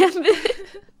Queen's Gambit.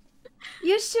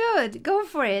 You should go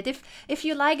for it. If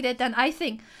you liked it, then I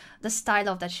think the style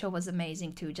of that show was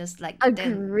amazing too. Just like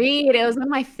Agreed. It was one of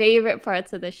my favorite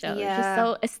parts of the show. It's just Yeah.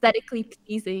 so aesthetically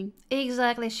pleasing.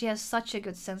 Exactly, she has such a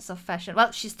good sense of fashion.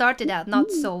 Well, she started out not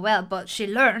so well, but she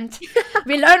learned.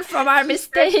 We learn from our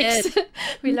mistakes.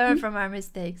 We learn from our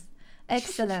mistakes.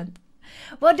 Excellent.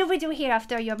 What do we do here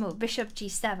after your move? Bishop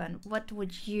g7. What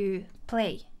would you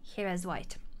play here as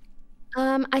white?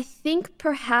 I think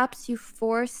perhaps you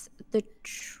force the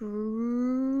true.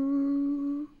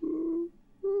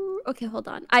 Okay, hold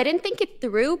on. I didn't think it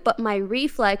through, but my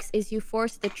reflex is you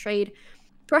force the trade,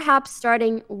 perhaps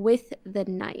starting with the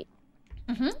knight.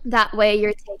 That way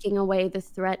you're taking away the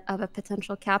threat of a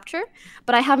potential capture.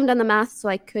 But I haven't done the math, so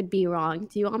I could be wrong.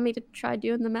 Do you want me to try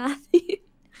doing the math?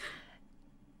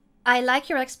 I like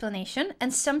your explanation,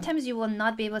 and sometimes you will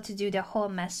not be able to do the whole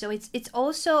mess, so it's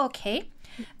also okay.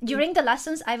 During the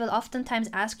lessons, I will oftentimes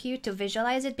ask you to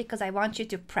visualize it because I want you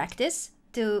to practice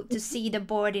to see the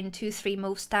board in 2-3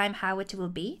 moves time, how it will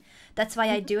be. That's why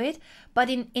I do it. But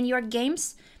in your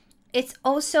games, it's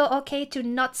also okay to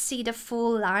not see the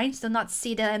full lines, to not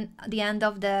see the end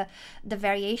of the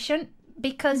variation,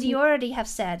 because you already have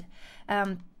said,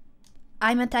 I'm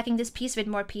attacking this piece with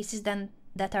more pieces than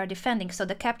that are defending, so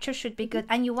the capture should be good,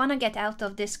 and you want to get out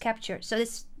of this capture. So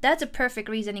that's a perfect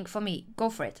reasoning for me. Go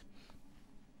for it.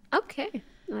 Okay,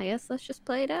 I guess let's just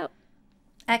play it out.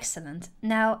 Excellent.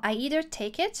 Now I either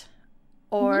take it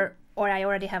or I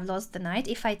already have lost the knight.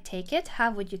 If I take it,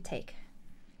 how would you take?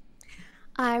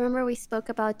 I remember we spoke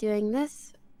about doing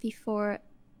this before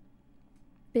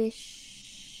bishop,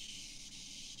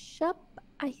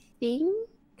 I think.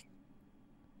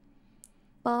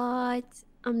 But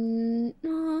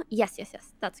yes,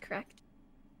 that's correct.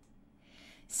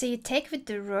 So you take with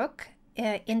the rook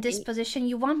in this position.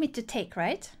 You want me to take,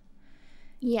 right?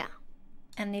 Yeah.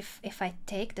 And if I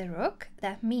take the rook,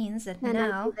 that means that then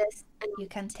now you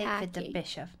can take with the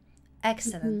bishop.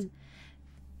 Excellent.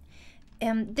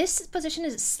 This position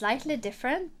is slightly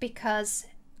different because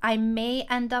I may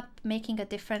end up making a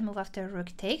different move after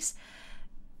rook takes.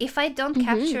 If I don't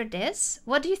capture this,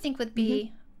 what do you think would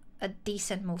be a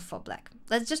decent move for black?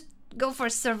 Let's just go for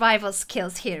survival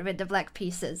skills here with the black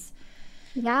pieces.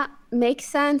 Yeah, makes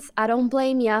sense. I don't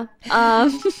blame ya.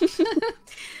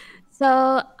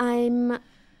 So I'm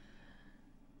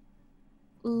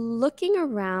looking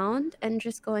around and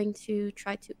just going to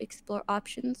try to explore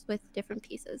options with different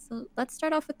pieces. So let's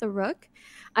start off with the rook.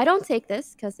 I don't take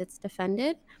this because it's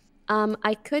defended.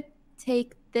 I could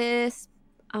take this,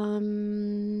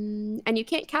 and you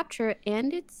can't capture it,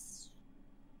 and it's...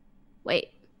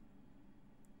 Wait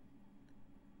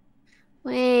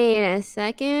a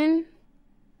second.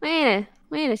 Wait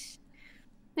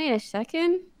a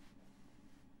second.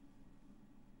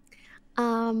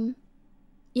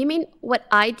 You mean what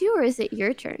I do, or is it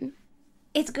your turn?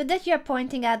 It's good that you're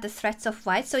pointing out the threats of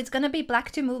white, so it's going to be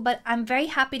black to move, but I'm very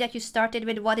happy that you started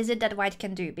with what is it that white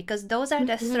can do, because those are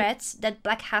the threats that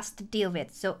black has to deal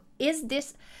with. So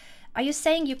are you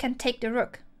saying you can take the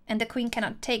rook, and the queen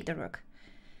cannot take the rook?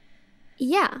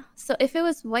 Yeah, so if it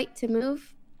was white to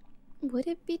move, would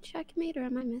it be checkmate, or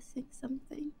am I missing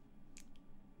something?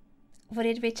 Would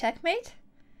it be checkmate?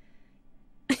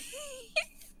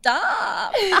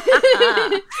 Stop!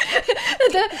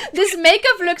 This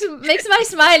makeup makes my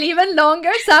smile even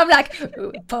longer, so I'm like,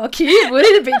 Poki, would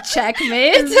it be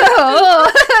checkmate?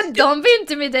 Oh, don't be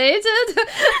intimidated.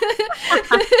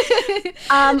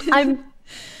 I'm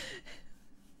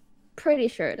pretty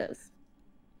sure it is.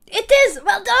 It is!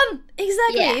 Well done!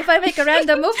 Exactly. Yeah. If I make a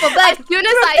random move for black, as soon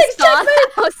as I saw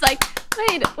that, I was like,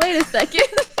 wait a second.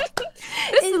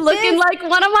 This is looking like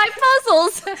one of my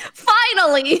puzzles.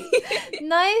 Finally.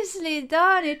 Nicely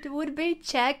done. It would be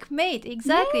checkmate.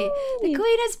 Exactly. Yay. The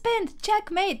queen is pinned.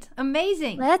 Checkmate.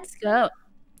 Amazing. Let's go.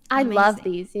 I love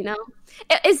these, you know.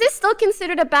 Is this still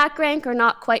considered a back rank or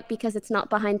not quite, because it's not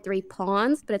behind 3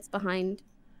 pawns, but it's behind...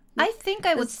 I think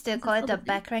I would still call it a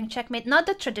back rank checkmate, not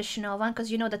the traditional one,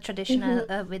 because you know the traditional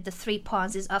with the 3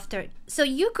 pawns is after. So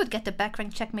you could get the back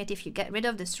rank checkmate if you get rid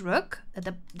of this rook,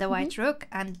 the white rook,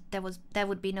 and there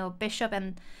would be no bishop,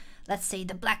 and let's say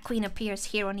the black queen appears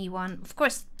here on e1. Of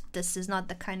course, this is not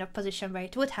the kind of position where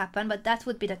it would happen, but that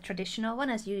would be the traditional one,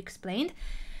 as you explained.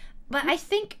 But I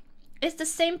think it's the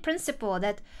same principle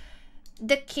that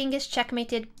the king is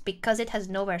checkmated because it has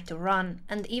nowhere to run,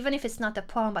 and even if it's not a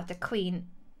pawn but the queen,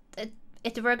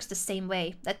 it works the same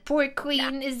way. That poor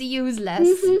queen is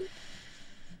useless.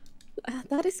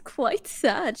 That is quite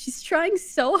sad. She's trying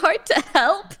so hard to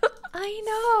help. I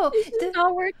know. It's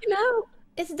not working out.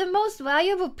 It's the most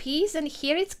valuable piece, and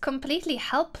here it's completely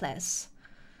helpless.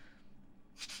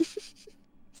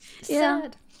 Yeah.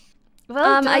 Sad.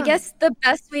 Well I done. guess the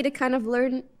best way to kind of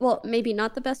learn, well, maybe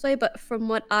not the best way, but from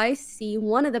what I see,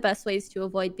 one of the best ways to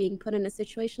avoid being put in a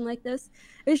situation like this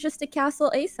is just to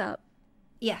castle ASAP.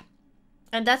 Yeah.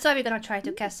 And that's why we're gonna try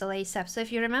to castle ASAP. So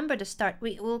if you remember the start,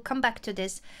 we will come back to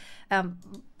this.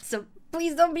 So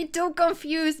please don't be too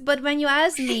confused. But when you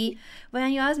asked me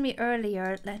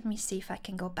earlier, let me see if I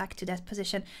can go back to that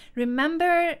position.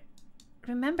 Remember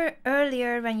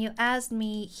earlier when you asked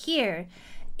me here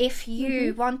if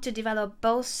you want to develop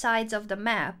both sides of the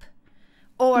map,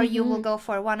 or you will go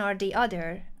for one or the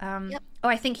other. Oh,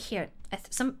 I think here.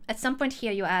 At some point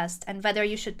here you asked, and whether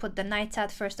you should put the knights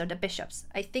out first or the bishops.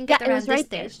 I think Yeah, at it around was this right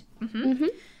stage.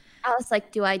 I was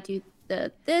like, do I do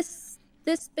this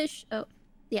bishop? Oh,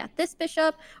 yeah, this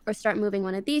bishop, or start moving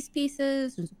one of these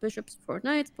pieces? There's bishops for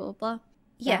knights, blah, blah, blah.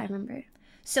 Yeah, I remember.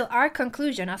 So our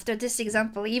conclusion after this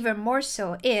example, even more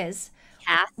so, is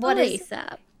Castle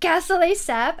ASAP. Castle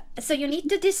ASAP. So you need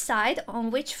to decide on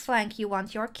which flank you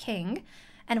want your king.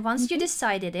 And once you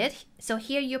decided it, so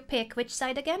here you pick which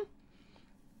side again?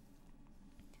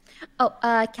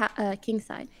 Oh, king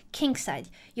side. King side.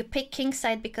 You pick king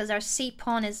side because our c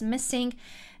pawn is missing.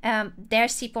 Their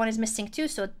c pawn is missing too,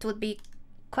 so it would be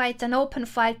quite an open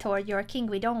fight toward your king.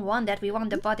 We don't want that. We want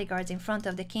the bodyguards in front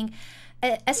of the king.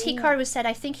 As Hikaru said,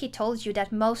 I think he told you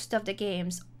that most of the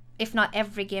games, if not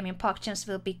every game in PogChamps,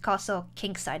 will be castle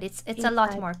king side. It's a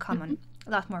lot more common. A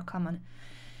lot more common.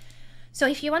 So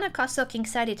if you want a castle king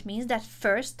side, it means that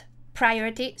first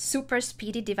priority, super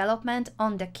speedy development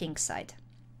on the king side.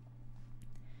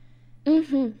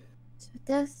 So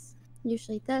this,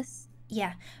 usually this.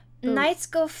 Yeah. Knights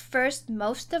go first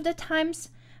most of the times.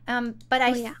 But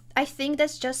I think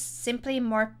that's just simply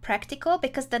more practical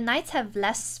because the knights have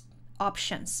less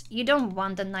options. You don't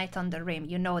want the knight on the rim,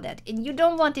 you know that. And you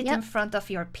don't want it in front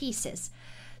of your pieces.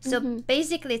 So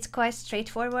basically it's quite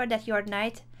straightforward that your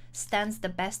knight stands the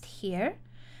best here.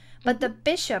 But the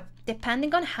bishop,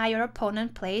 depending on how your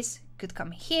opponent plays, could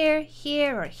come here,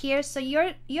 here, or here. So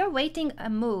you're waiting a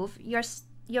move.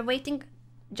 You're waiting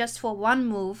just for one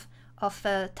move of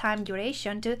time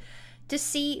duration to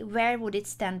see where would it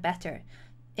stand better.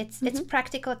 It's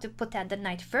practical to put out the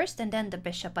knight first and then the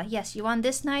bishop. But yes, you want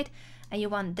this knight and you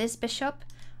want this bishop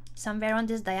somewhere on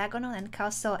this diagonal and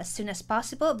castle as soon as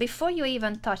possible before you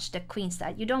even touch the queen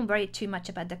side. You don't worry too much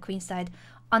about the queen side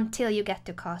until you get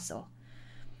to castle.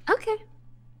 Okay,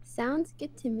 sounds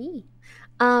good to me.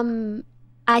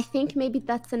 I think maybe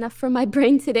that's enough for my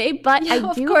brain today, but Yeah,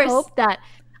 I do hope that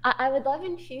I would love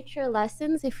in future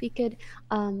lessons if we could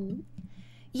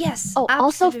Yes. Oh,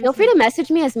 also feel free to message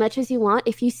me as much as you want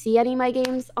if you see any of my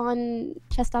games on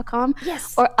chess.com.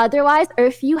 Yes. Or otherwise, or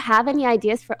if you have any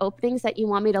ideas for openings that you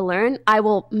want me to learn, I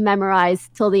will memorize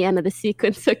till the end of the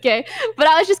sequence, okay? But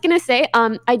I was just going to say,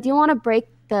 I do want to break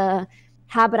the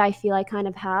habit I feel I kind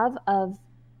of have of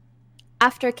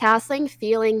after castling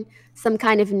feeling some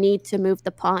kind of need to move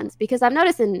the pawns, because I've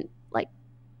noticed in like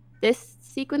this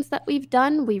sequence that we've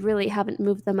done, we really haven't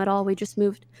moved them at all. We just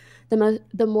moved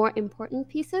the more important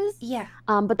pieces. Yeah.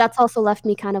 But that's also left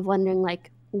me kind of wondering,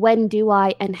 like, when do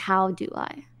I and how do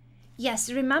I? Yes,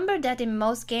 remember that in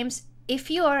most games, if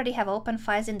you already have open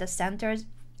files in the centers,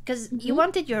 because you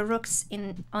wanted your rooks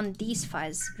on these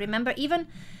files. Remember, even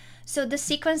so the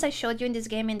sequence I showed you in this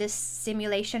game, in this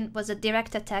simulation, was a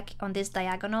direct attack on this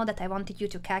diagonal that I wanted you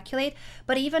to calculate.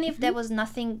 But even if there was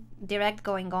nothing direct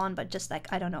going on, but just like,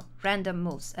 I don't know, random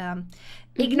moves,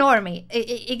 ignore me.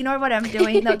 Ignore what I'm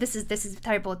doing. No, this is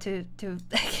terrible to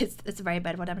it's very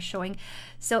bad what I'm showing.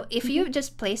 So if you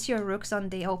just place your rooks on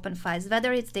the open files,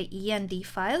 whether it's the E and D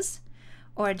files,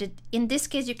 or in this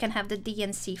case you can have the D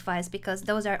and C files because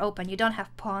those are open. You don't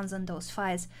have pawns on those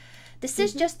files. This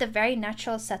is just a very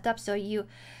natural setup. So you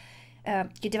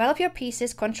develop your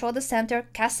pieces, control the center,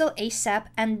 castle ASAP,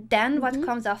 and then what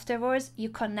comes afterwards, you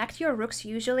connect your rooks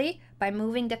usually by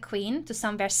moving the queen to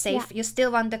somewhere safe. You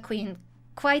still want the queen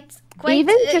quite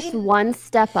even just one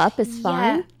step up is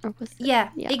fine. Or yeah,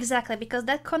 exactly, because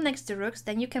that connects the rooks.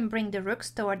 Then you can bring the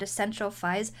rooks toward the central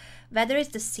files, whether it's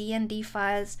the C and D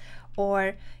files,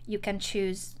 or you can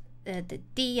choose the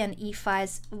D and E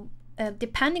files,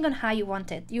 depending on how you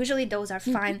want it. Usually those are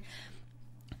fine.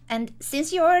 And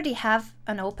since you already have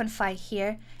an open file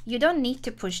here, you don't need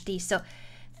to push these. So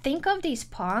think of these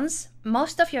pawns.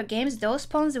 Most of your games, those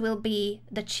pawns will be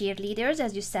the cheerleaders,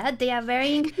 as you said. They are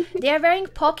wearing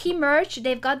Poki merch.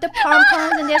 They've got the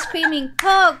pom-poms and they're screaming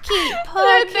Poki, Poki.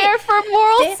 They're there for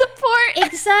moral support.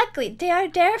 Exactly. They are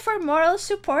there for moral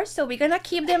support. So we're gonna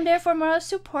keep them there for moral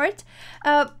support.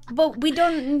 But we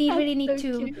don't really need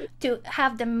to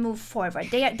have them move forward.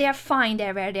 They are fine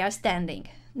there where they are standing.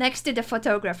 next to the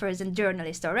photographers and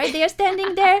journalists, all right? They are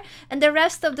standing there, and the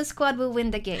rest of the squad will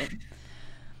win the game.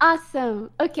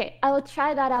 Awesome. Okay, I will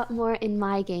try that out more in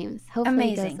my games.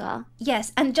 Hopefully it goes well.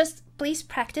 Yes, and just please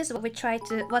practice what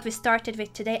we started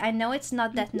with today. I know it's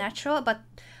not that natural, but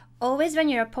always when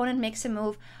your opponent makes a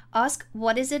move, ask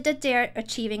what is it that they're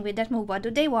achieving with that move, what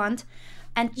do they want,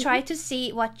 and try to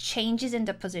see what changes in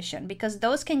the position, because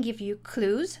those can give you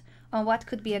clues on what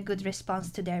could be a good response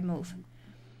to their move.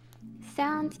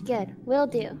 Sounds good. Will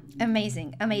do.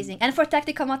 Amazing, amazing. And for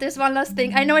tactical matters, one last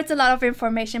thing. I know it's a lot of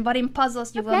information, but in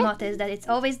puzzles you will notice that it's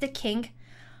always the king,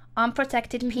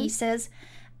 unprotected pieces,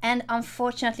 and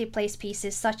unfortunately placed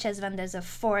pieces, such as when there's a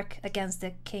fork against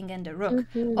the king and the rook,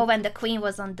 or when the queen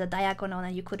was on the diagonal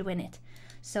and you could win it.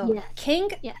 So king,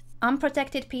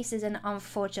 unprotected pieces, and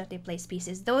unfortunately placed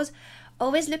pieces. Those,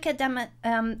 always look at them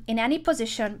in any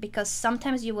position, because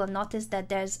sometimes you will notice that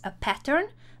there's a pattern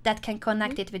that can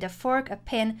connect it with a fork, a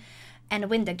pin,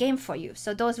 and win the game for you.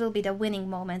 So those will be the winning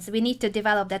moments. We need to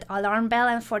develop that alarm bell,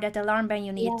 and for that alarm bell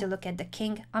you need to look at the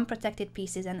king, unprotected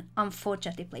pieces, and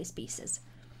unfortunately placed pieces.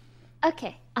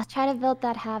 Okay, I'll try to build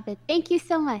that habit. Thank you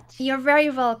so much. You're very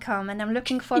welcome, and I'm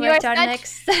looking forward to our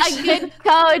next session. You're a good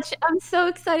coach. I'm so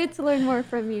excited to learn more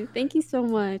from you. Thank you so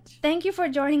much. Thank you for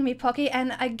joining me, Poki,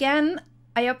 and again,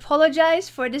 I apologize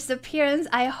for this appearance.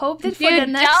 I hope that for the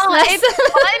next lesson...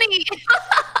 It's funny.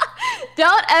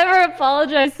 Don't ever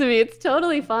apologize to me. It's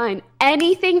totally fine.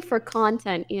 Anything for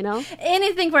content, you know?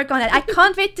 Anything for content. I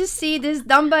can't wait to see this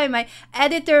done by my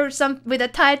editor with a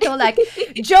title like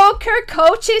Joker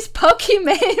Coaches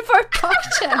Pokimane for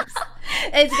PogChamps.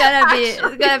 It's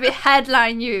gonna be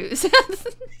headline news.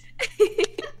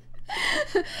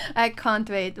 I can't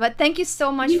wait. But thank you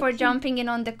so much for jumping in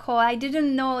on the call. I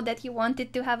didn't know that you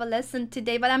wanted to have a lesson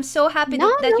today, but I'm so happy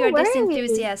that you're this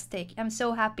enthusiastic. I'm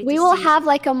so happy we will have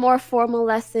like a more formal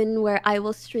lesson where I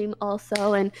will stream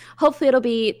also, and hopefully it'll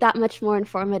be that much more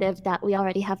informative that we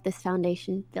already have this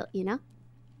foundation built, you know?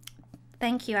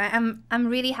 Thank you. I'm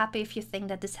really happy if you think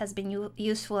that this has been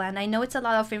useful, and I know it's a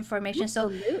lot of information.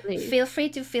 Absolutely. So feel free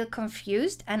to feel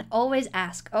confused and always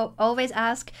ask. Always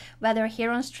ask, whether here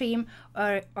on stream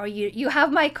or you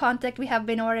have my contact. We have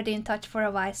been already in touch for a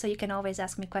while, so you can always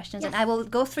ask me questions, and I will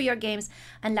go through your games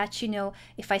and let you know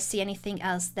if I see anything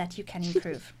else that you can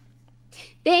improve.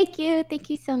 Thank you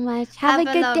so much. Have a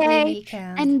good day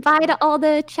weekend. And bye to all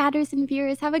the chatters and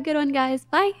viewers. Have a good one, guys.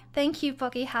 Bye. Thank you,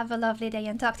 Poki. Have a lovely day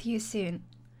and talk to you soon.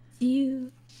 See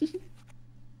you.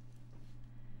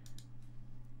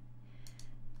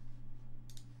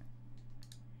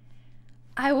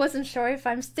 I wasn't sure if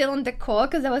I'm still on the call,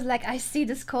 because I was like, I see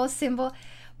this call symbol,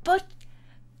 but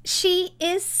she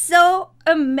is so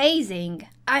amazing.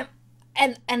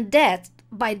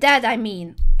 By that I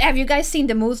mean, have you guys seen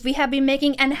the moves we have been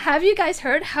making, and have you guys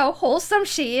heard how wholesome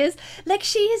she is? Like,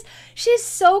 she's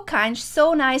so kind,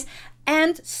 so nice,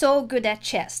 and so good at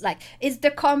chess. Like, it's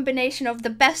the combination of the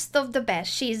best of the best.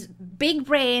 She's big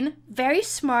brain, very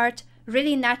smart,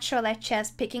 really natural at chess,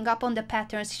 picking up on the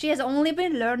patterns. She has only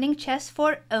been learning chess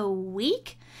for a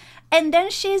week, and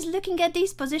then she's looking at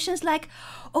these positions like,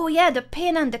 oh yeah, the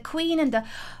pin and the queen and the...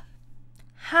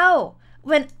 How?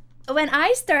 When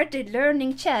I started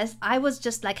learning chess, I was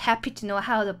just like happy to know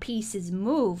how the pieces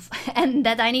move and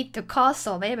that I need to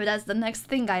castle. Maybe that's the next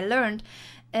thing I learned.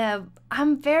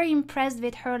 I'm very impressed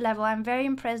with her level. I'm very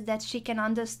impressed that she can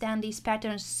understand these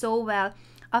patterns so well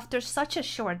after such a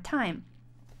short time.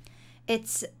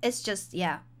 It's just,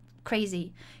 yeah,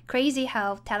 crazy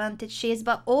how talented she is,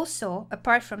 but also,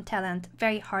 apart from talent,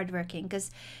 very hardworking,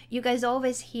 because you guys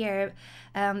always hear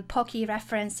Poki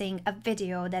referencing a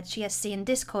video that she has seen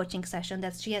this coaching session,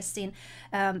 that she has seen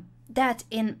that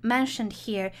in mentioned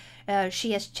here.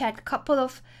 She has checked couple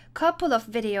of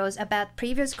videos about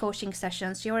previous coaching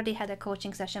sessions. She already had a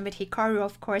coaching session with Hikaru,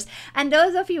 of course, and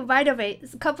those of you, by the way,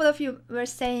 a couple of you were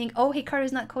saying, oh, Hikaru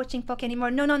is not coaching Poki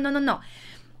anymore. No.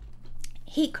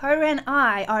 Hikaru and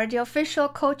I are the official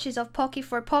coaches of Poki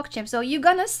for PogChamps, so you're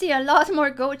gonna see a lot more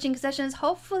coaching sessions,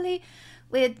 hopefully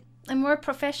with a more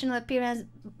professional appearance.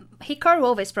 Hikaru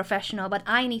always professional, but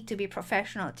I need to be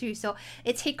professional too. So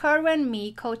it's Hikaru and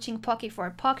me coaching Poki for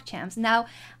PogChamps. Now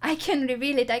I can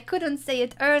reveal it. I couldn't say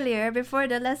it earlier before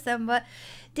the lesson, but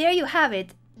there you have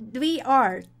it. We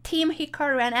are Team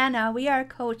Hikaru and Anna. We are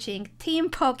coaching Team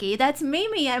Poki. That's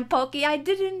Mimi and Poki. I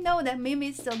didn't know that Mimi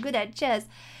is so good at chess.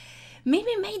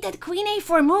 Mimi made that Queen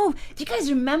A4 move. Do you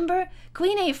guys remember?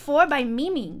 Queen A4 by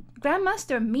Mimi,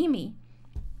 Grandmaster Mimi.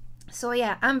 So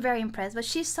yeah, I'm very impressed. But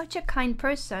she's such a kind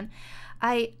person.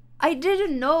 I I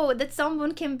didn't know that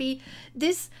someone can be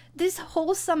this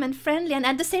wholesome and friendly and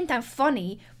at the same time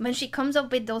funny when she comes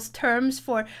up with those terms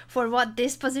for what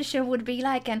this position would be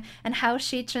like and how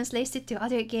she translates it to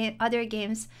other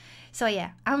games. So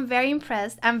yeah, I'm very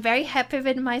impressed. I'm very happy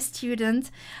with my student.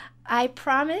 I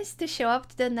promise to show up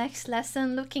to the next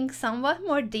lesson looking somewhat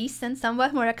more decent,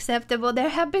 somewhat more acceptable. There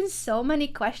have been so many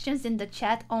questions in the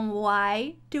chat on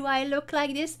why do I look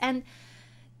like this, and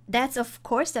that's of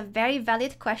course a very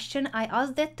valid question. I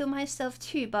asked that to myself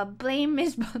too, but blame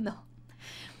Miss Bono.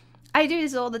 I do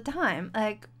this all the time.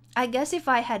 Like, I guess if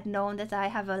I had known that I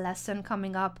have a lesson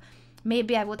coming up,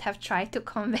 maybe I would have tried to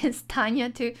convince Tania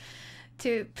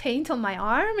to paint on my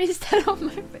arm instead of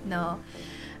my... No.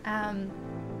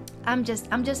 I'm just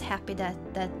happy that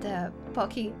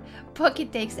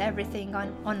Poki takes everything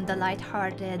on the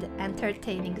light-hearted,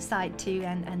 entertaining side too,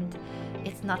 and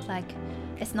it's not like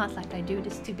I do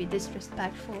this to be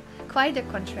disrespectful. Quite the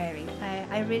contrary.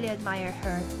 I really admire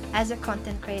her as a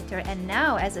content creator and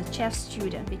now as a chess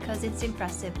student, because it's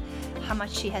impressive how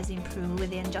much she has improved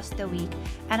within just a week,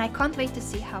 and I can't wait to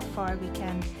see how far we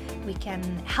can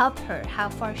help her, how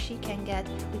far she can get.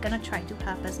 We're gonna try to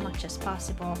help as much as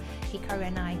possible. Hikaru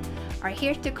and I are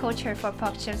here to coach her for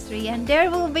PogChamps 3, and there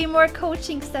will be more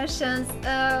coaching sessions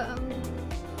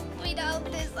without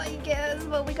this, I guess,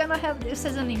 but we're gonna have this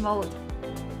as an emote.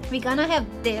 We're gonna have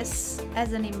this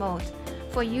as an emote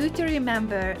for you to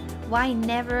remember why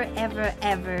never ever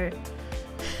ever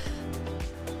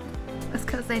it's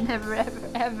because I never ever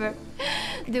ever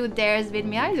do dares with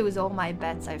me. I lose all my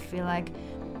bets, I feel like.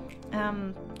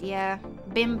 Yeah,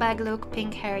 beanbag look,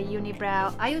 pink hair,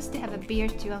 unibrow. I used to have a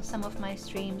beard too on some of my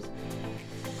streams.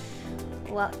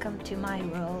 Welcome to my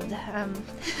world.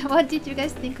 What did you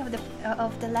guys think of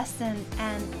the lesson,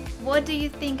 and what do you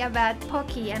think about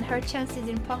Poki and her chances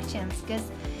in PogChamps? Because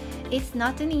it's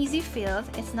not an easy field,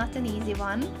 it's not an easy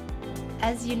one.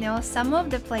 As you know, some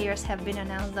of the players have been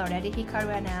announced already.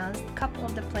 Hikaru announced a couple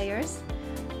of the players.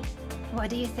 What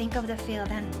do you think of the field,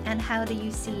 and how do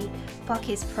you see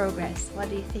Poki's progress? What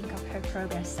do you think of her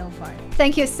progress so far?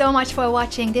 Thank you so much for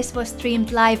watching. This was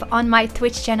streamed live on my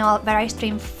Twitch channel where I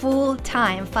stream full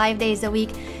time, 5 days a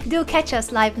week. Do catch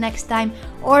us live next time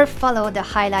or follow the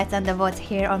highlights and the votes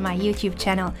here on my YouTube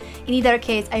channel. In either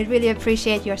case, I really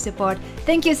appreciate your support.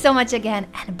 Thank you so much again,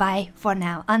 and bye for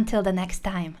now. Until the next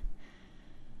time.